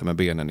att sitta med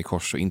benen i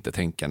kors och inte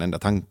tänka en enda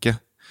tanke.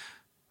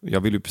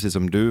 Jag vill ju precis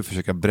som du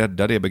försöka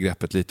bredda det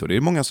begreppet lite, och det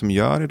är många som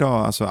gör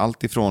idag, alltså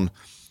allt ifrån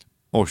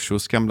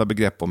Oshos gamla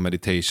begrepp om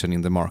meditation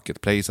in the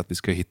marketplace, att vi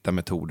ska hitta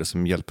metoder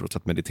som hjälper oss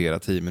att meditera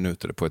 10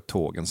 minuter på ett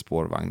tåg, en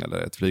spårvagn eller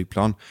ett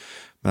flygplan.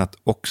 Men att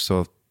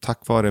också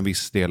tack vare en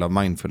viss del av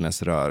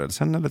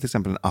mindfulness-rörelsen eller till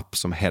exempel en app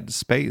som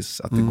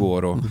Headspace, att det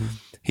går att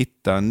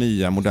hitta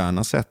nya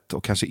moderna sätt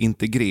och kanske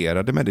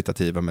integrera det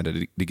meditativa med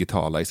det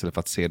digitala istället för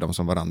att se dem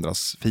som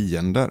varandras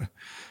fiender.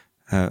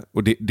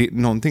 Och det är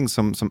någonting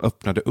som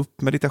öppnade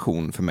upp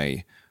meditation för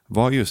mig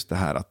var just det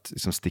här att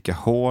liksom sticka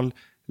hål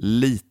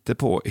lite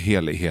på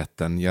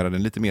heligheten, göra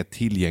den lite mer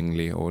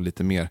tillgänglig och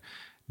lite mer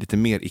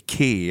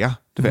Ikea,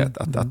 du vet,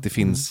 att det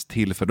finns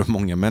till för de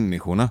många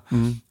människorna.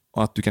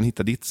 Och att du kan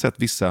hitta ditt sätt.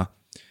 Vissa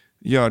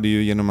gör det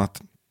ju genom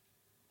att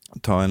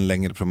ta en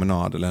längre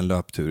promenad eller en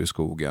löptur i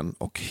skogen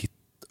och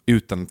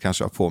utan att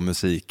kanske ha på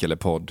musik eller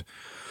podd.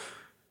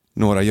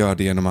 Några gör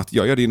det genom att,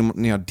 jag gör det genom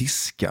när jag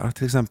diskar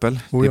till exempel.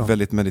 Det är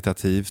väldigt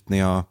meditativt.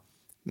 När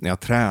jag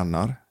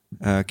tränar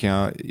kan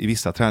jag i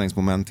vissa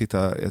träningsmoment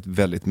hitta ett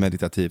väldigt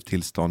meditativt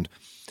tillstånd.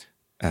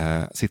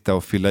 Sitta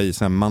och fylla i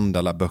såna här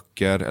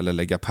mandala-böcker eller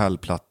lägga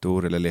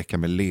pärlplattor eller leka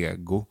med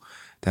Lego.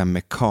 Det här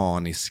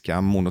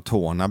mekaniska,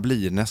 monotona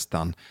blir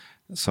nästan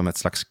som ett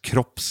slags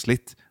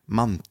kroppsligt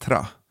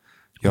mantra.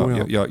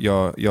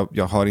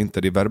 Jag har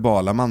inte det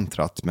verbala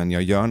mantrat, men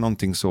jag gör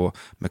någonting så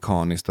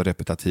mekaniskt och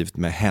repetitivt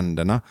med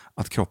händerna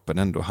att kroppen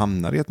ändå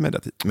hamnar i ett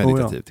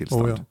meditativt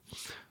tillstånd.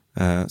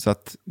 Så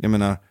att jag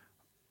menar,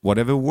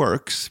 whatever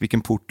works,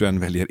 vilken port du än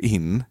väljer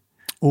in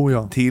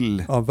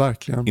till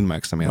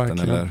inmärksamheten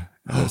eller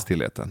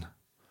stillheten.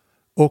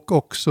 Och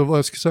också vad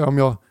jag ska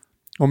säga,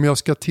 om jag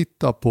ska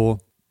titta på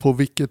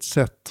vilket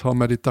sätt har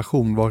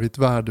meditation varit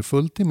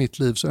värdefullt i mitt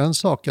liv, så en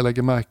sak jag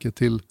lägger märke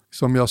till,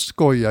 som jag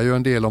skojar ju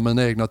en del om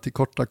mina egna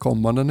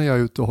tillkortakommanden när jag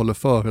är ute och håller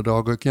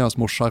föredrag och kan göra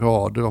små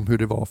charader om hur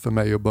det var för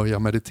mig att börja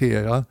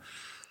meditera.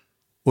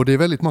 Och det är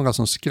väldigt många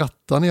som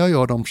skrattar när jag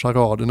gör de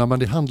charaderna, men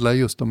det handlar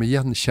just om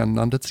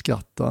igenkännandet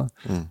skratta.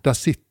 Där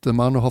sitter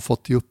man och har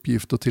fått i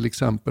uppgift att till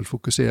exempel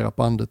fokusera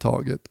på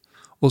andetaget.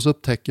 Och så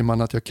upptäcker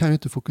man att jag kan ju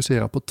inte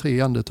fokusera på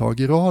 3 andetag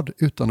i rad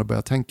utan att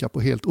börja tänka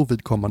på helt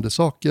ovidkommande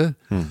saker.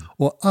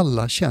 Och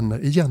alla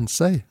känner igen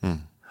sig.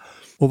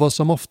 Och vad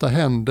som ofta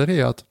händer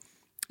är att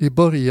i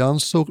början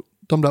så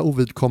de där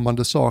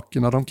ovidkommande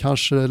sakerna, de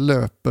kanske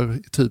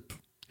löper typ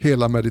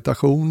hela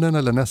meditationen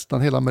eller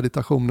nästan hela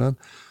meditationen.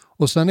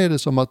 Och sen är det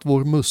som att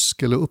vår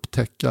muskel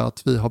upptäcker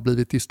att vi har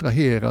blivit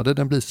distraherade,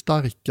 den blir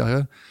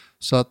starkare.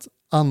 Så att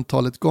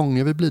antalet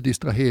gånger vi blir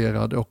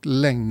distraherade och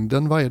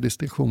längden varje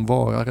distraktion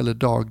varar eller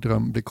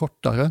dagdröm blir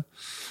kortare.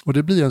 Och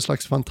det blir en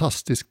slags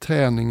fantastisk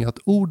träning att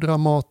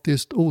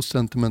odramatiskt,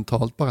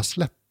 osentimentalt bara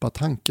släppa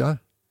tankar.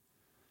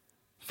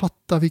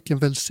 Fatta vilken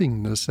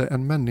välsignelse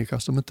en människa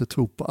som inte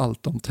tror på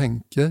allt de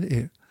tänker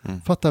är.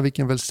 Fatta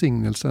vilken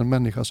välsignelse en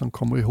människa som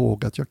kommer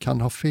ihåg att jag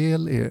kan ha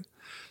fel är.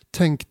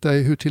 Tänk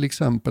dig hur till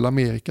exempel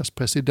Amerikas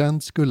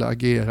president skulle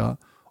agera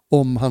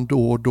om han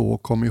då och då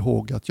kom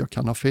ihåg att jag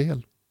kan ha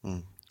fel.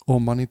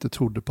 Om man inte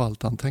trodde på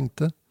allt han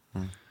tänkte.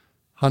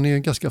 Han är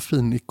en ganska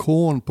fin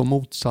ikon på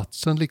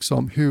motsatsen.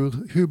 Liksom.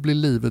 Hur blir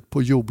livet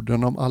på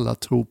jorden om alla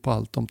tror på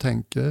allt de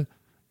tänker?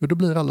 Jo, då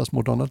blir alla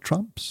små Donald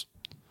Trumps.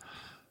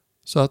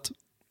 Så att,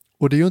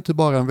 och det är ju inte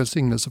bara en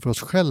välsignelse för oss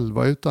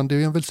själva, utan det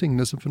är en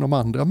välsignelse för de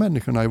andra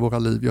människorna i våra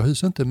liv. Jag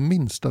hyser inte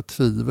minsta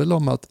tvivel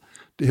om att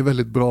det är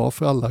väldigt bra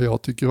för alla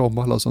jag tycker om,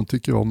 alla som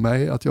tycker om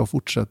mig, att jag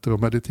fortsätter att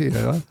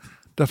meditera.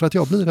 Därför att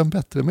jag blir en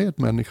bättre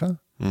medmänniska.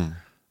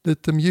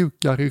 Lite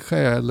mjukare i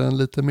själen,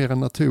 lite mer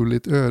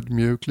naturligt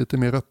ödmjuk, lite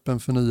mer öppen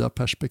för nya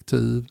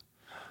perspektiv.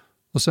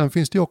 Och sen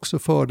finns det också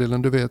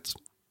fördelen, du vet,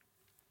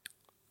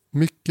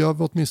 mycket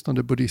av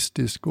åtminstone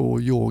buddhistisk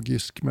och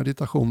yogisk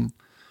meditation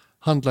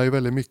handlar ju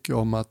väldigt mycket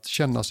om att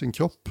känna sin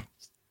kropp.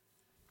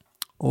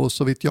 Och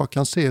så vitt jag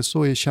kan se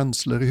så är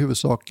känslor i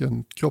huvudsak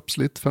en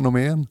kroppsligt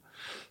fenomen.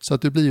 Så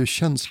att du blir ju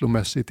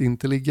känslomässigt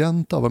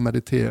intelligent av att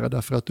meditera,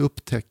 därför att du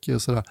upptäcker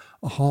sådär,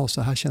 aha,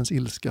 så här känns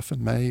ilska för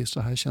mig,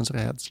 så här känns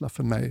rädsla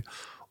för mig.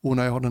 Och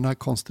när jag har den här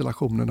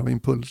konstellationen av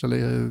impuls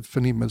eller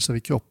förnimmelser i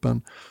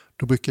kroppen,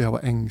 då brukar jag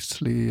vara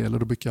ängslig eller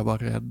då brukar jag vara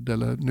rädd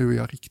eller nu är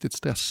jag riktigt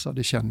stressad,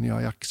 det känner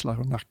jag i axlar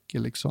och nacke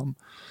liksom.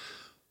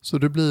 Så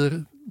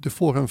du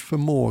får en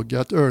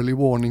förmåga, ett early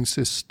warning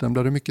system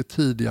där du mycket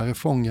tidigare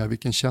fångar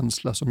vilken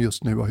känsla som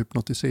just nu har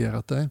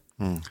hypnotiserat dig.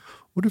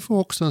 Och du får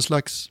också en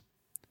slags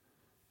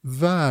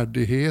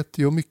värdighet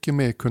i att mycket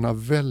mer kunna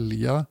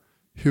välja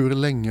hur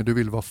länge du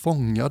vill vara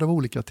fångad av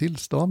olika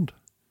tillstånd.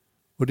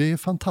 Och det är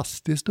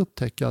fantastiskt att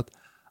upptäcka att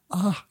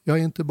jag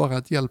är inte bara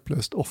ett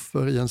hjälplöst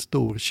offer i en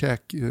stor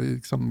käk,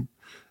 liksom,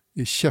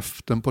 i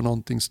käften på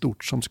någonting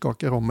stort som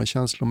skakar om mig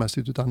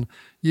känslomässigt, utan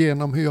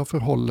genom hur jag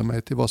förhåller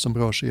mig till vad som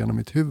rör sig genom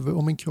mitt huvud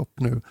och min kropp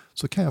nu,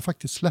 så kan jag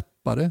faktiskt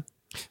släppa det.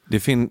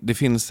 Det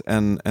finns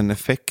en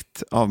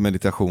effekt av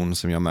meditation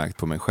som jag märkt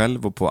på mig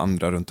själv och på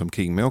andra runt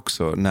omkring mig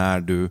också, när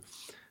du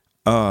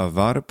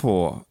övar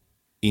på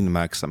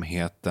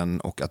inmärksamheten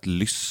och att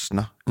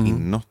lyssna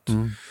inåt.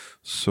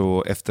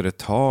 Så efter ett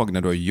tag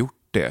när du har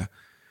gjort det,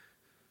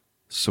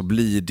 så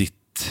blir ditt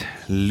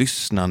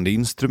lyssnande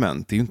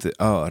instrument, det är ju inte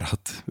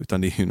örat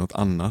utan det är ju något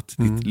annat.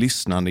 Ditt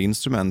lyssnande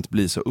instrument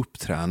blir så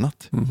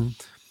upptränat.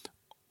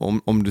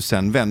 Om du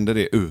sen vänder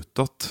det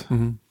utåt,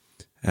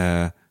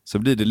 så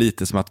blir det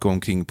lite som att gå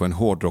omkring på en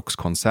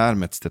hårdrockskonsert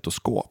med ett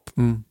stetoskop.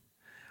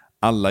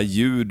 Alla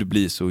ljud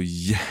blir så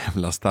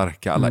jävla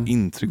starka, alla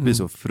intryck blir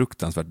så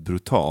fruktansvärt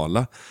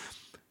brutala.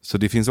 Så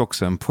det finns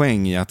också en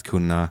poäng i att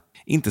kunna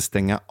inte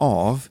stänga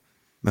av,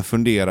 men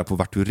fundera på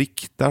vart du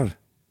riktar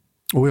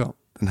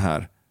den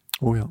här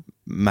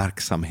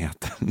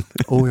märksamheten.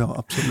 Oh ja,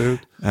 absolut.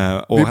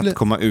 Och att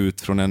komma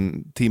ut från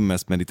en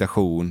timmes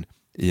meditation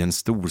i en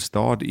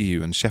storstad är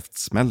ju en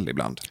käftsmäll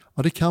ibland.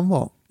 Ja, det kan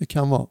vara.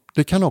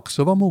 Det kan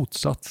också vara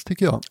motsats,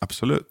 tycker jag.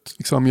 Absolut.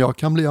 Liksom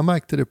jag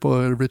märkte det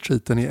på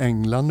retreaten i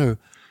England nu.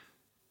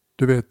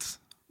 Du vet,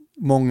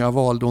 många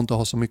valde att inte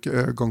ha så mycket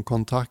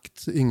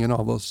ögonkontakt. Ingen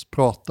av oss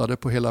pratade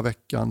på hela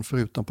veckan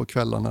förutom på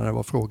kvällarna när det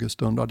var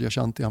frågestund.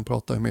 Adyashanti, han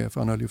pratade ju med,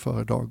 för han höll ju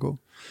föredrag och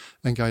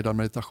en guidad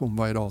meditation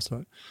varje dag. Så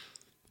här.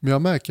 Men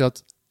jag märker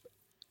att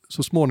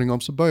så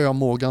småningom så börjar jag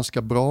må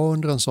ganska bra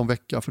under en sån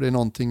vecka, för det är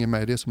någonting i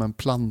mig, det är som en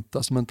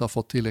planta som inte har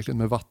fått tillräckligt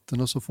med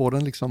vatten och så får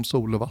den liksom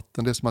sol och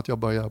vatten, det är som att jag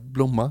börjar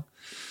blomma.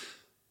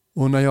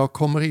 Och när jag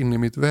kommer in i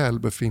mitt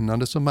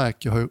välbefinnande så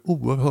märker jag hur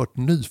oerhört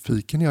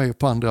nyfiken jag är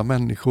på andra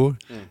människor.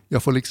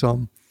 Jag får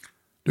liksom,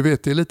 du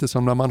vet, det är lite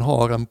som när man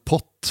har en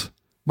pott.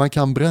 Man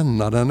kan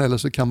bränna den eller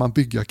så kan man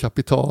bygga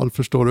kapital,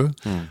 förstår du?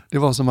 Det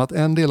var som att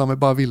en del av mig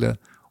bara ville,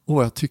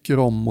 jag tycker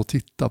om att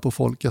titta på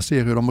folk. Jag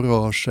ser hur de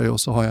rör sig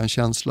och så har jag en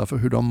känsla för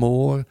hur de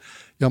mår.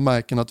 Jag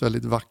märker något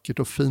väldigt vackert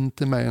och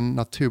fint i mig, en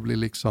naturlig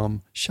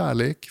liksom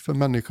kärlek för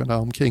människorna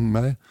omkring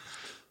mig.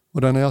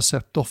 Och den har jag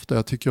sett ofta,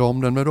 jag tycker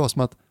om den, men det var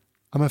som att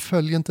men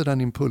följ inte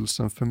den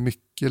impulsen för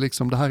mycket.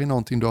 Liksom, det här är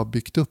någonting du har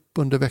byggt upp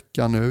under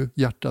veckan nu.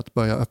 Hjärtat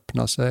börjar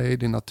öppna sig,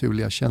 din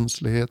naturliga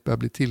känslighet börjar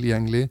bli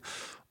tillgänglig.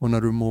 Och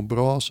när du mår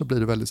bra så blir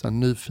du väldigt så här,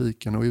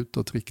 nyfiken och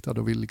utåtriktad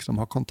och vill liksom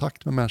ha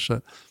kontakt med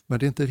människor. Men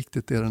det är inte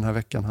riktigt det den här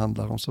veckan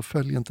handlar om. Så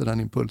följ inte den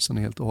impulsen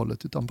helt och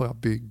hållet, utan bara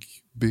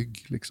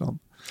bygg liksom.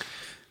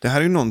 Det här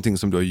är ju någonting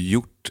som du har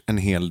gjort en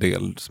hel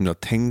del, som du har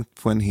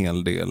tänkt på en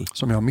hel del.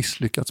 Som jag har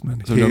misslyckats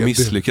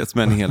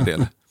med en hel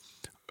del.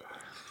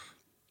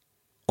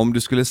 Om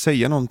du skulle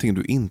säga någonting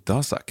du inte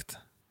har sagt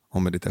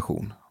om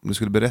meditation, om du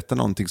skulle berätta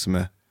någonting som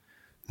är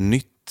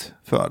nytt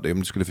för dig, om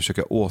du skulle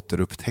försöka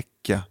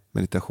återupptäcka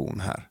meditation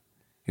här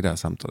i det här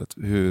samtalet,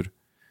 hur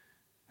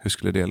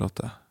skulle det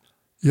låta?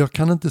 Jag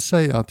kan inte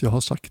säga att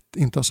jag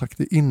inte har sagt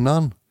det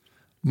innan,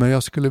 men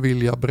jag skulle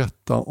vilja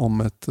berätta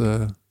om ett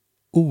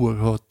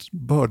oerhört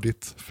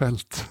bördigt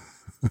fält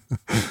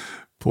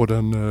på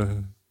den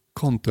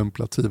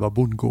kontemplativa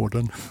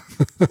bondgården.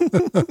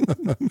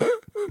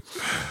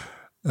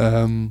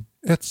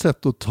 Ett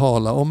sätt att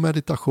tala om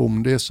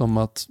meditation, det är som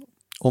att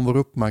om vår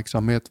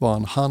uppmärksamhet var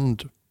en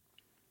hand,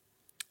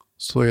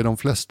 så är de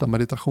flesta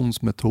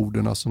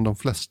meditationsmetoderna som de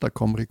flesta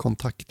kommer i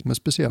kontakt med,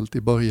 speciellt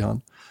i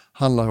början,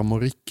 handlar om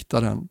att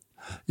rikta den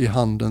i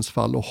handens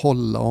fall och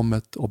hålla om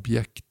ett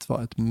objekt,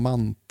 ett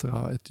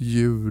mantra, ett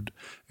ljud,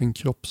 en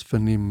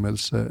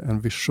kroppsförnimmelse,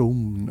 en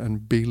vision,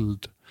 en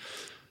bild,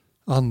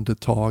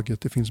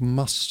 andetaget. Det finns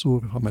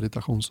massor av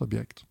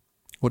meditationsobjekt.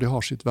 Och det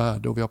har sitt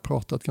värde och vi har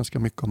pratat ganska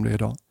mycket om det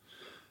idag.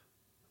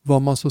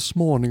 Vad man så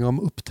småningom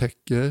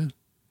upptäcker,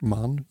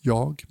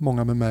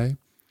 många med mig,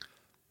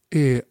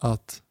 är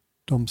att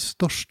de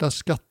största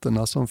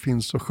skatterna som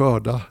finns att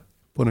skörda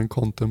på den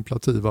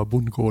kontemplativa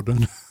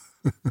bondgården,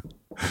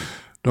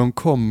 de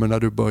kommer när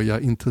du börjar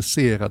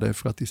intressera dig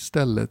för att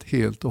istället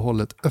helt och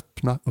hållet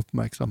öppna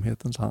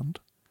uppmärksamhetens hand.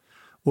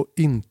 Och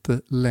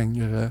inte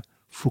längre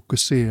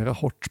fokusera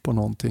hårt på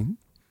någonting.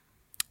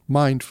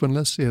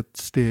 Mindfulness är ett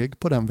steg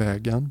på den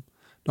vägen.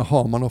 Där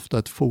har man ofta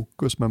ett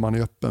fokus, men man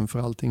är öppen för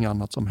allting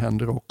annat som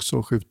händer också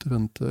och skjuter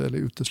inte eller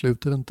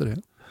utesluter inte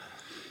det.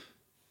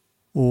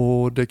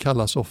 Och det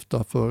kallas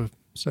ofta för,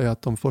 säg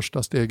att de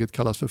första steget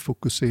kallas för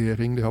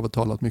fokusering, det har vi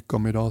talat mycket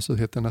om idag, så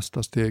heter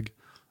nästa steg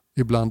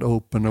ibland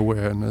open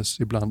awareness,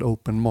 ibland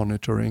open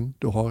monitoring.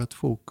 Du har ett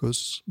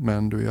fokus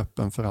men du är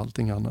öppen för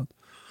allting annat.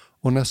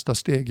 Och nästa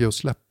steg är att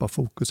släppa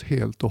fokus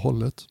helt och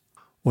hållet.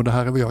 Och det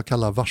här är vad jag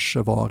kallar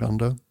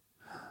varsevarande.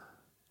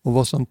 Och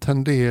vad som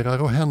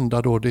tenderar att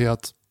hända då, det är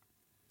att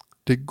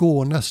det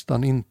går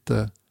nästan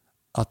inte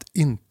att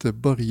inte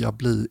börja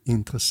bli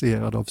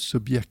intresserad av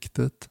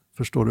subjektet.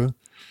 Förstår du?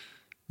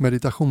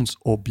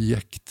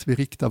 Meditationsobjekt, vi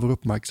riktar vår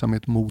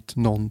uppmärksamhet mot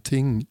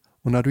någonting.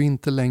 Och när du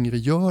inte längre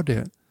gör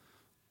det,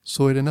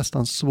 så är det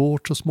nästan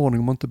svårt så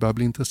småningom att inte börja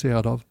bli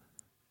intresserad av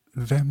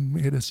vem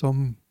är det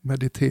som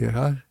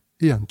mediterar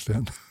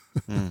egentligen?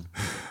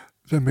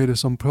 Vem är det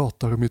som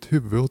pratar om mitt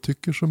huvud och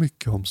tycker så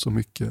mycket om så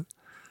mycket?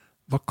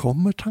 Var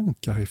kommer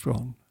tankar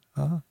ifrån?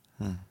 Ja.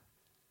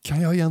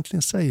 Kan jag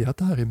egentligen säga att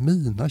det här är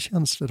mina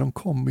känslor? De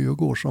kommer ju och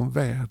går som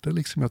väder.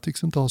 Liksom. Jag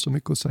tycks inte ha så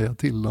mycket att säga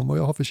till om vad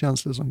jag har för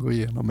känslor som går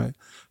igenom mig.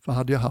 För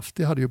hade jag haft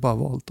det hade jag bara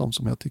valt dem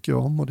som jag tycker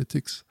om, och det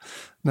tycks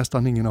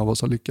nästan ingen av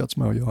oss ha lyckats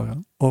med att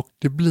göra. Och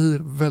det blir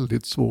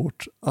väldigt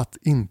svårt att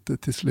inte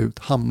till slut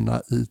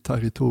hamna i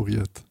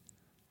territoriet.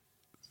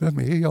 Vem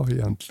är jag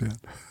egentligen?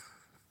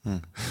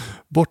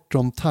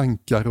 Bortom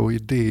tankar och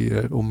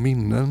idéer och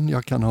minnen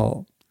jag kan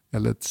ha,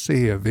 eller ett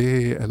CV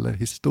eller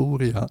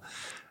historia,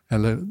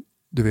 eller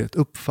du vet,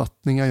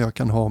 uppfattningar jag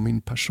kan ha om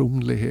min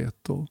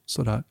personlighet och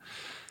sådär.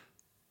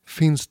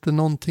 Finns det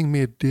någonting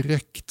mer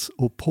direkt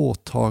och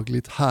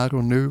påtagligt här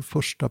och nu,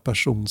 första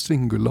person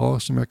singular,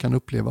 som jag kan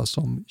uppleva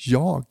som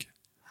jag?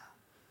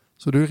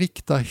 Så du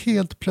riktar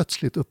helt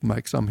plötsligt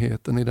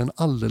uppmärksamheten i den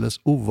alldeles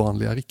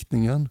ovanliga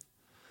riktningen.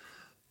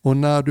 Och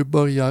när du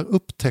börjar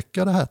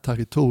upptäcka det här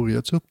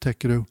territoriet så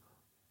upptäcker du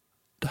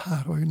det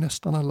här har ju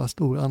nästan alla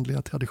stora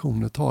andliga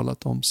traditioner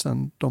talat om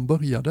sedan de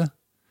började.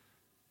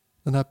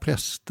 Den här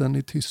prästen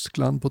i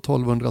Tyskland på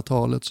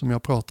 1200-talet som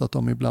jag pratat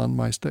om ibland,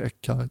 Meister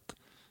Eckhart,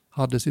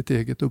 hade sitt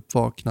eget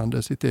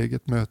uppvaknande, sitt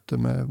eget möte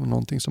med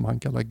någonting som han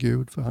kallar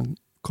Gud, för han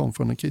kom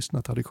från den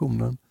kristna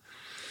traditionen.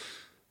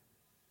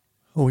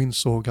 Och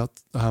insåg att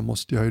det här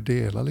måste jag ju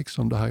dela,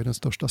 liksom. Det här är den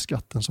största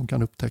skatten som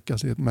kan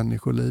upptäckas i ett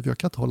människoliv. Jag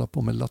kan inte hålla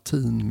på med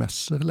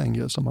latinmässor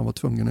längre som man var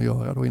tvungen att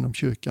göra då inom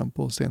kyrkan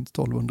på sent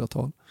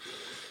 1200-tal.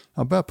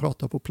 Han började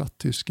prata på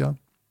platttyska.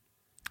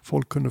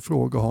 Folk kunde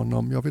fråga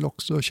honom, jag vill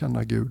också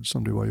känna Gud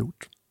som du har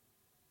gjort.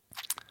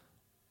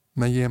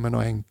 Men ge mig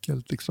något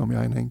enkelt, liksom,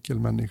 jag är en enkel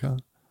människa.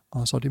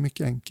 Han sa, det är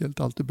mycket enkelt.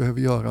 Allt du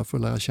behöver göra för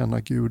att lära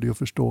känna Gud är att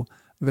förstå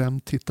vem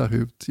tittar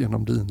ut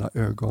genom dina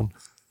ögon.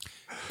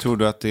 Tror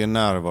du att det är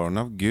närvaron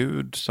av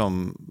Gud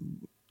som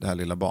det här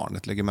lilla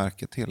barnet lägger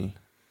märke till?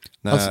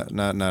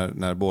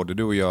 När både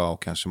du och jag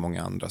och kanske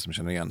många andra som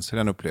känner igen sig i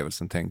den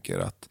upplevelsen tänker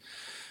att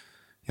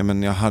ja,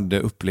 men jag hade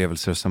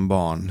upplevelser som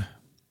barn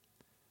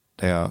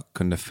där jag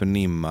kunde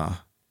förnimma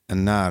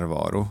en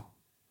närvaro.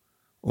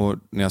 Och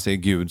när jag säger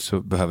Gud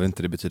så behöver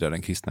inte det betyda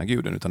den kristna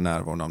guden utan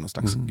närvaron av någon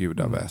slags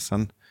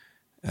gudaväsen.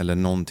 Eller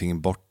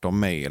någonting bortom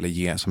mig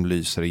eller som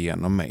lyser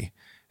igenom mig.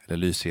 Eller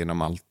lyser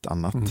genom allt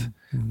annat.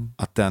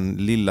 Att den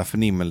lilla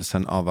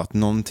förnimmelsen av att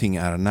någonting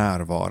är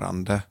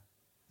närvarande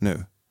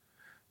nu.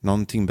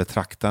 Någonting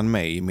betraktar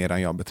mig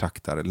medan jag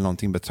betraktar. Eller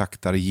någonting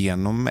betraktar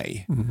genom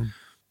mig.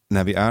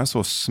 När vi är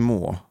så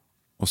små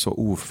och så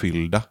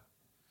ofyllda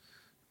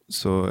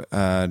så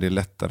är det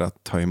lättare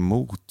att ta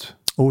emot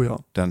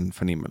den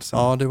förnimmelsen.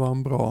 Ja, det var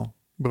en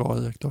bra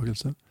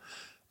iakttagelse.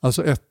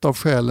 Alltså ett av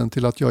skälen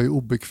till att jag är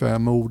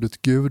obekväm med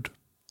ordet Gud,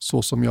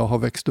 så som jag har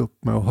växt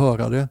upp med att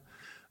höra det,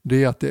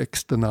 det är att det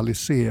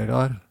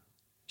externaliserar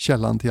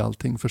källan till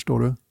allting, förstår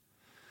du?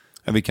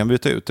 Ja, vi kan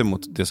byta ut det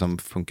mot det som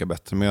funkar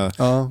bättre, men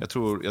jag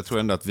tror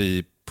ändå att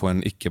vi på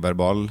en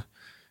icke-verbal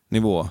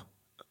nivå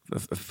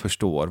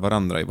förstår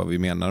varandra i vad vi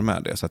menar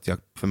med det. Så att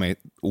för mig,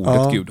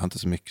 ordet Gud har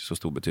inte så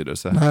stor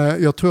betydelse.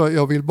 Nej,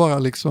 jag vill bara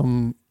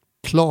liksom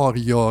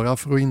klargöra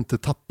för att inte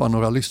tappa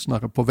några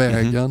lyssnare på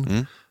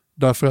vägen.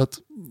 Därför att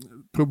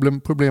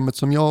problemet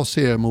som jag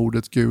ser med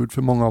ordet Gud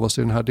för många av oss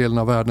i den här delen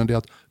av världen är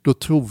att då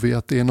tror vi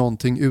att det är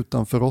någonting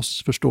utanför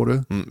oss, förstår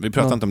du? Vi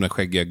pratar inte om den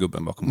skäggiga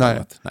gubben bakom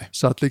hållet. Nej,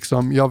 så att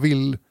liksom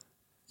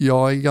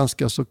jag är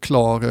ganska så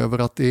klar över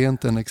att det är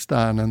inte en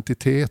extern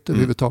entitet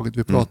överhuvudtaget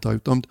vi pratar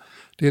utom.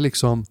 Det är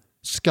liksom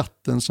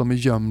skatten som är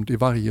gömd i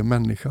varje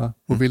människa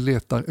och vi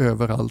letar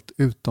överallt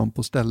utom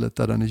på stället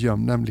där den är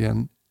gömd,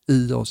 nämligen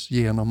i oss,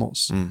 genom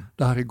oss.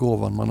 Det här är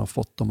gåvan man har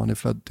fått om man är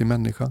född till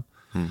människa.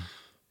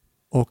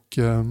 Och,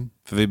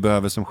 för vi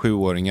behöver som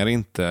 7-åringar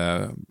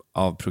inte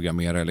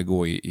avprogrammera eller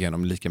gå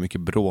igenom lika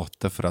mycket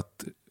bråte för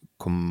att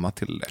komma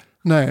till det.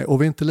 Nej,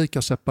 och vi är inte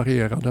lika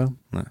separerade.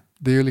 Nej.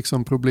 Det är ju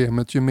liksom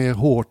problemet, ju mer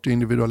hårt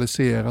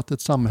individualiserat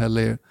ett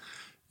samhälle är,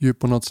 ju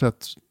på något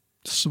sätt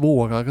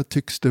svårare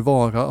tycks det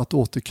vara att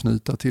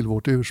återknyta till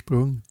vårt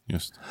ursprung.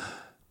 Just.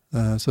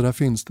 Så där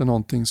finns det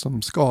någonting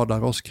som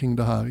skadar oss kring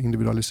det här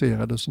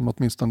individualiserade som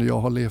åtminstone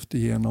jag har levt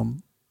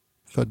igenom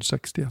född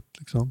 61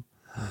 liksom.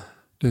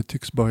 Det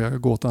tycks börja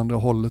gå åt andra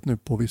hållet nu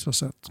på vissa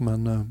sätt.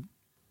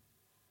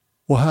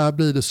 Och här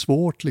blir det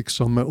svårt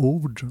liksom med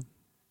ord.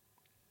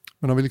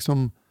 Men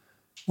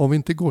om vi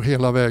inte går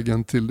hela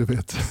vägen till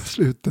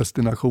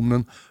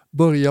slutdestinationen,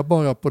 börja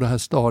bara på det här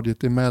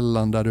stadiet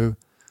emellan där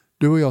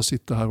du och jag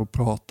sitter här och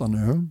pratar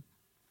nu.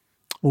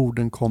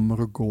 Orden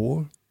kommer och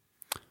går.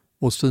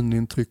 Och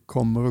synintryck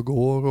kommer och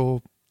går.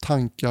 Och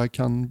tankar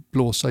kan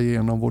blåsa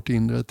igenom vårt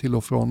inre till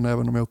och från,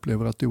 även om jag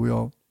upplever att du och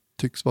jag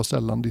tycks vara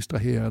sällan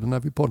distraherade när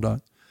vi poddar.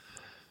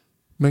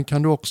 Men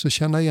kan du också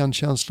känna igen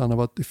känslan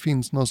av att det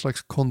finns någon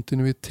slags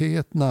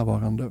kontinuitet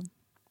närvarande?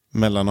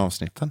 Mellan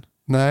avsnitten?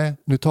 Nej,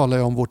 nu talar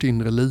jag om vårt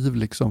inre liv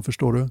liksom,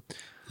 förstår du?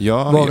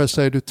 Ja, vare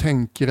sig du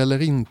tänker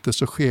eller inte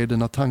så sker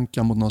dina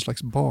tankar mot någon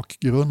slags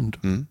bakgrund.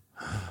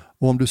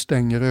 Och om du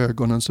stänger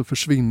ögonen så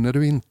försvinner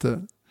du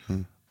inte.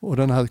 Och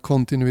den här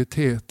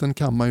kontinuiteten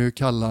kan man ju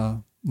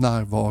kalla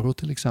närvaro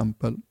till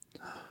exempel.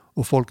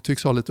 Och folk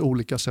tycks ha lite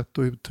olika sätt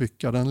att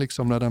uttrycka den.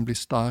 Liksom när den blir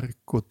stark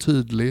och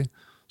tydlig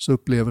så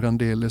upplever en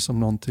del det som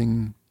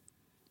någonting,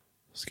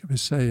 ska vi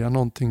säga,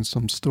 någonting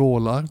som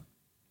strålar.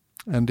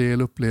 En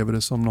del upplever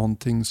det som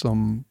någonting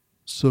som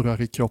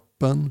surrar i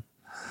kroppen.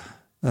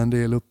 En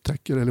del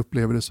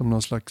upplever det som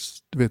någon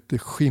slags, det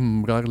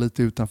skimrar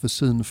lite utanför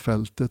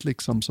synfältet.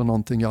 Liksom, som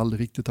någonting jag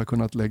aldrig riktigt har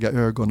kunnat lägga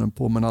ögonen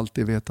på men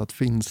alltid vet att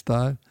finns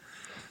där.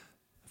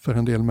 För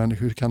en del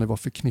människor kan det vara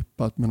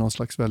förknippat med någon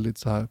slags väldigt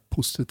så här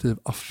positiv,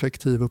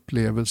 affektiv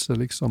upplevelse.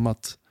 Liksom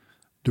att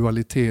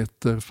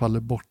dualiteter faller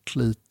bort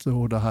lite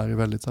och det här är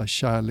väldigt så här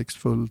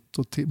kärleksfullt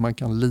och man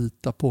kan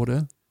lita på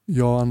det.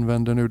 Jag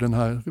använder nu den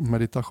här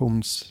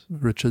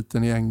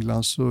meditationsretreaten i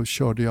England, så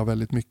körde jag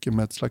väldigt mycket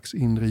med ett slags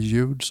inre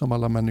ljud som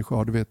alla människor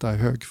har. Du vet det här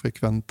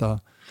högfrekventa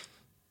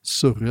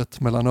surret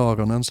mellan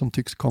öronen som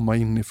tycks komma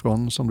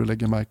inifrån, som du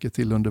lägger märke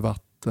till under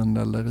vatten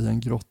eller i en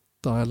grotta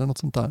trötta eller något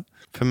sånt där.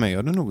 För mig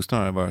har det nog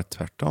snarare varit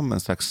tvärtom, en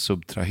slags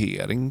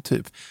subtrahering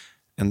typ.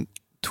 En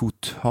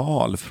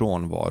total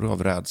frånvaro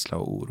av rädsla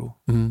och oro.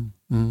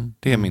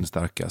 Det är min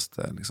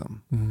starkaste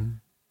liksom.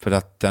 För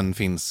att den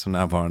finns så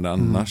närvarande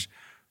annars.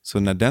 Så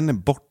när den är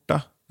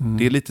borta,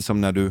 det är lite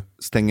som när du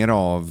stänger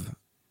av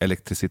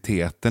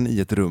elektriciteten i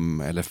ett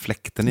rum eller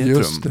fläkten i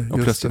ett rum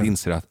och plötsligt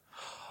inser att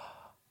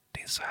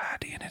det är så här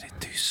det är när det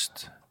är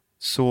tyst.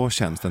 Så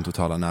känns den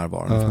totala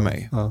närvaron för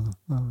mig.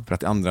 För att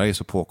det andra är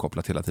så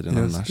påkopplat hela tiden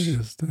annars.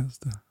 Just det.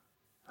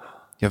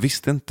 Jag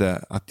visste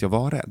inte att jag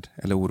var rädd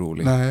eller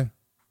orolig. Nej.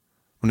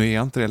 Och nu är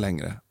jag inte det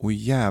längre. Och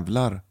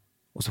jävlar.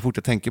 Och så fort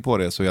jag tänker på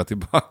det så är jag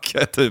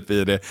tillbaka typ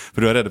i det.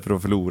 För då är jag rädd för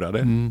att förlora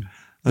det.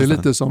 Det är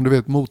lite som du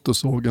vet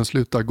motorsågen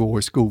slutar gå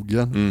i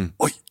skogen.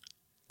 Oj,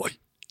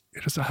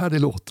 är det så här det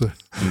låter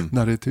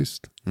när det är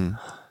tyst?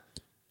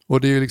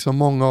 Och det är liksom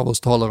många av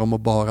oss talar om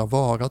att bara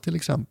vara till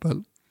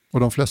exempel. Och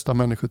de flesta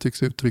människor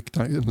tycks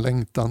uttrycka en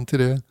längtan till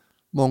det.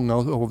 Många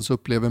av oss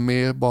upplever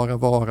mer bara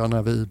vara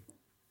när vi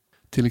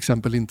till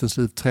exempel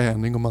intensiv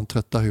träning och man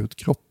tröttar ut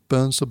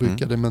kroppen så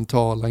brukar det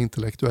mentala,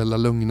 intellektuella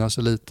lugna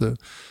sig lite.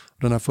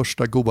 Den här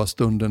första goda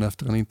stunden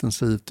efter en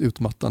intensivt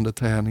utmattande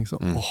träning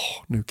så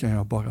nu kan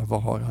jag bara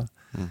vara.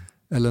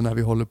 Eller när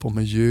vi håller på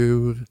med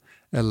djur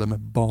eller med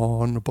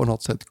barn och på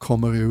något sätt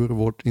kommer ur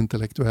vårt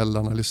intellektuella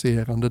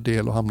analyserande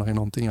del och hamnar i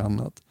någonting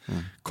annat.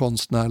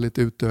 Konstnärligt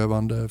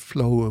utövande,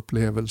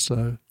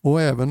 flow-upplevelser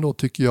och även då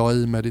tycker jag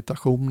i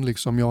meditation,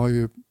 liksom jag har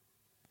ju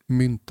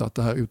myntat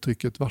det här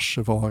uttrycket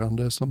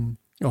varsevarande som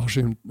jag har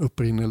sin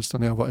upprinnelse.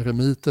 När jag var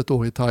eremit ett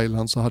år i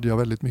Thailand så hade jag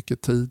väldigt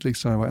mycket tid,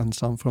 liksom jag var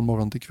ensam från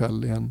morgon till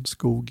kväll i en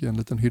skog i en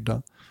liten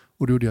hydda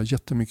och då gjorde jag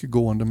jättemycket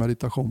gående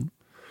meditation.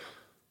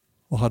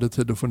 Och hade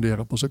tid att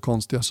fundera på så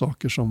konstiga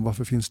saker som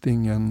varför finns det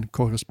ingen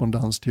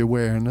korrespondens till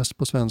awareness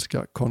på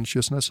svenska.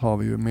 Consciousness har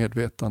vi ju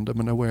medvetande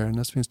men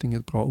awareness finns det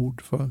inget bra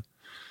ord för.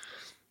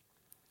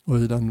 Och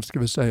i den ska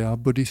vi säga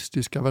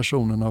buddhistiska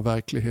versionen av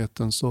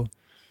verkligheten så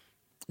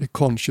är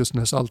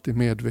consciousness alltid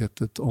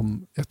medvetet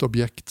om ett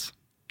objekt.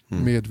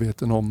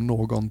 Medveten om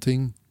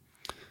någonting.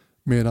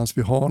 Medan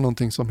vi har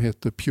någonting som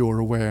heter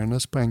pure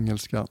awareness på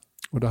engelska.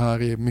 Och det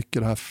här är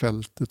mycket det här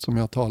fältet som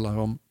jag talar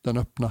om. Den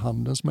öppna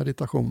handens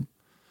meditation.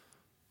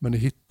 Men det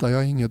hittar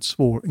jag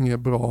inget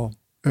bra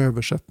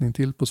översättning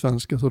till på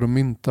svenska så då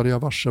myntade jag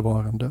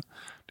varsevarande.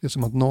 Det är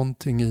som att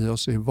någonting i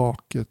oss är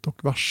vaket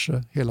och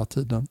varse hela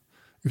tiden.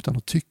 Utan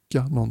att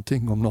tycka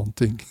någonting om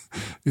någonting.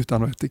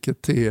 Utan att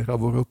etikettera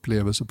vår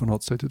upplevelse på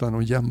något sätt. Utan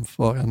att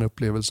jämföra en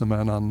upplevelse med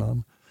en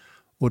annan.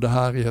 Och det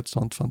här är ett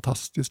sånt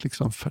fantastiskt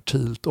liksom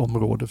fertilt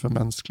område för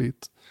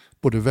mänskligt.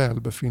 Både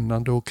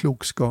välbefinnande och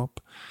klokskap.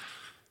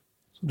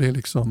 Så det är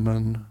liksom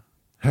en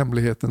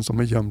hemligheten som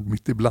är gömd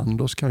mitt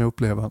ibland oss kan jag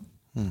uppleva.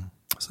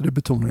 Så det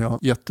betonar jag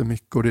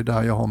jättemycket och det är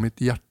där jag har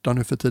mitt hjärta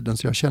nu för tiden.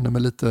 Så jag känner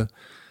mig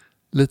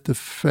lite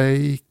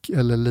fake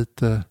eller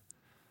lite,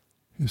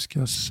 hur ska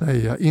jag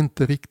säga,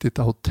 inte riktigt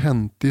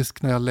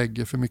autentisk när jag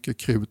lägger för mycket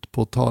krut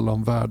på att tala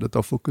om värdet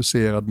av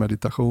fokuserad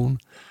meditation.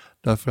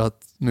 Därför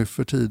att nu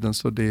för tiden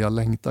så det jag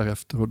längtar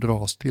efter och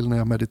dras till när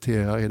jag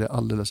mediterar är det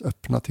alldeles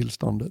öppna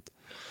tillståndet.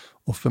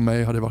 Och för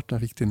mig har det varit en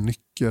riktig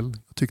nyckel.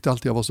 Jag tyckte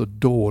alltid jag var så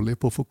dålig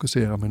på att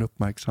fokusera min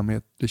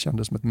uppmärksamhet. Det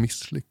kändes som ett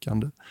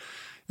misslyckande.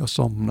 Jag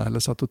somnade eller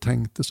satt och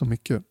tänkte så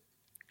mycket.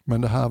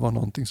 Men det här var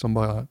någonting som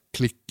bara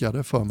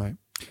klickade för mig.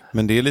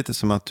 Men det är lite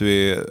som att du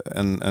är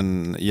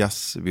en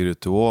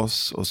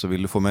jazzvirtuos och så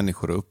vill du få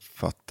människor att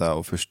uppfatta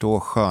och förstå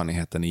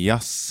skönheten i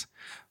jazz.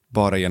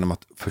 Bara genom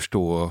att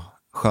förstå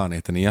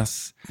skönheten i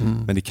jazz.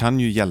 Men det kan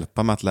ju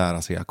hjälpa med att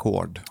lära sig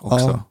ackord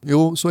också. Ja,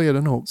 jo, så är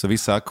det nog. Så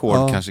vissa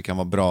ackord kanske kan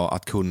vara bra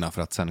att kunna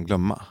för att sen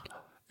glömma.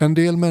 En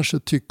del människor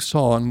tycks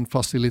ha en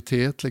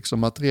facilitet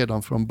liksom att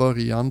redan från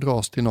början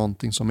dras till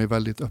någonting som är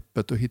väldigt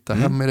öppet och hitta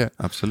hem i det.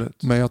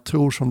 Absolut. Men jag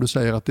tror som du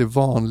säger att det är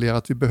vanligare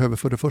att vi behöver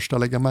för det första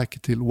lägga märke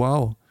till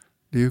wow,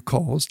 det är ju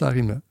kaos där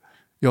inne.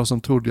 Jag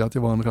som trodde att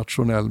jag var en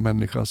rationell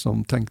människa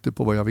som tänkte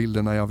på vad jag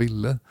ville när jag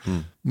ville.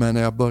 Men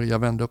när jag börjar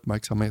vända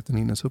uppmärksamheten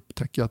inne så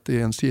upptäcker jag att det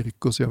är en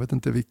cirkus. Jag vet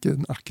inte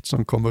vilken akt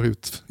som kommer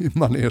ut i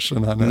manegen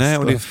här nästa. Nej,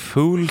 och det är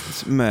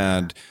fullt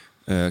med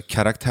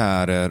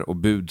karaktärer och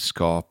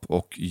budskap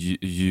och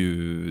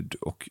ljud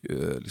och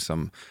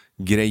liksom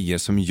grejer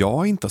som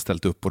jag inte har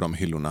ställt upp på de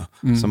hyllorna.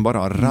 Som bara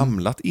har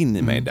ramlat in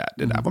i mig där.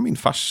 Det där var min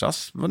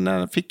farsas.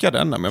 När fick jag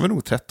den? Men jag var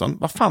nog 13.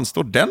 Vad fan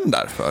står den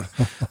där för?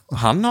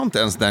 Han har inte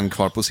ens den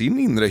kvar på sin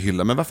inre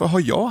hylla. Men varför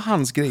har jag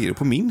hans grejer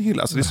på min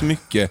hylla? Alltså det är så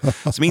mycket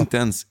som inte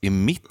ens är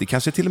mitt. Det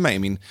kanske till och med är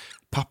min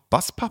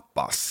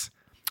pappas.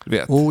 Du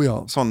vet,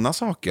 sådana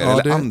saker.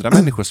 Eller andra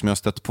människor som jag har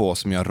stött på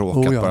som jag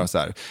råkat bara så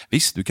här.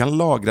 Visst, du kan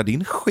lagra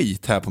din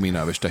skit här på min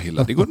översta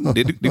hylla. Det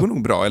går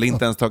nog bra. Eller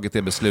inte ens tagit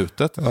det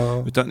beslutet.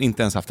 Utan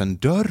inte ens haft en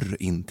dörr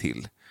in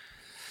till.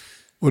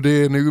 Och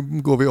nu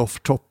går vi off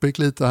topic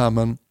lite här.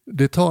 Men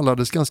det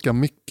talades ganska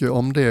mycket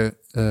om det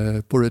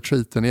på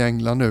retreaten i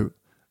England nu.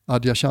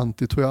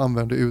 Adyashanti tror jag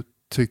använde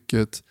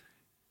uttrycket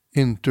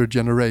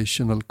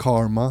intergenerational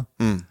karma.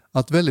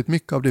 Att väldigt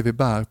mycket av det vi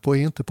bär på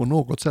är inte på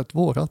något sätt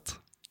vårat.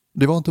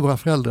 Det var inte våra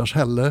föräldrars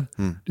heller.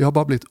 Mm. Det har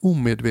bara blivit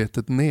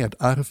omedvetet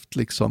nedärvt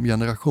liksom,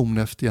 generation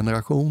efter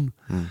generation.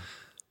 Mm.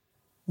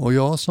 Och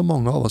jag, som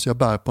många av oss, jag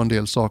bär på en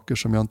del saker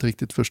som jag inte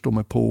riktigt förstår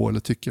mig på eller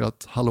tycker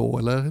att hallå,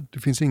 eller det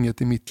finns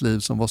inget i mitt liv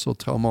som var så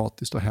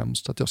traumatiskt och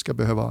hemskt att jag ska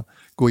behöva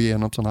gå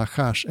igenom sådana här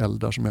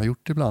skärseldar som jag har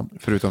gjort ibland.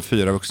 Förutom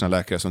 4 vuxna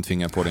läkare som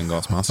tvingar på din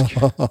gasmask.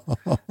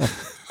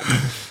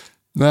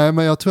 Nej,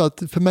 men jag tror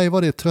att för mig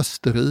var det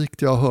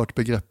trösterikt. Jag har hört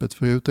begreppet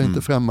förut och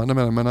inte främmande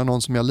med det. Men när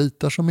någon som jag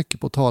litar så mycket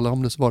på talar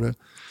om det så var det.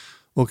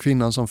 Och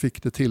kvinnan som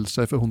fick det till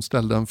sig, för hon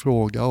ställde en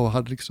fråga och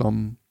hade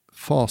liksom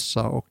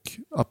fasa och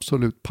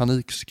absolut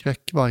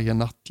panikskräck varje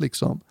natt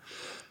liksom.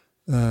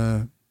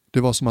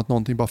 Det var som att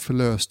någonting bara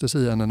förlöstes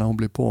i henne när hon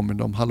blev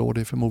påmind om hallå,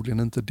 det är förmodligen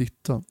inte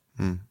ditt.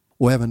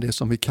 Och även det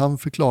som vi kan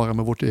förklara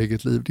med vårt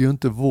eget liv, det är ju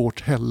inte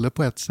vårt heller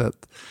på ett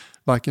sätt.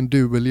 Varken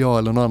du eller jag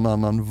eller någon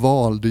annan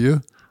valde ju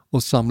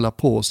att samla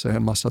på sig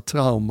en massa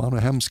trauman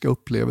och hemska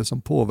upplevelser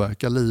som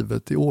påverkar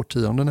livet i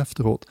årtionden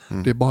efteråt.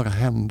 Det bara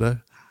händer.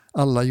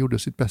 Alla gjorde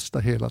sitt bästa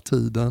hela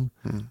tiden.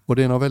 Och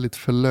det är något väldigt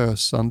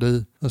förlösande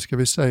i, vad ska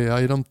vi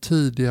säga, i de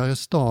tidigare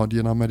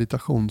stadierna av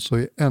meditation så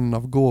är en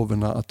av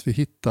gåvorna att vi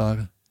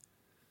hittar,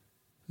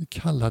 vi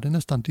kallar det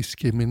nästan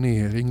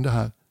diskriminering, det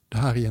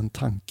här är en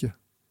tanke.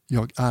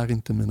 Jag är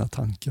inte mina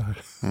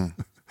tankar.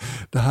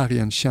 Det här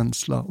är en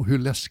känsla och hur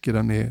läskig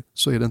den är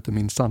så är det inte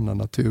min sanna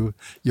natur.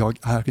 Jag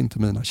är inte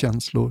mina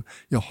känslor.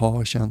 Jag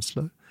har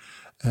känslor.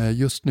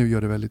 Just nu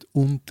gör det väldigt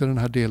ont i den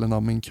här delen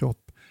av min kropp.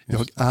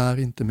 Jag är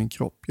inte min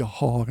kropp. Jag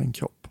har en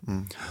kropp.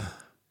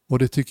 Och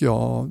det tycker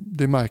jag,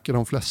 det märker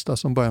de flesta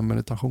som börjar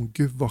meditation.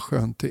 Gud vad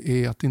skönt det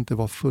är att inte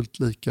vara fullt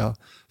lika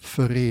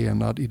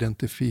förenad,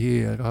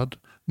 identifierad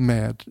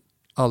med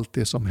allt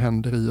det som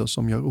händer i oss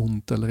som gör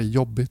ont eller är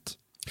jobbigt.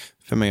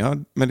 För mig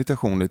har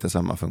meditation lite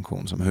samma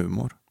funktion som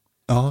humor.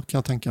 Ja, kan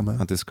jag tänka mig.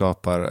 Att det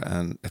skapar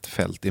ett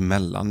fält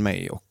emellan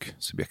mig och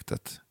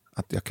subjektet.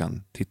 Att jag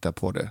kan titta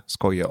på det,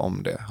 skoja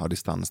om det, ha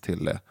distans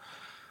till det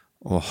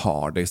och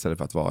ha det istället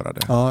för att vara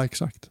det. Ja,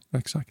 exakt.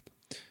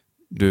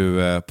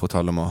 Du, på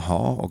tal om att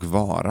ha och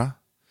vara.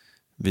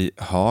 Vi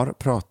har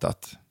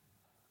pratat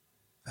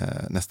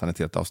nästan ett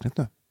helt avsnitt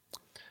nu.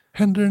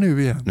 Händer det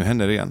nu igen? Nu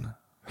händer det igen.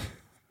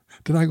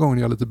 Den här gången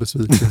är jag lite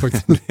besviken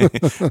faktiskt.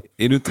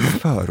 Är du inte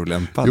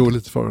förolämpad? Jo,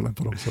 lite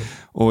förolämpad också.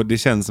 Och det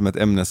känns som ett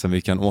ämne som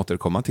vi kan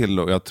återkomma till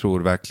och jag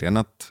tror verkligen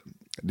att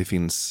det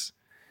finns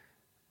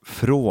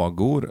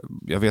frågor.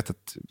 Jag vet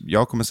att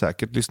jag kommer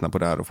säkert lyssna på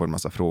det här och få en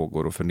massa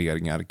frågor och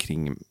funderingar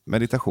kring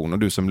meditation. Och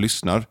du som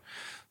lyssnar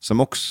som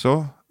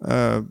också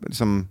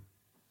liksom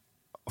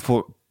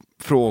får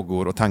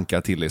frågor och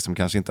tankar till dig som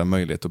kanske inte har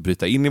möjlighet att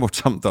bryta in i vårt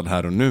samtal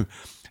här och nu.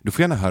 Du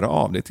får gärna höra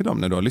av dig till dem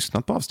när du har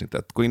lyssnat på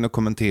avsnittet. Gå in och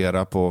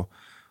kommentera på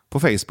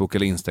Facebook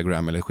eller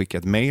Instagram eller skicka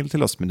ett mejl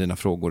till oss med dina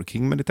frågor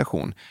kring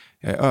meditation.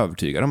 Jag är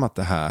övertygad om att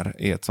det här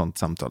är ett sånt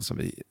samtal som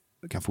vi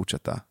kan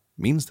fortsätta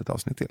minst ett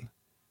avsnitt till.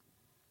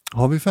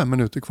 Har vi 5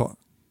 minuter kvar?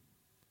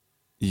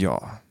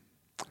 Ja.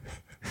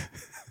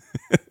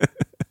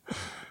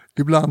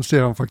 Ibland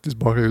ser han faktiskt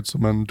bara ut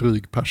som en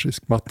dryg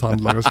persisk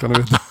matthandlare, ska ni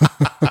veta.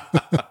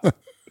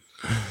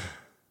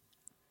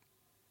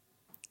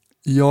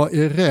 Jag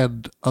är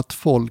rädd att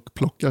folk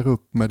plockar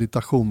upp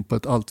meditation på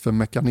ett alltför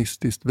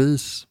mekanistiskt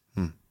vis.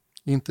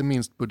 Inte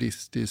minst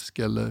buddhistisk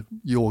eller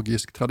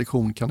yogisk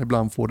tradition kan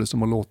ibland få det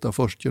som att låta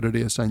först gör du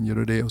det, sen gör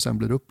du det och sen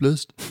blir det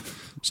upplyst.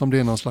 Som det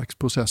är någon slags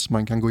process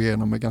man kan gå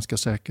igenom med ganska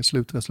säkert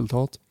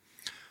slutresultat.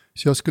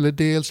 Så jag skulle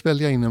dels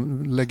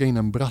lägga in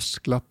en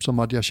brasklapp som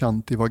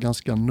Adyashanti var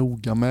ganska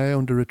noga med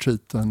under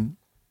retreaten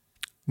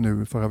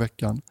nu förra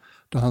veckan.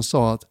 Där han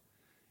sa att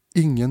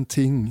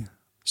ingenting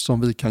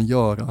som vi kan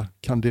göra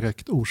kan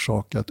direkt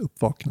orsaka ett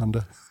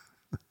uppvaknande.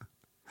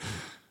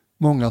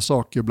 Många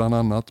saker, bland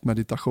annat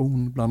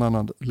meditation, bland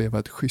annat leva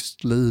ett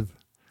schysst liv,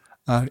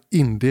 är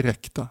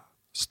indirekta,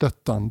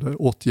 stöttande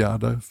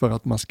åtgärder för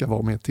att man ska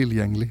vara mer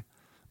tillgänglig.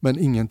 Men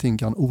ingenting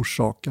kan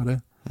orsaka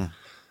det.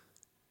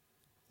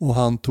 Och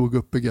han tog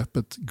upp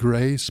begreppet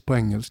grace på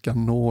engelska,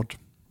 nåd.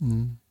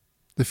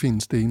 Det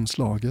finns det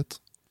inslaget.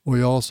 Och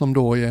jag som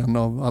då är en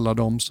av alla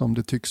de som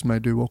det tycks mig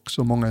du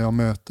också, många jag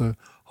möter,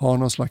 har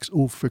någon slags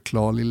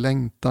oförklarlig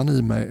längtan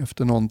i mig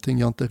efter någonting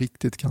jag inte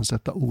riktigt kan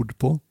sätta ord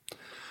på.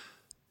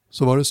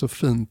 Så var det så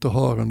fint att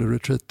höra under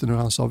retreaten hur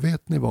han sa,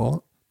 vet ni vad?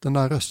 Den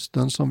där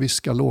rösten som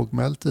viskar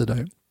lågmält i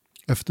dig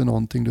efter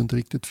någonting du inte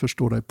riktigt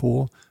förstår dig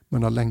på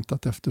men har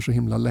längtat efter så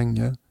himla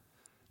länge,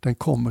 den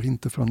kommer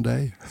inte från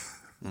dig.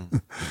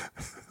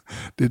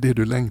 Det är det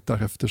du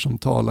längtar efter som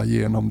talar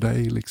genom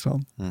dig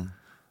liksom.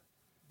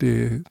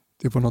 Det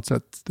är på något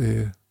sätt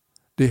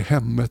det är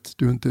hemmet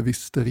du inte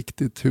visste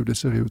riktigt hur det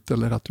ser ut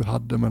eller att du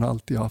hade, men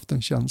alltid haft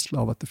en känsla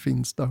av att det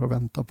finns där och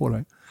väntar på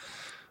dig.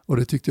 Och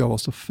det tyckte jag var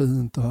så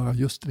fint att höra.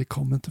 Just det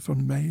kommer inte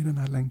från mig, den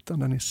här längtan.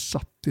 Den är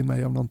satt i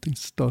mig av någonting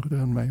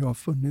större än mig och har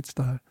funnits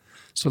där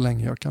så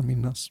länge jag kan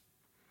minnas.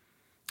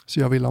 Så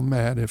jag vill ha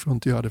med det för att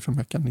inte göra det för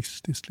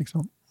mekanistiskt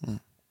liksom.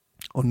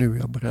 Och nu är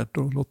jag beredd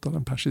att låta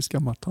den persiska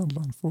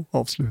matthandlaren få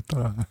avsluta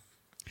det här.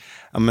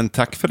 Ja, men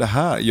tack för det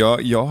här.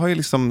 Jag har ju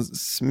liksom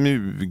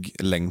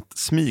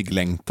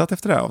smyglängtat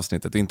efter det här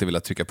avsnittet och inte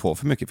velat trycka på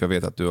för mycket, för jag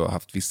vet att du har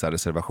haft vissa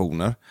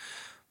reservationer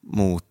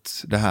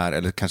mot det här,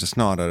 eller kanske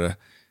snarare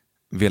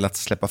velat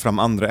släppa fram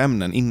andra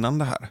ämnen innan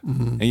det här.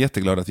 Jag är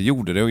jätteglad att vi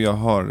gjorde det, och jag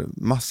har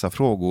massa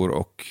frågor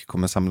och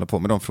kommer samla på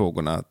med de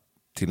frågorna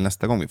till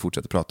nästa gång vi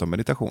fortsätter prata om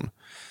meditation.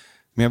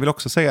 Men jag vill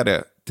också säga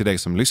det till dig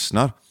som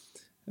lyssnar.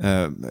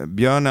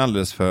 Björn är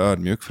alldeles för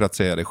ödmjuk för att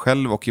säga det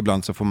själv, och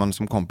ibland så får man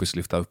som kompis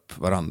lyfta upp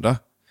varandra.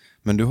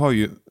 Men du har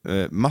ju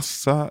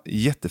massa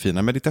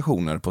jättefina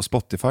meditationer på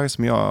Spotify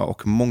som jag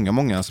och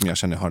många som jag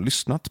känner har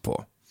lyssnat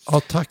på. Ja,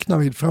 tack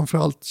Navid.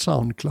 Framförallt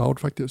Soundcloud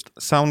faktiskt.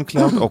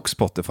 Soundcloud och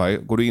Spotify.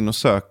 Går du in och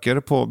söker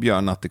på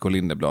Björn Natthiko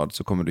Lindeblad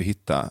så kommer du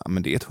hitta,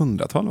 men det är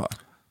 100-tal, va?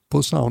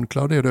 På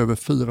Soundcloud är det över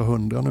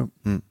 400 nu.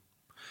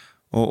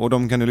 Och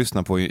de kan du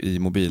lyssna på i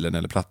mobilen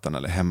eller plattan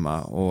eller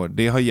hemma. Och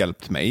det har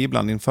hjälpt mig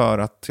ibland inför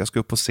att jag ska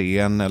upp på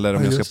scen eller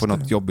om jag ska på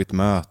något jobbigt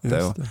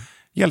möte. Och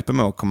hjälper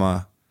mig att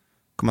komma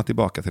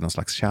tillbaka till någon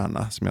slags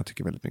kärna som jag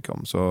tycker väldigt mycket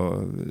om.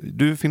 Så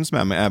du finns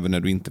med mig även när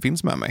du inte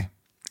finns med mig.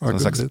 Som en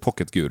slags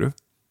pocketguru.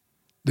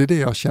 Det är det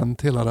jag har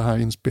känt hela den här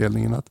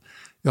inspelningen, att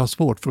jag har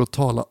svårt för att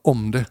tala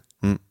om det.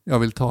 Jag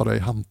vill ta dig i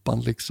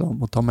hampan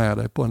liksom och ta med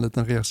dig på en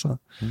liten resa.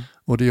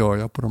 Och det gör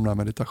jag på de där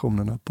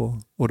meditationerna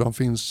på. Och de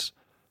finns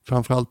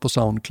framförallt på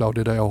Soundcloud,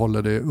 det är där jag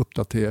håller det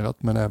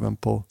uppdaterat, men även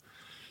på,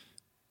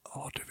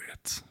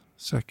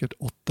 säkert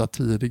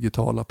 8-10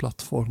 digitala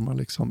plattformar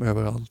liksom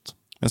överallt.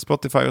 Men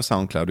Spotify och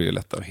Soundcloud är ju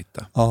lättare att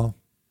hitta. Ja,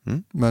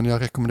 men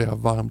jag rekommenderar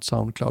varmt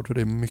Soundcloud, för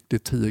det är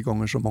mycket 10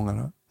 gånger så många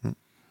där.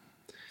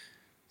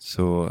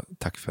 Så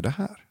tack för det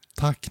här.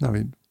 Tack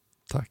Navid,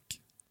 tack.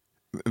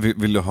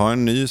 Vill du ha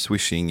en ny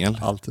Swish-jingel?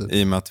 Alltid.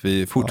 I och med att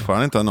vi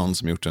fortfarande inte har någon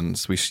som gjort en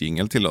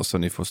Swish-jingel till oss, så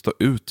ni får stå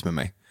ut med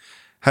mig.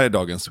 Här är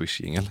dagens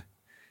Swish-jingel.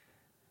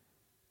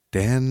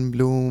 Den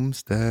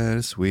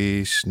blomster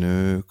Swish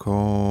nu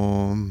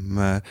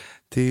kommer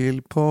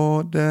till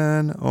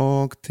podden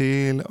och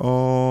till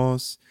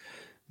oss,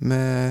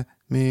 med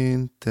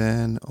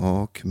mynten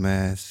och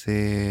med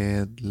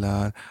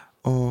sedlar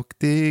och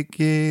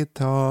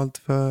digitalt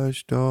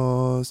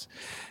förstås,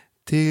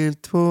 till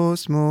 2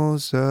 små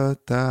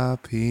söta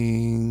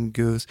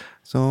pingus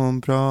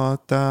som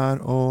pratar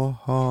och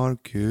har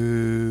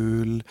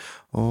kul.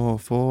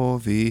 Och får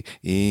vi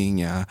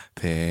inga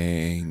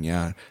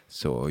pengar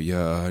så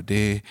gör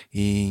det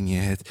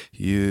inget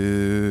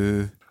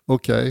ju.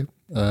 Okej,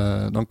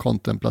 de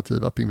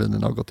kontemplativa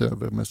pingvinerna har gått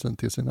över med sin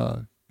till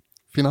sina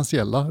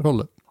finansiella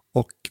roller.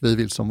 Och vi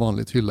vill som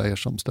vanligt hylla er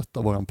som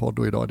stöttar våran podd,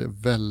 och idag är det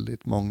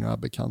väldigt många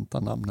bekanta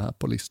namn här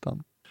på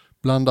listan.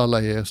 Bland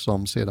alla er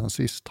som sedan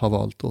sist har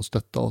valt att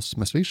stötta oss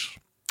med Swish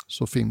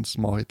så finns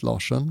Marit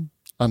Larsen,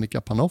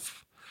 Annika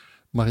Panoff,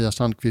 Maria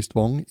Sandqvist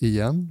Wång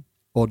igen,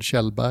 Odd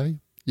Kjellberg,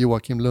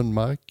 Joakim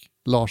Lundmark,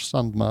 Lars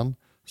Sandman,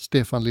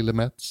 Stefan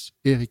Lillemets,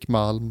 Erik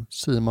Malm,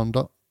 Simon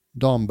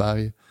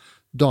Damberg,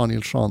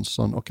 Daniel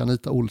Schansson och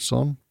Anita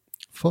Olsson.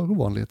 För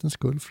ovanlighetens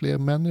skull fler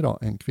män idag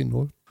än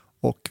kvinnor.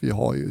 Och vi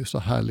har ju så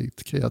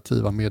härligt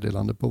kreativa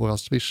meddelande på våra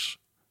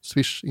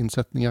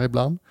Swish-insättningar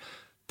ibland.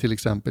 Till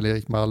exempel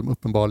Erik Malm,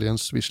 uppenbarligen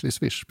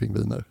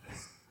Swishly-Swish-pingviner.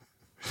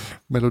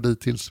 Melodi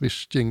till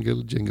Swish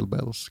Jingle, Jingle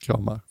Bells,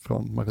 kramar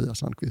från Maria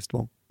Sandqvist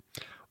Wång.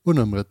 Och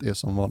numret är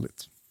som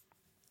vanligt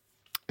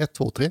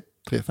 123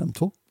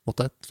 352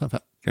 8155.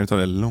 Kan du ta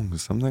det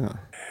långsamt en gång? 1,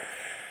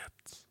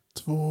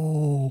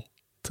 2,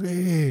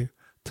 3,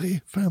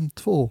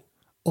 352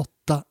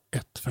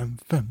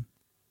 8155.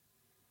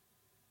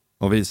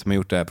 Och vi som har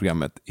gjort det här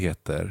programmet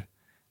heter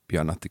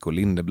Björn Natthiko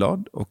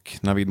Lindeblad och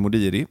Navid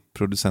Modiri,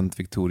 producent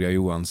Victoria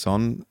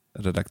Johansson,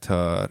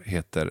 redaktör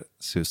heter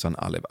Susan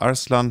Alev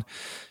Arslan.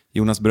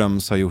 Jonas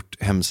Bröms har gjort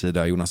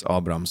hemsida, Jonas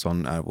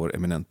Abrahamsson är vår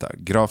eminenta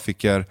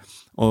grafiker.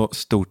 Och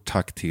stort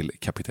tack till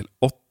Kapitel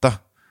 8,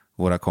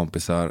 våra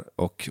kompisar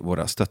och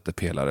våra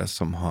stöttepelare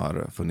som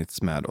har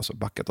funnits med oss och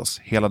backat oss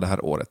hela det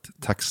här året.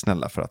 Tack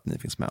snälla för att ni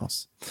finns med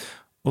oss.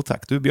 Och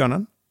tack du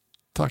Björnen.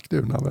 Tack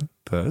du Navid.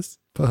 Puss.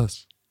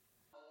 Puss.